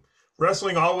wrestling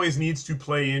always needs to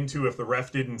play into, if the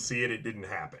ref didn't see it, it didn't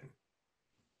happen.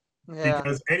 Yeah.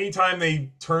 Because anytime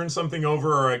they turn something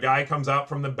over or a guy comes out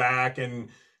from the back and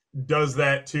does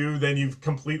that too, then you've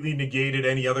completely negated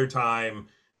any other time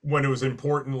when it was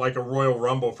important, like a Royal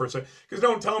Rumble for some. Because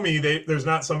don't tell me there's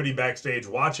not somebody backstage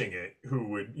watching it who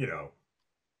would,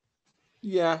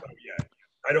 Yeah. So,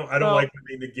 I don't like when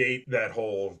they negate that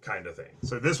whole kind of thing.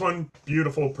 So this one,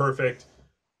 beautiful, perfect.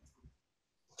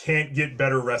 Can't get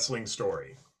better wrestling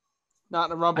story. Not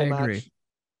in a Rumble match. Agree.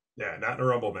 Yeah, not in a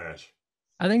Rumble match.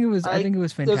 I think it was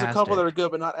fantastic. There's a couple that are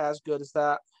good, but not as good as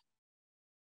that.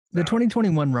 The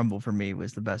 2021 Rumble for me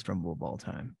was the best Rumble of all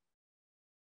time.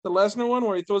 The Lesnar one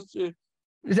where he throws.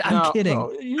 I'm kidding.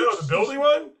 No, the building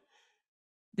one.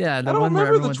 Yeah, I don't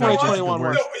remember the 2021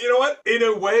 one. You know what? In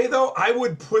a way, though, I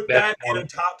would put that in a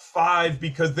top 5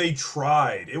 because they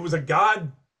tried. It was a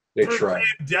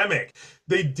pandemic.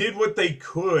 They did what they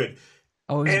could.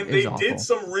 They did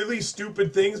some really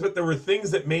stupid things, but there were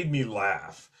things that made me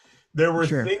laugh. There were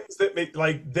things that made,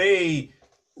 they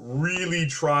really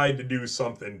tried to do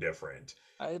something different.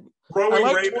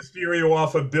 Throwing Rey Mysterio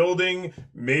off a building,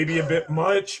 maybe a bit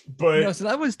much, but no. So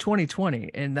that was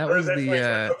 2020, and that was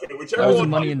the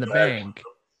Money in the Bank.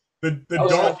 The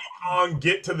Donkey Kong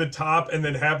get to the top and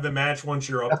then have the match once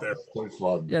you're up there.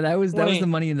 Yeah, that was the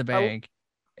Money in the Bank,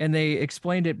 and they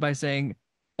explained it by saying,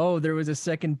 "Oh, there was a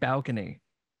second balcony."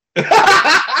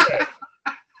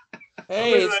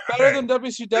 Hey, it's better than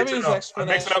WCW's explanation. I'm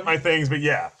mixing up my things, but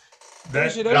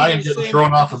that guy getting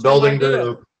thrown off a building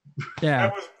to. Yeah,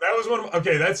 that was one of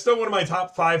that's still one of my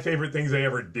top 5 favorite things they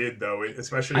ever did, though.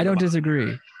 Especially, I don't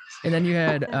disagree. And then you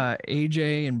had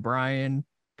AJ and Brian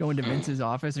going to Vince's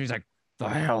office, and he's like, "The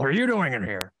hell are you doing in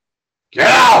here? Get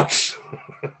out!"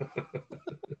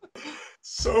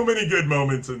 So many good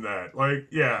moments in that.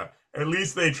 At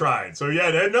least they tried. So it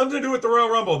had nothing to do with the Royal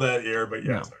Rumble that year, but it's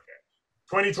okay.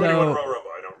 2021 Royal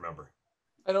Rumble. I don't remember.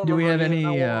 Do we have any?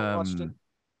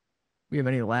 We have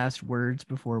any last words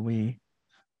before we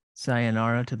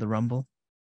sayonara to the Rumble?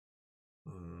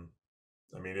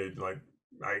 I mean,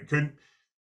 I couldn't.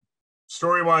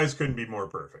 Story-wise, couldn't be more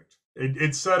perfect.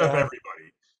 It set up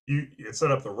everybody. It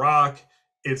set up The Rock.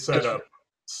 It set up,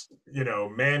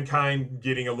 Mankind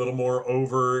getting a little more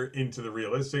over into the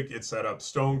realistic. It set up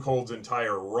Stone Cold's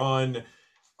entire run.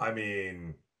 I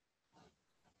mean,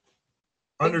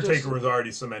 Undertaker was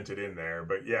already cemented in there,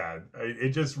 but it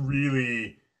just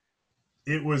really,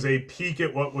 it was a peek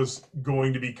at what was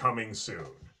going to be coming soon.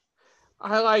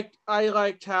 I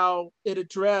liked how it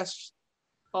addressed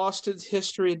Austin's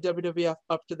history in WWF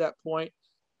up to that point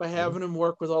by having him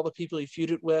work with all the people he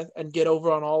feuded with and get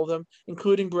over on all of them,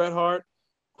 including Bret Hart.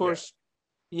 Of course,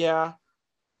 I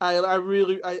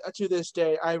really to this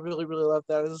day, I really, really love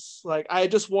that. It's like I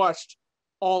just watched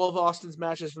all of Austin's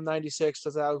matches from '96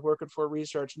 as I was working for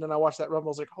research, and then I watched that Rumble.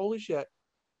 I was like, holy shit,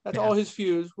 that's all his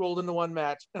feuds rolled into one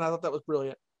match, and I thought that was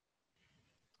brilliant.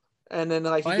 And then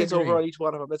he gets over on each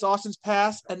one of them. It's Austin's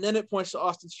past, and then it points to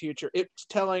Austin's future. It's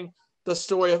telling the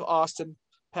story of Austin,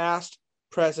 past,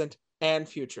 present, and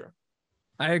future.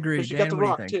 I agree. Because you got The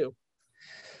Rock too.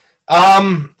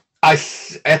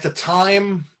 At the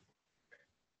time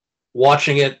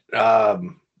watching it, I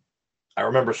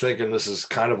remember thinking this is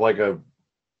kind of like a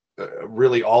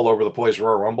really all over the place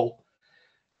Royal Rumble.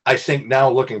 I think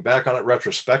now looking back on it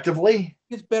retrospectively,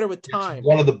 it's better with time. It's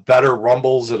one of the better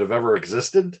Rumbles that have ever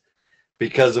existed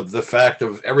because of the fact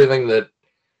of everything that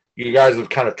you guys have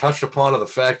kind of touched upon the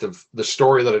fact of the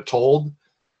story that it told.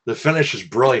 The finish is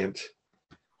brilliant.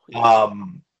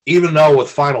 Even though with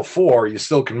Final Four, you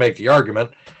still can make the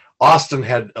argument. Austin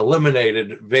had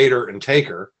eliminated Vader and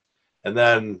Taker, and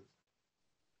then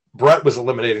Brett was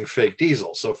eliminating Fake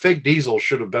Diesel. So Fake Diesel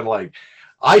should have been like,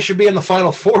 I should be in the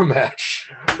Final Four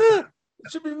match. It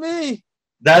should be me.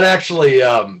 That actually,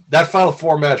 that Final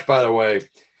Four match, by the way,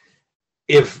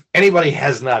 if anybody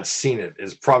has not seen it,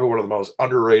 is probably one of the most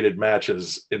underrated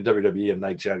matches in WWE in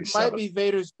 1997. Might be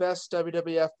Vader's best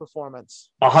WWF performance.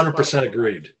 100%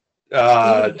 agreed.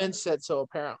 Even Vince said so,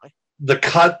 apparently. The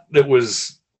cut that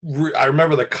was, I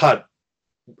remember the cut.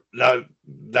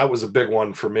 That was a big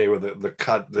one for me with the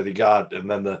cut that he got, and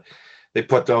then they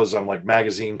put those on like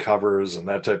magazine covers and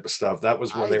that type of stuff. That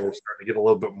was when they were starting to get a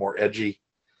little bit more edgy.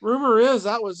 Rumor is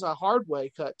that was a hard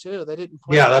way cut too. They didn't.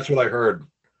 Yeah, that's what I heard.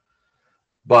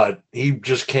 But he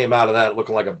just came out of that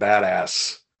looking like a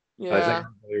badass. Yeah.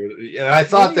 I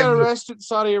thought he got arrested in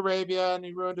Saudi Arabia and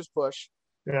he ruined his push.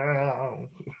 Yeah.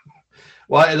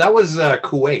 Well, that was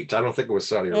Kuwait. I don't think it was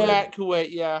Saudi Arabia. Yeah, Kuwait.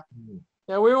 Yeah.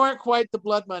 Yeah, we weren't quite the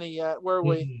blood money yet, were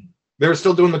we? They were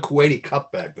still doing the Kuwaiti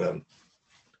Cup back then.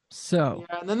 So.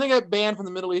 Yeah, and then they got banned from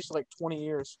the Middle East for like 20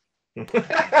 years.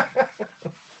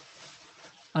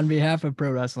 On behalf of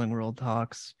Pro Wrestling World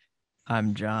Talks,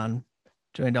 I'm John,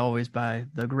 joined always by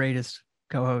the greatest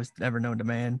co-host ever known to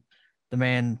man, the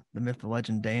myth, the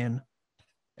legend, Dan.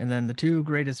 And then the two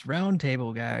greatest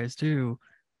roundtable guys, too.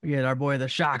 We get our boy, the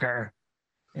Shocker,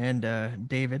 and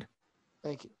David.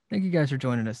 Thank you. Thank you guys for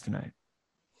joining us tonight.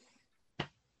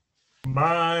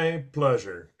 My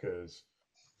pleasure, because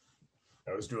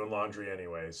I was doing laundry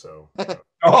anyway, so.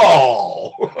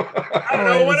 Oh! I don't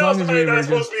know, when else am I not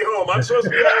supposed to be home? I'm supposed to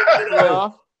be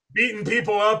out, beating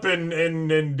people up and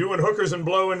doing hookers and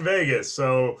blow in Vegas,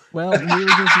 so. Well, we were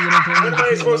just the entertainment. When am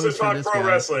I supposed to talk pro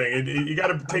wrestling? You got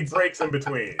to take breaks in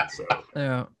between, so.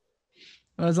 Yeah.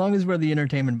 Well, as long as we're the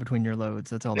entertainment between your loads,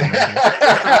 that's all that matters.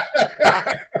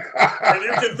 And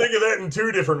you can think of that in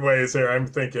two different ways there, I'm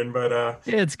thinking, but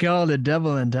it's called a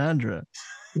double entendre.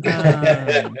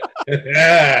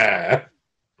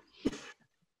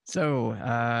 So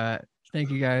thank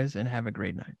you guys and have a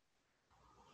great night.